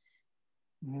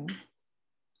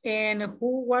 And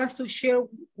who wants to share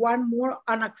one more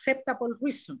unacceptable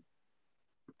reason?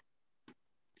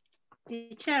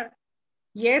 Teacher.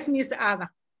 Yes, Miss Ada.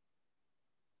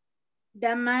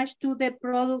 Damage to the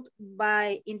product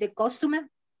in the customer.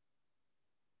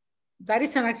 That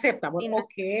is unacceptable.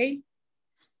 Okay.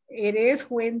 It is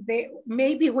when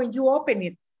maybe when you open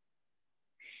it.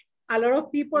 A lot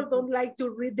of people don't like to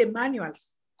read the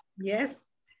manuals. Yes.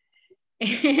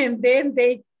 And then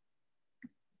they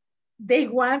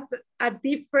want a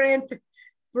different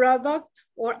product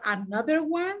or another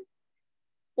one,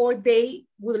 or they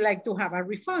would like to have a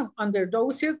refund. Under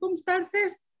those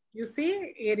circumstances, you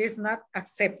see, it is not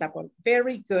acceptable.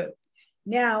 Very good.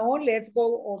 Now let's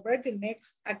go over the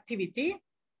next activity.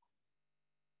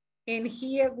 And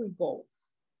here we go.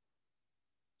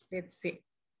 Let's see.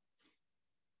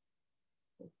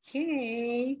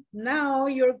 Okay, now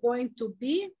you're going to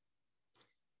be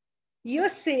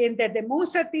using the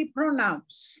demonstrative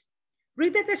pronouns.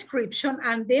 Read the description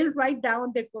and then write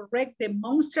down the correct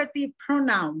demonstrative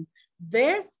pronoun.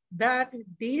 This, that,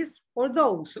 this, or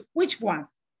those. Which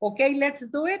ones? Okay, let's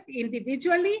do it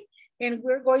individually and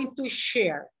we're going to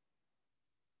share.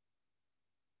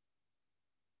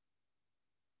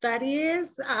 That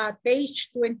is page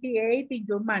 28 in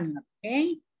your manual,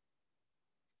 okay?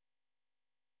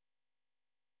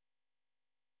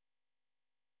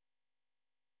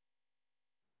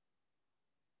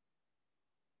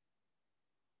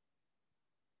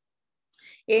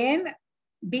 And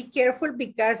be careful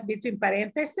because between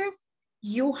parentheses,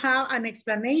 you have an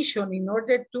explanation in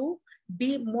order to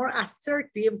be more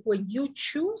assertive when you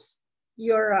choose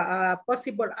your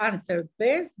possible answer.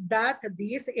 This, that,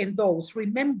 this, and those.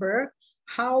 Remember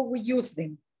how we use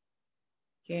them.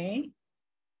 Okay.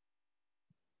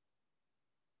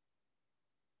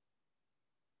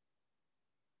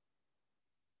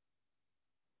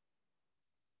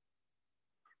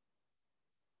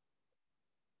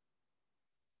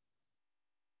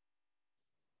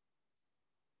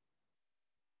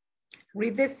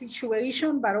 Read the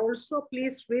situation, but also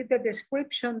please read the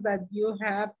description that you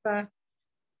have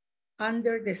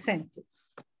under the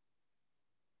sentence.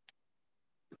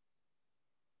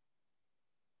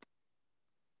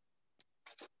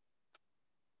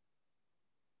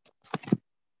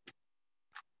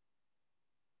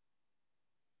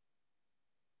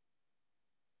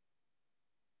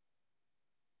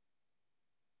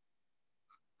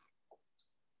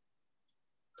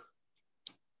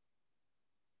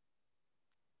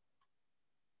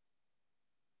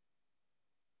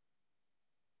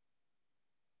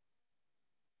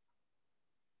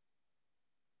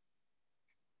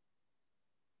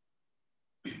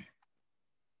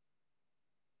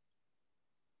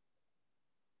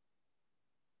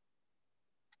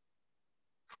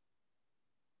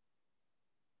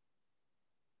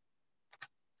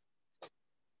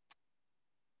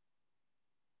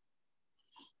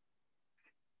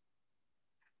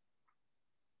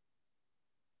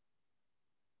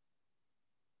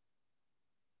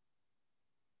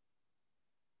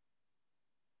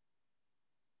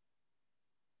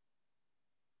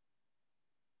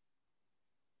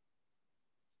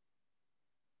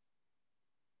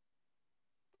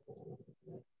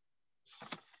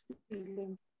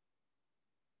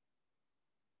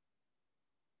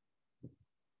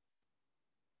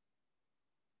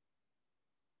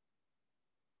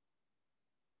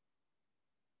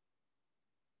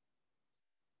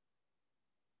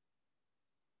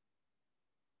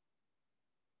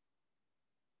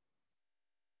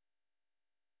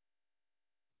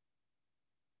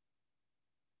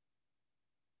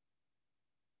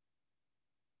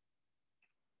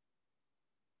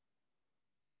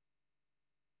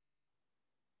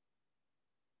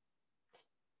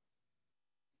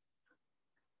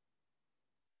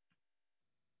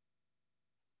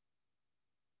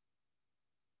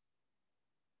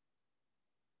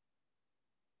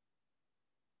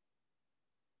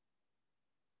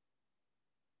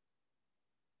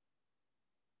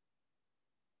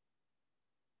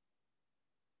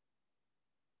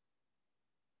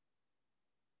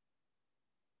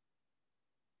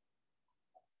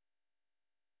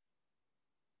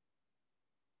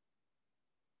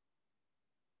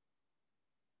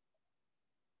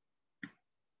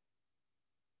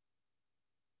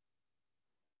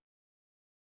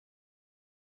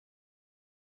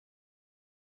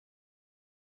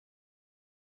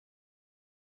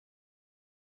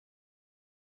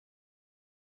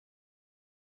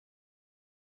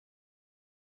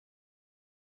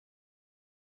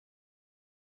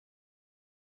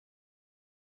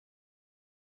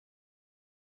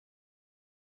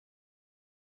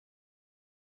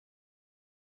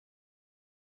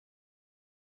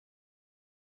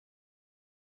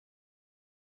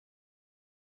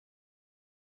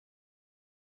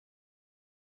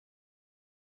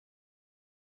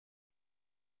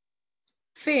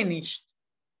 Finished.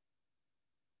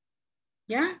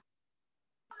 Yeah?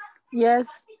 Yes.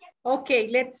 Okay,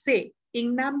 let's see.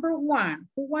 In number one,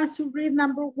 who wants to read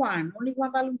number one? Only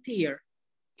one volunteer.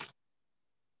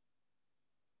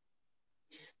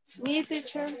 Me,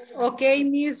 teacher. Okay,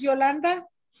 Miss Yolanda.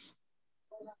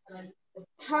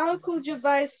 How could you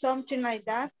buy something like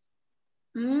that?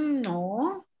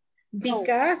 No,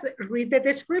 because read the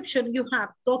description you have.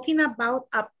 Talking about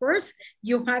a purse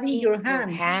you have in your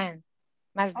hands.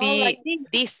 Must be like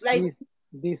this. Like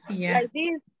this. Yeah. Like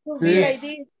this. Could be like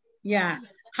this. Yeah.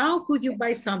 How could you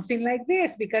buy something like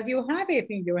this? Because you have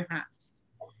it in your hands.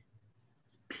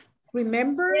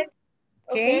 Remember? Yes.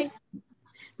 Okay.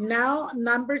 Now,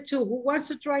 number two. Who wants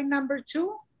to try number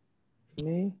two?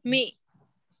 Me.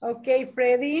 Okay,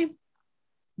 Freddie.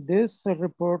 These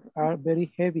reports are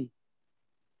very heavy.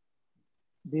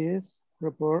 These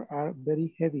reports are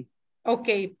very heavy.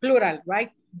 Okay, plural,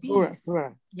 right? These.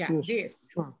 Plural. Yeah, Yes. this.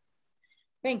 Sure.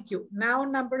 Thank you. Now,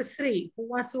 number three. Who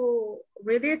wants to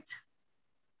read it?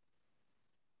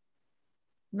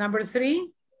 Number three.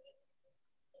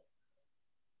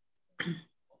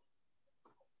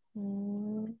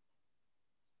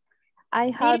 I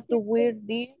had to wear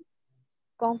these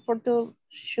comfortable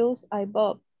shoes I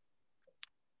bought.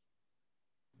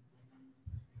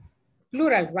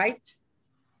 Plural, right?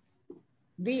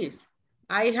 These.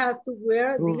 I had to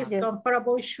wear these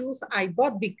comfortable shoes I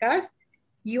bought because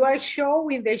You are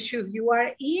showing the shoes. You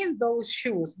are in those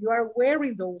shoes. You are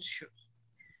wearing those shoes.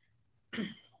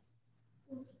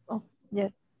 Oh,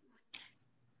 yes.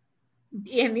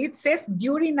 And it says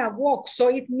during a walk. So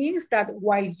it means that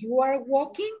while you are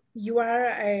walking, you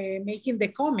are making the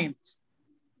comment.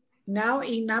 Now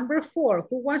in number 4,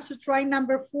 who wants to try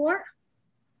number 4?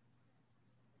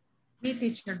 Me,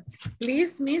 teacher.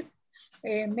 Please, Miss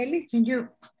Melly. Can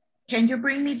you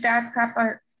bring me that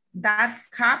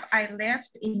cup I left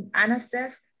in Anna's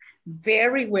desk?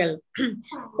 Very well.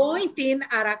 Pointing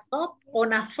at a cup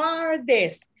on a far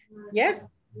desk.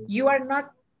 Yes, you are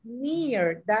not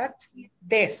near that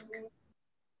desk.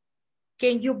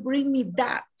 Can you bring me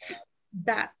that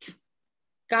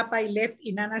cup I left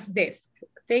in Anna's desk?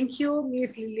 Thank you,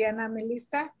 Miss Liliana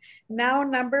Melissa. Now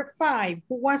number 5,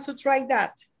 who wants to try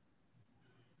that?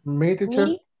 Me, teacher.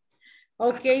 Me?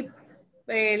 Okay,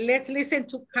 let's listen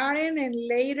to Karen and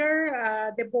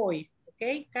later the boy.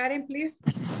 Okay, Karen, please.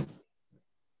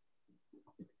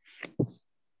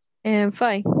 And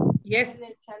 5. Yes.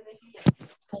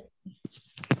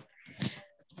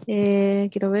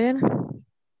 Quiero ver.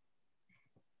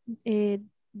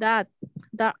 That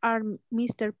are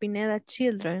Mr. Pineda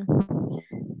children.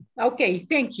 Okay,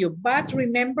 thank you. But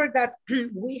remember that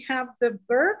we have the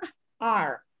verb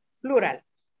are, plural.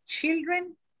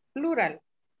 Children, plural.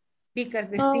 Because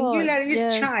the singular is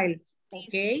yes. child.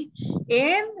 Okay.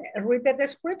 And read the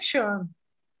description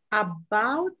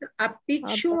about a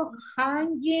picture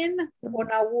hanging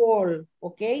on a wall.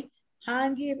 Okay.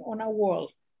 Hanging on a wall.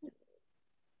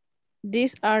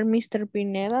 These are Mr.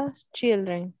 Pineda's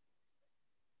children.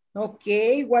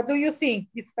 Okay. What do you think?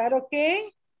 Is that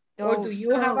okay? Those, or do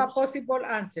you have a possible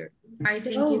answer? I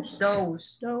think it's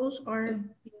those. Those are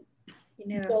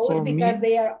those because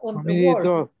they are on the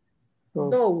wall.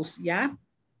 Those, yeah.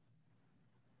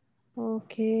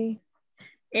 Okay.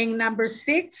 And number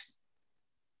 6,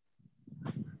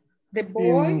 the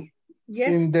boy.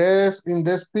 Yes. In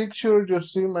this picture, you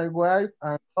see my wife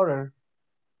and daughter.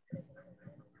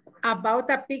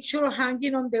 About a picture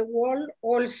hanging on the wall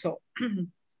also.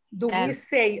 Do we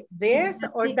say this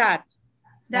or that?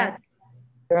 That,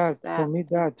 for me,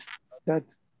 that.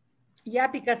 Yeah,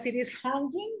 because it is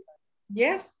hanging.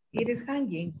 Yes, it is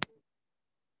hanging.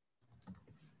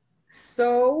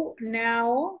 So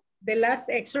now the last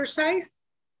exercise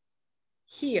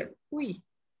here.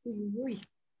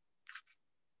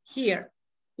 Here.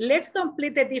 Let's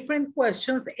complete the different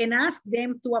questions and ask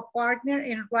them to a partner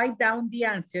and write down the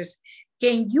answers.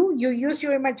 Can you use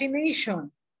your imagination?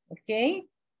 Okay.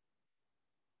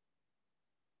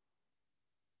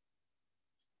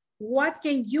 What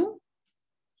can you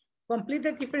complete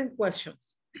the different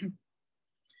questions?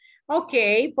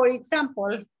 Okay, for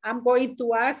example, I'm going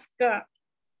to ask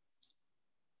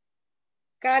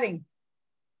Karen.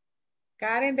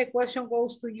 Karen, the question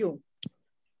goes to you.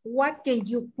 What can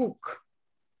you cook?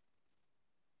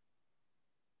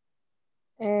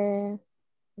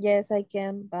 Yes, I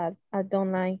can, but I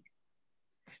don't like.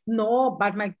 No,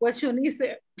 but my question is,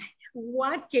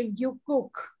 what can you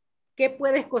cook? ¿Qué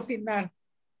puedes cocinar?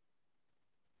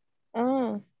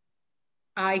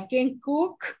 I can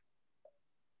cook.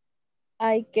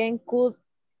 I can cook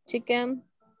chicken,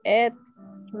 egg,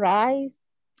 rice,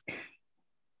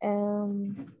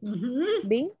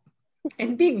 beans.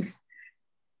 And beans.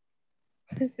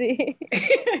 Sí.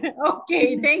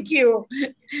 Okay, thank you.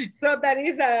 So that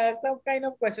is some kind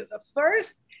of question.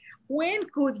 First, when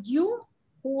could you,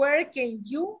 where can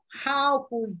you, how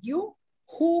could you,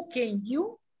 who can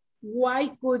you, why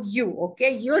could you?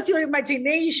 Okay, use your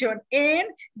imagination, and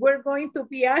we're going to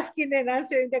be asking and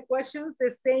answering the questions the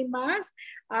same as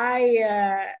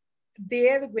I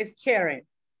did with Karen.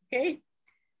 Okay,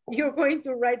 you're going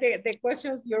to write the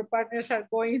questions your partners are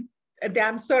going,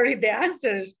 I'm sorry, the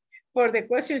answers for the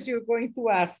questions you're going to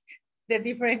ask the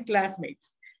different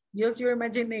classmates. Use your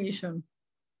imagination.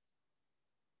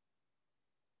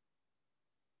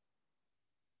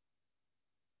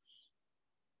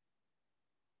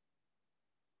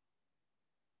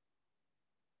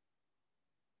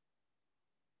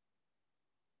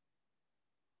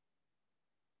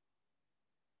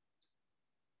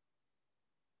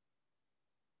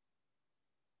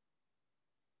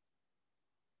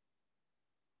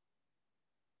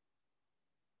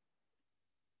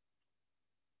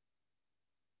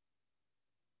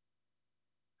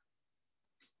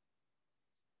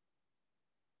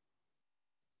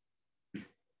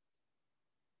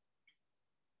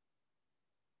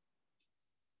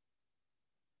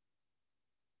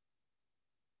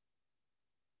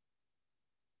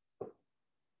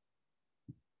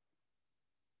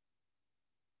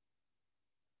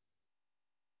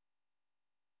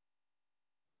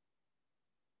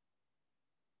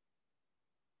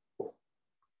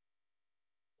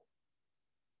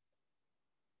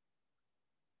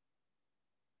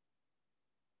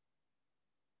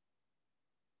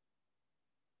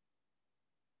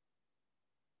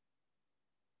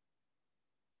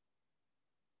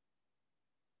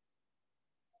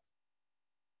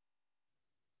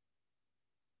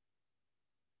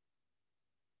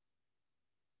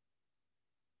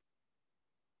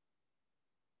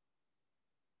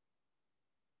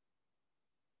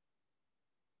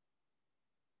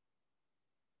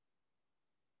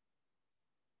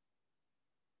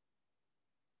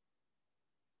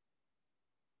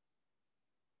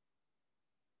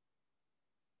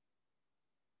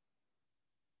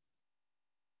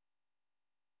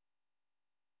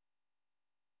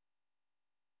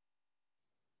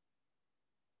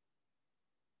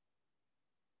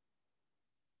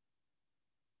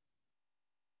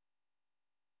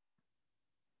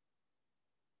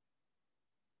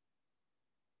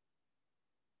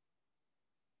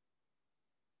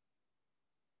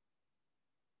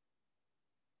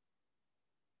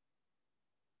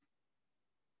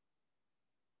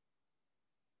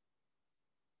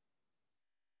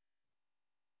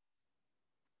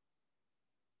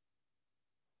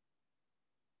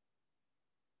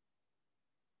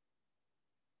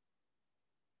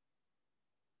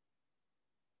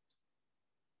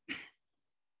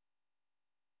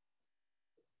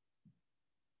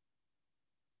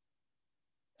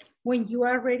 When you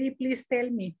are ready, please tell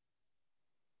me.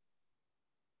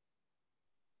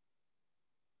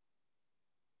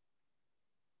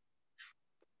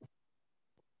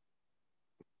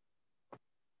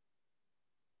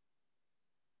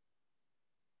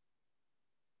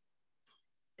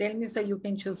 Tell me so you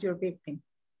can choose your victim.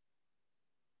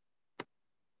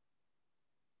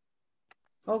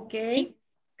 Okay,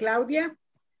 Claudia,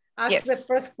 ask the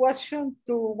first question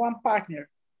to one partner.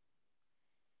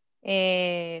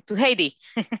 To Heidi.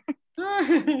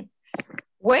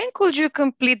 When could you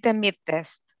complete the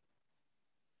mid-test?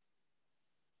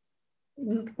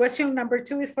 Question number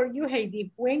 2 is for you,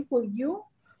 Heidi. When could you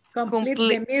complete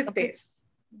the mid-test?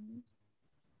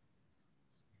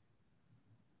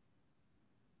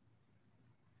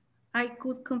 I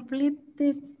could complete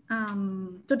it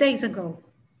 2 days ago.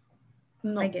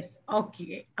 No. I guess.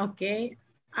 Okay, okay.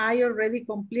 I already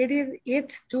completed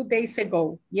it 2 days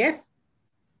ago. Yes?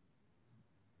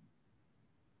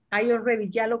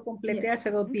 Ya lo completé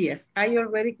hace 2 días. I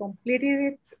already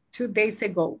completed it 2 days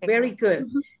ago. Very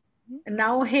good.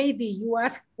 Now, Heidi, you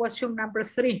ask question number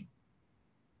 3.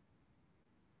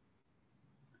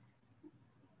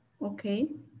 Okay.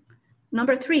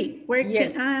 Number 3, where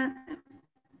yes. can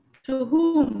to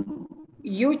whom?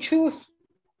 You choose.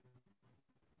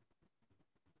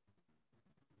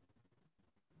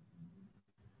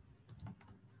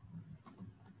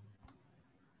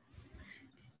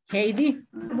 Heidi?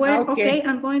 Well, okay,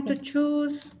 I'm going to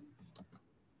choose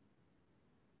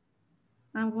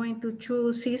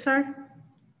Cesar.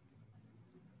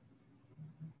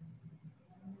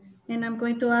 And I'm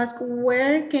going to ask,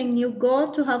 where can you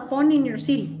go to have fun in your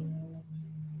city?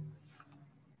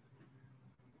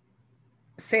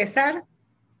 César.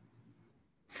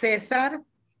 César.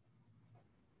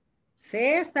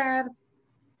 César.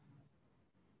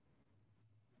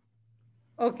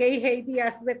 Okay, Heidi,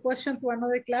 ask the question to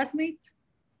another classmate.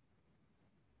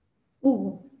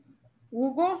 Hugo.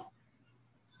 Hugo.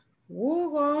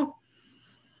 Hugo.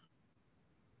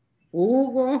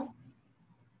 Hugo.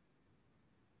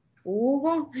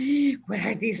 Hugo. Where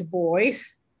are these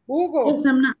boys? Hugo. Yes,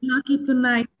 I'm not lucky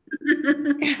tonight.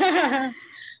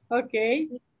 Okay.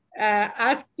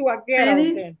 Ask to a girl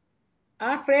Freddy's? then.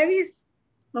 Freddy's?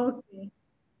 Okay.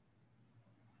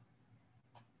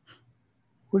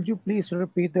 Could you please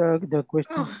repeat the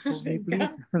question for me, please?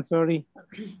 I'm sorry.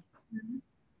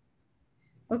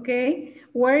 Okay.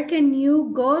 Where can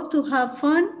you go to have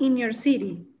fun in your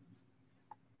city?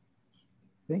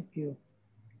 Thank you.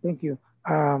 Thank you.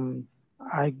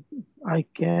 I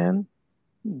can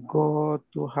go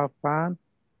to have fun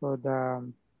for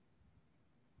the,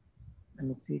 let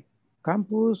me see,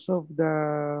 campus of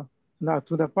the, no,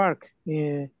 to the park.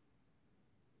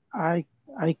 I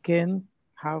can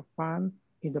have fun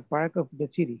in the park of the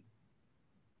city.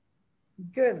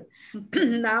 Good.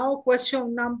 Now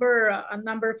question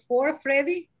number 4,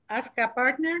 Freddy. Ask a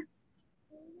partner.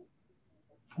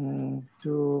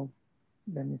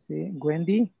 Let me see,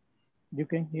 Wendy. You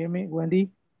can hear me, Wendy?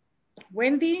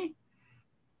 Wendy?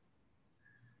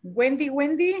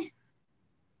 Wendy?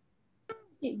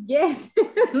 Yes.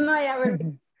 No,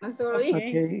 I'm sorry.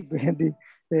 Okay, Wendy.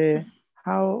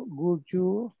 How would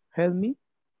you help me?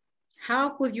 How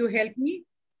could you help me?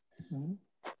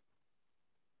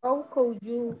 How could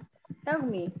you help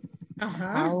me?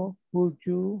 How would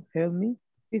you help me?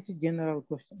 It's a general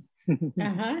question.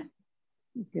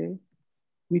 Okay.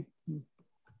 With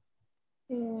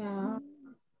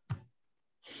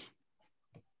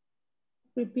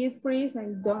Repeat, please. I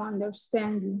don't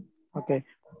understand you. Okay.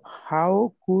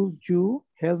 How could you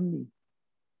help me?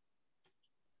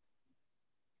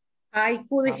 I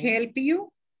could help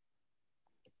you.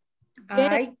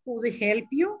 Yes. I could help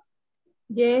you.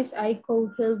 Yes, I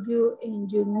could help you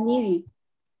and you need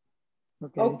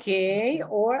it. Okay.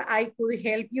 Or I could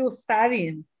help you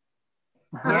studying.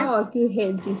 Yes. I could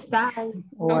help you study.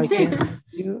 Or I can help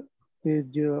you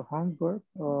with your homework.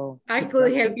 Or I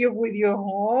could help you with your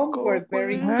homework.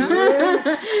 Very good.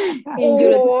 In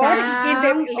your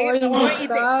exam, in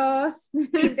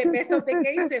the best of the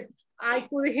cases, I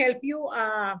could help you,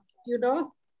 you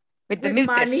know, with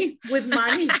money.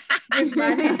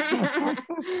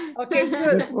 Okay,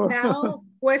 good. Now,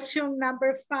 question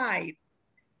number 5.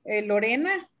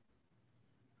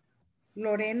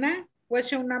 Lorena,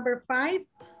 question number 5.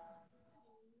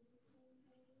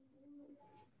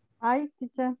 Hi,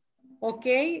 teacher.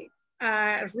 Okay,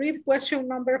 read question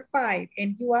number 5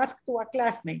 and you ask to a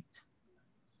classmate.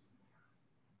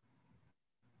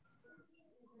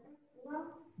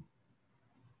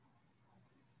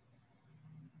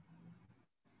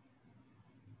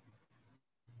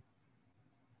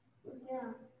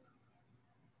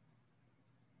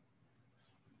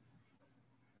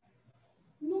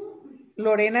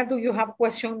 Lorena, do you have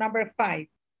question number 5?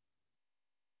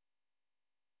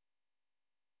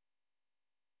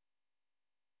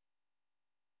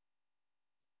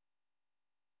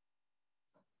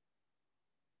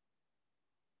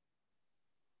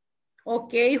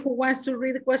 Okay, who wants to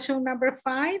read question number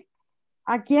 5?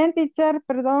 ¿A quién, teacher?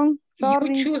 Perdón, sorry.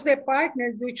 You choose the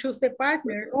partner, you choose the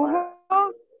partner.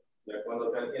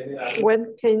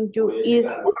 When can you eat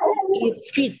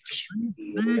fish?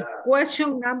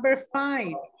 Question number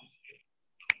 5.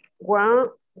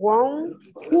 Who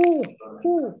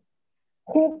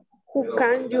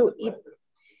can you eat?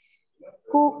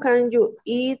 Who can you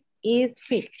eat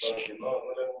fish?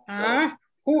 Ah,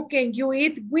 who can you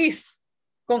eat with?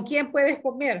 ¿Con quién puedes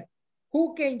comer?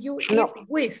 Who can you eat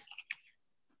with?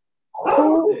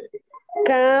 Who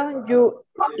can you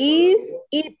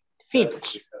eat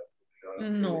fish?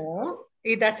 No,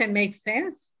 it doesn't make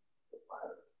sense.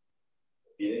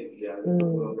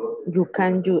 You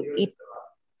can you eat.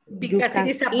 Because it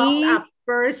is about a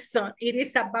person. It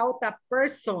is about a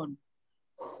person.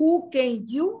 Who can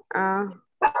you?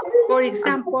 For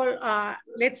example,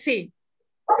 let's see.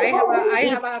 I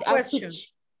have a question.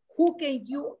 Who can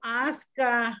you ask?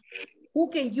 Who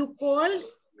can you call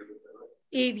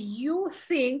if you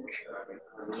think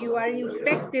you are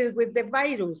infected with the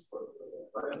virus?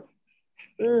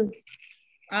 Who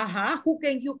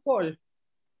can you call?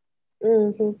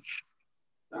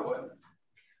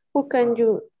 Who can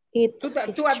you eat?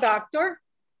 To a doctor?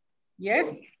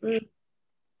 Yes.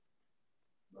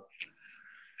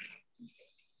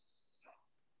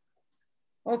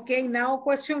 Okay, now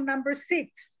question number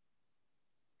 6.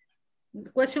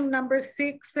 Question number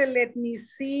 6, let me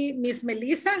see, Miss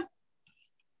Melissa.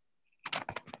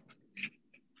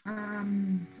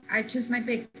 I choose my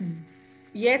victim.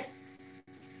 Yes.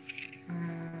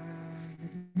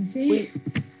 Let me see.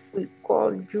 We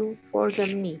call you for the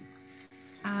me.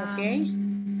 Okay.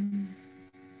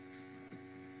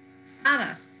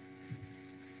 Ada.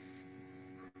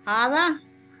 Ada?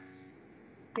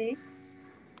 Sí.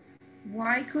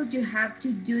 Why could you have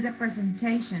to do the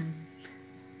presentation?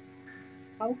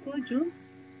 How could you?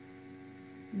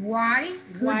 Why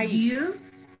could you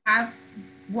have,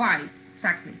 why,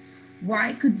 exactly.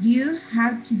 Why could you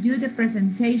have to do the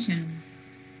presentation?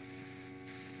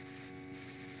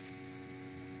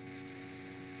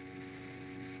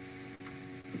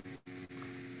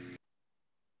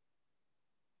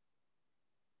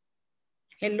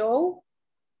 Hello?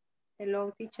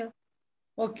 Hello, teacher.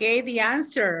 Okay, the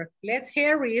answer. Let's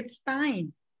hear it. It's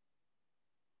time.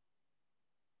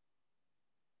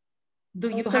 Do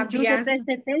you have the answer?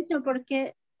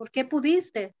 ¿Por qué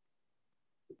pudiste?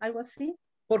 Algo así.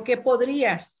 ¿Por qué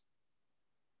podrías?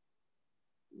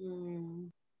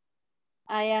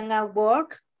 I am at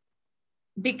work.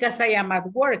 Because I am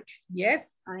at work,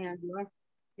 yes? I am at work.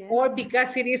 Yes. Or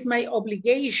because it is my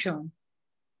obligation.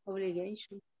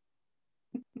 Obligation.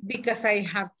 Because I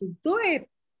have to do it.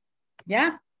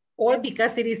 Yeah. Or yes.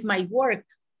 Because it is my work.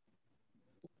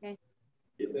 Okay.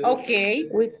 Okay.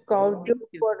 We call you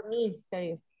for me.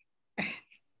 Sorry.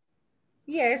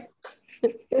 Yes.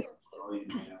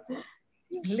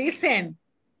 Listen,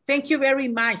 thank you very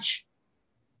much.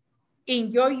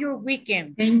 Enjoy your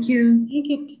weekend. Thank you.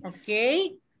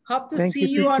 Okay. Hope to see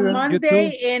you on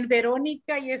Monday. And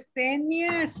Veronica,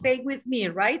 Yesenia, stay with me,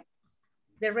 right?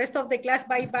 The rest of the class,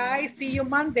 bye-bye. See you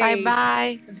Monday.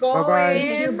 Bye-bye. Go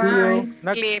Bye-bye.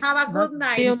 bye. Have a good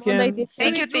night. See you Monday.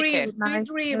 Thank you, dreams, sweet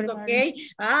dreams, okay?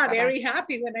 Very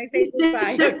happy when I say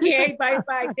goodbye. Okay,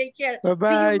 bye-bye. Take care. Bye-bye.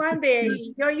 See you Monday.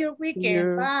 Enjoy your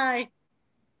weekend. Bye.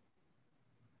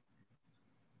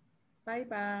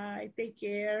 Bye-bye. Take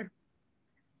care.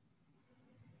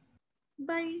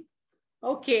 Bye.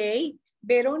 Okay.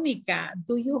 Veronica,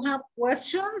 do you have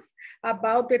questions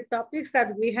about the topics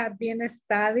that we have been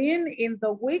studying in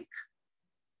the week?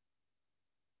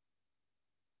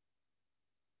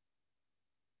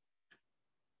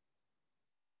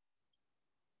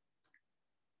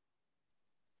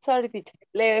 Sorry, teacher.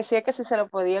 Le decía que si se lo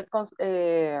podía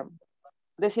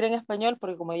decir en español,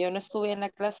 porque como yo no estuve en la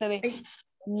clase de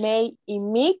May y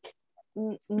Mick,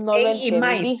 no lo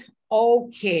entendí.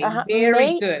 Okay,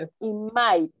 very good. It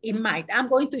might. It might. I'm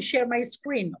going to share my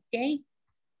screen, okay?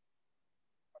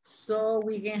 So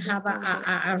we can have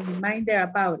a reminder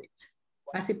about it.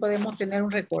 Así podemos tener un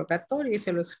recordatorio y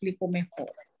se lo explico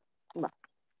mejor.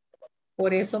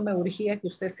 Por eso me urgía que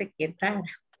usted se quedara.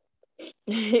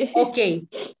 Okay,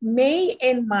 may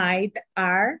and might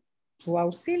are two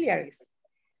auxiliaries.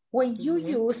 When you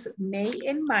use may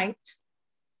and might,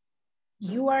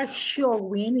 you are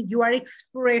showing, you are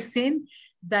expressing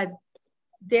that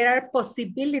there are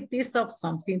possibilities of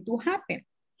something to happen.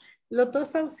 Los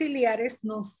dos auxiliares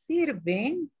nos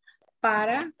sirven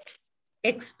para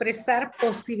expresar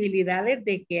posibilidades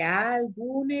de que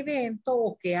algún evento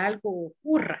o que algo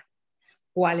ocurra.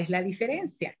 ¿Cuál es la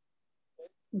diferencia?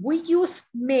 We use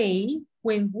may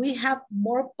when we have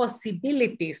more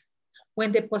possibilities.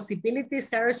 When the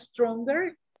possibilities are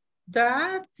stronger,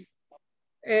 that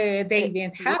the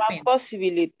event happens.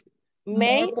 Possibility.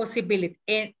 May. More possibility.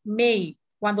 May.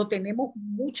 Cuando tenemos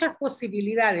muchas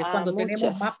posibilidades, cuando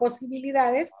tenemos más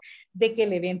posibilidades de que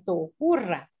el evento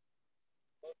ocurra.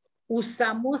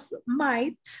 Usamos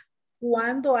might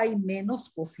cuando hay menos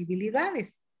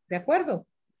posibilidades. ¿De acuerdo?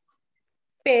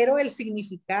 Pero el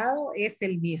significado es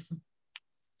el mismo.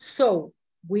 So,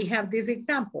 we have this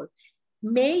example.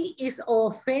 May is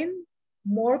often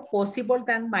more possible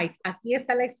than might. Aquí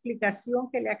está la explicación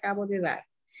que le acabo de dar.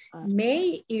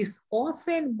 May is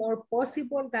often more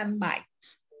possible than might.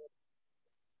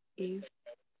 If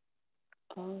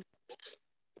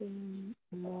often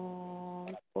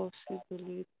more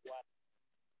possibility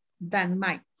than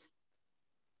might.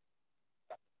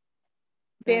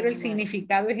 Pero el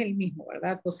significado es el mismo,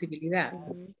 ¿verdad? Posibilidad.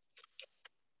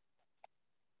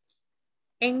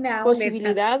 And now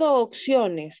 ¿Posibilidad o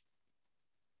opciones?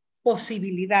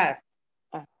 Posibilidad.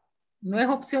 No es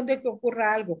opción de que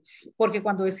ocurra algo, porque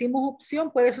cuando decimos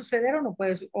opción puede suceder o no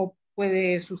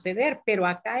puede suceder, pero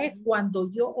acá es cuando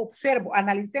yo observo.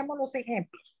 Analicemos los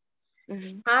ejemplos.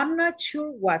 I'm not sure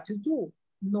what to do.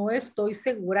 No estoy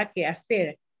segura qué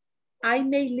hacer. I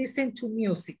may listen to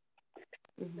music.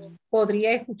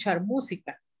 Podría escuchar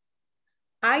música.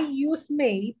 I use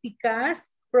may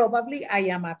because probably I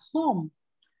am at home.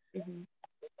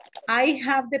 I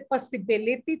have the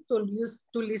possibility to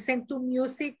listen to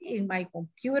music in my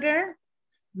computer,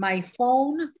 my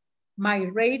phone, my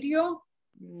radio,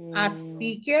 a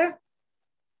speaker,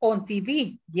 on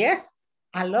TV. Yes,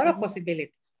 a lot of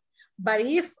possibilities. But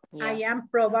if I am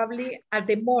probably at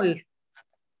the mall,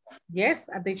 yes,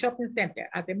 at the shopping center,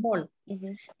 at the mall,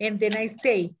 and then I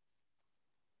say,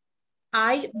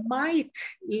 I might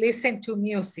listen to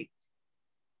music.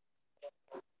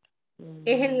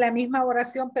 Es en la misma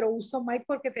oración, pero uso might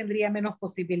porque tendría menos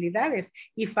posibilidades.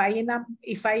 If I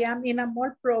am in a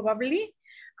mall, probably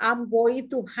I'm going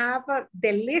to have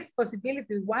the least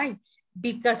possibilities. Why?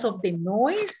 Because of the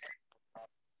noise,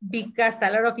 because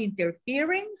a lot of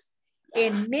interference,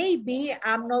 and maybe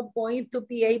I'm not going to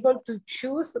be able to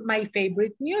choose my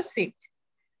favorite music.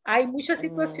 Hay muchas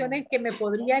situaciones que me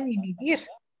podrían inhibir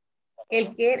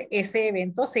el que ese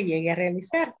evento se llegue a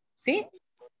realizar, ¿sí?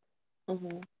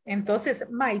 Entonces,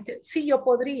 might, sí yo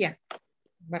podría,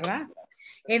 ¿verdad?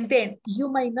 And then, you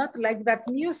might not like that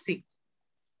music.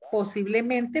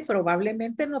 Posiblemente,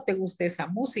 probablemente no te guste esa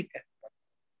música.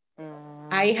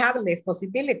 I have less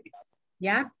possibilities,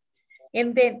 ¿ya?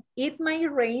 And then, it might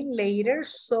rain later,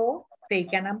 so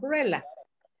take an umbrella.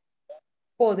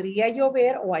 Podría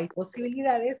llover o hay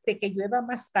posibilidades de que llueva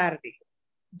más tarde.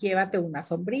 Llévate una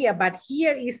sombrilla. But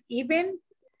here is even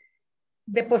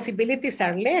the possibilities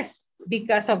are less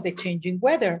because of the changing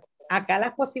weather. Acá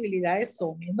las posibilidades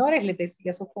son menores, les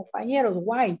decía a sus compañeros.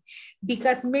 Why?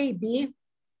 Because maybe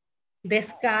the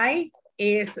sky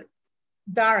is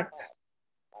dark.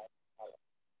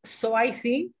 So I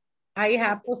think I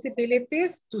have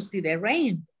possibilities to see the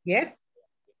rain, yes?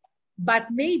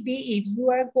 But maybe if you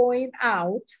are going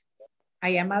out, I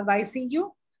am advising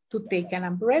you to take an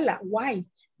umbrella. Why?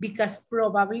 Because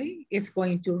probably it's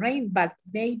going to rain, but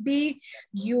maybe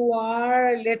you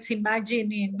are, let's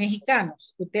imagine in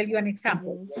Mexicanos, to tell you an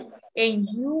example, and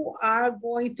you are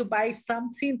going to buy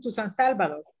something to San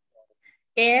Salvador,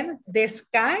 and the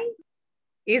sky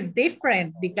is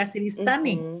different because it is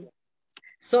sunny.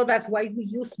 So that's why we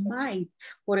use might.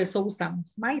 Por eso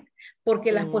usamos might.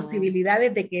 Porque las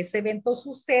posibilidades de que ese evento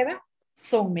suceda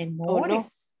son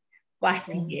menores.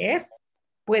 Así es.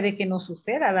 Puede que no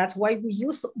suceda. That's why we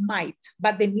use might.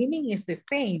 But the meaning is the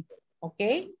same.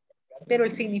 ¿Ok? Pero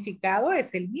el significado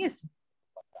es el mismo.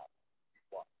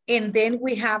 And then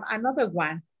we have another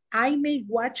one. I may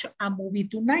watch a movie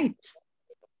tonight.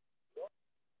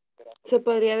 Se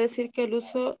podría decir que el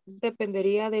uso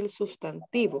dependería del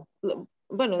sustantivo.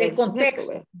 Bueno, del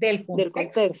contexto, sujeto, del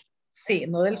contexto. Sí,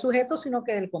 no del sujeto, sino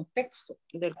que del contexto.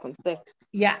 Del contexto.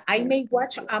 Yeah, I may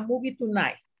watch a movie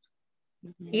tonight.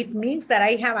 It means that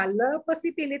I have a lot of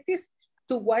possibilities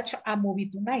to watch a movie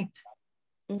tonight.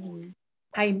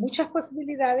 Hay muchas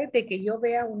posibilidades de que yo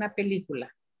vea una película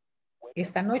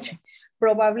esta noche.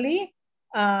 Probably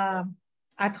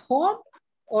at home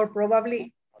or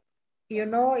probably, you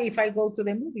know, if I go to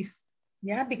the movies.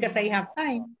 Yeah, because I have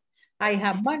time. I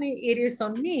have money, it is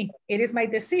on me. It is my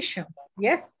decision,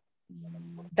 yes?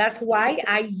 That's why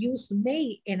I use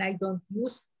may and I don't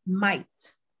use might.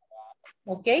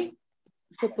 Okay?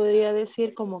 Se podría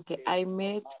decir como que I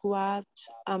might watch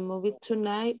a movie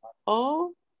tonight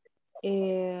o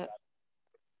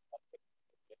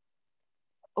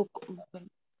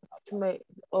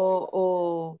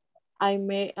I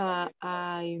might.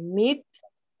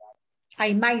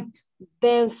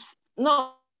 Dance.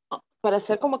 No, para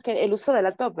hacer como que el uso de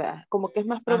la top, ¿verdad? Como que es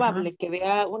más probable que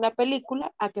vea una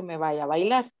película a que me vaya a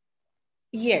bailar.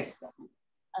 Yes.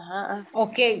 Ajá.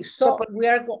 Okay, so we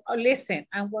are, listen,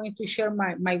 I'm going to share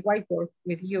my whiteboard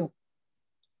with you.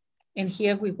 And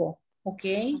here we go,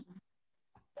 okay?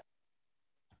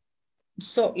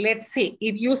 So let's see,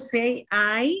 if you say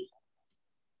I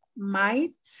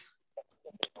might,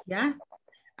 yeah,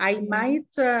 I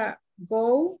might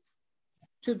go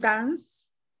to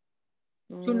dance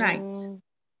tonight.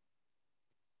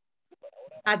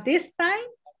 At this time,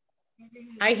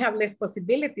 I have less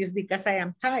possibilities because I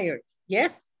am tired,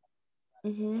 yes?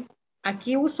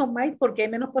 Aquí uso might porque hay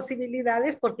menos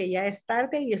posibilidades porque ya es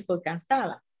tarde y estoy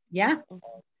cansada, ¿ya?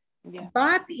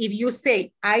 But if you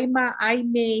say, I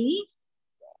may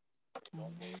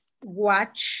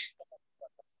watch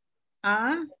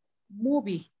a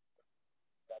movie.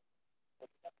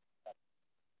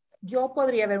 Yo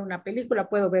podría ver una película,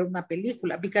 puedo ver una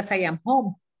película because I am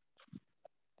home.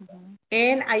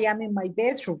 And I am in my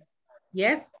bedroom.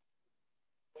 Yes?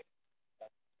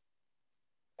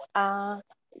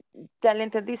 Ya le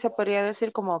entendí, se podría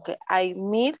decir como que I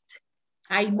might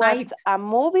watch a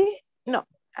movie. No,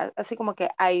 así como que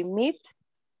I might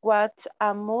watch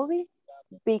a movie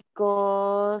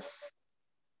because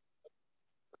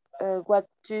what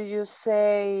do you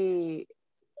say?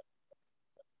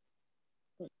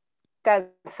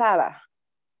 Cansada.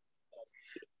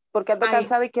 Porque ando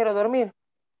cansada y quiero dormir.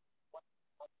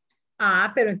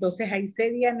 Pero entonces ahí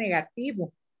sería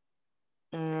negativo.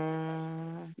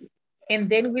 And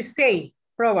then we say,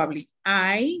 probably,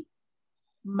 I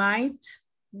might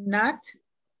not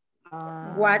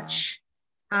watch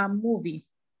a movie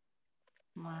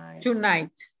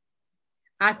tonight.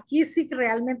 Aquí sí que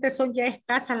realmente son ya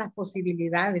escasas las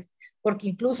posibilidades, porque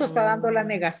incluso está dando la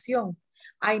negación.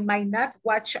 I might not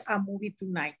watch a movie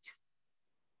tonight.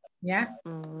 ¿Ya?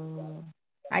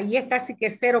 Ahí es casi que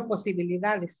cero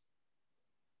posibilidades.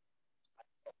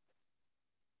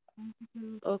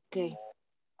 Ok.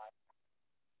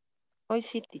 Hoy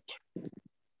sí, teacher.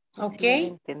 Okay.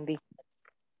 Sí, entendí.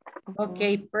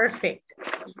 Okay, perfect.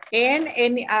 And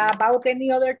about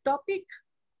any other topic?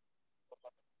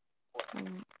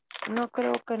 No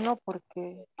creo que no,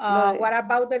 porque... What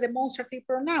about the demonstrative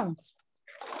pronouns?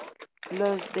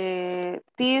 Los de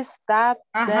this, that,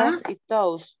 this y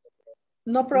those.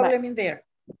 No problem in there.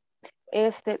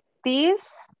 This.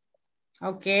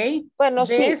 Okay. Bueno,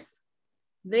 this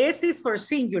is for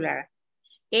singular.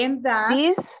 And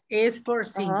that is for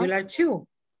singular too.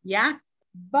 Yeah.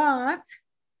 But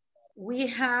we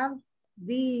have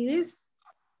these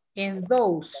and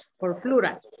those for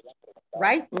plural,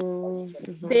 right?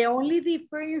 The only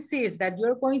difference is that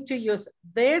you're going to use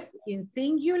this in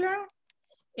singular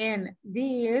and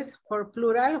this for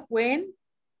plural when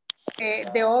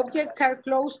the objects are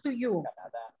close to you.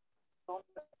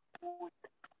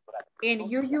 And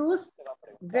you use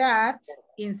that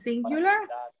in singular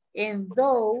and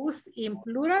those in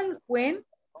plural when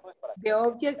the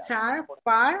objects are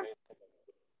far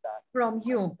from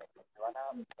you.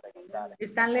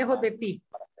 Están lejos de ti.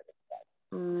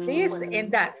 This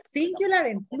and that, singular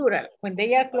and plural, when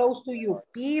they are close to you,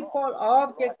 people,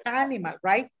 objects, animal,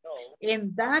 right?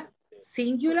 And that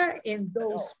singular and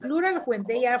those plural when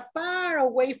they are far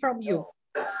away from you.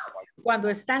 Cuando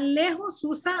están lejos,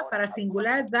 usa para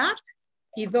singular that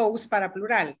y those para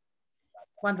plural.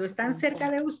 Cuando están cerca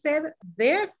de usted,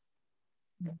 this.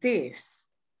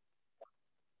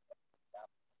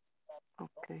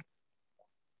 Okay.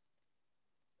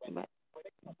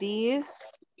 This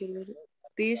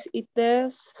y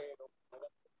this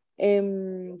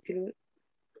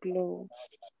close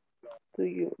to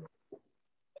you.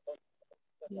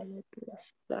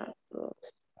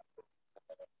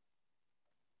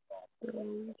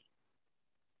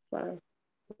 Far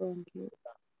from you.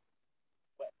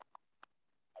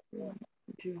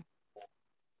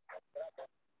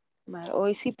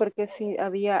 Hoy sí, porque sí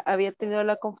había tenido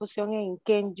la confusión en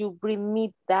can you bring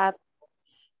me that?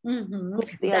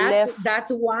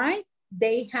 That's why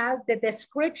they have the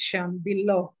description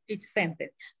below each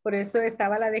sentence. Por eso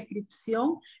estaba la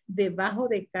descripción debajo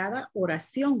de cada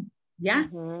oración, ¿ya?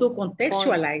 To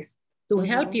contextualize, to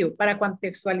help you, para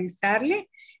contextualizarle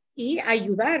y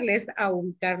ayudarles a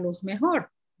ubicarlos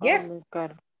mejor. Yes?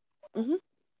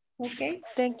 Okay.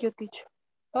 Thank you, teacher.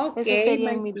 Okay,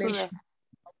 my pleasure.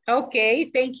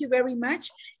 Okay, thank you very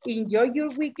much. Enjoy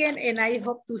your weekend and I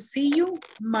hope to see you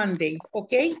Monday,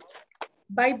 okay?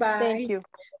 Bye-bye. Thank you.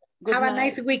 Good Have night. a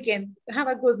nice weekend. Have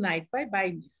a good night.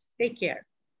 Bye-bye, miss. Take care.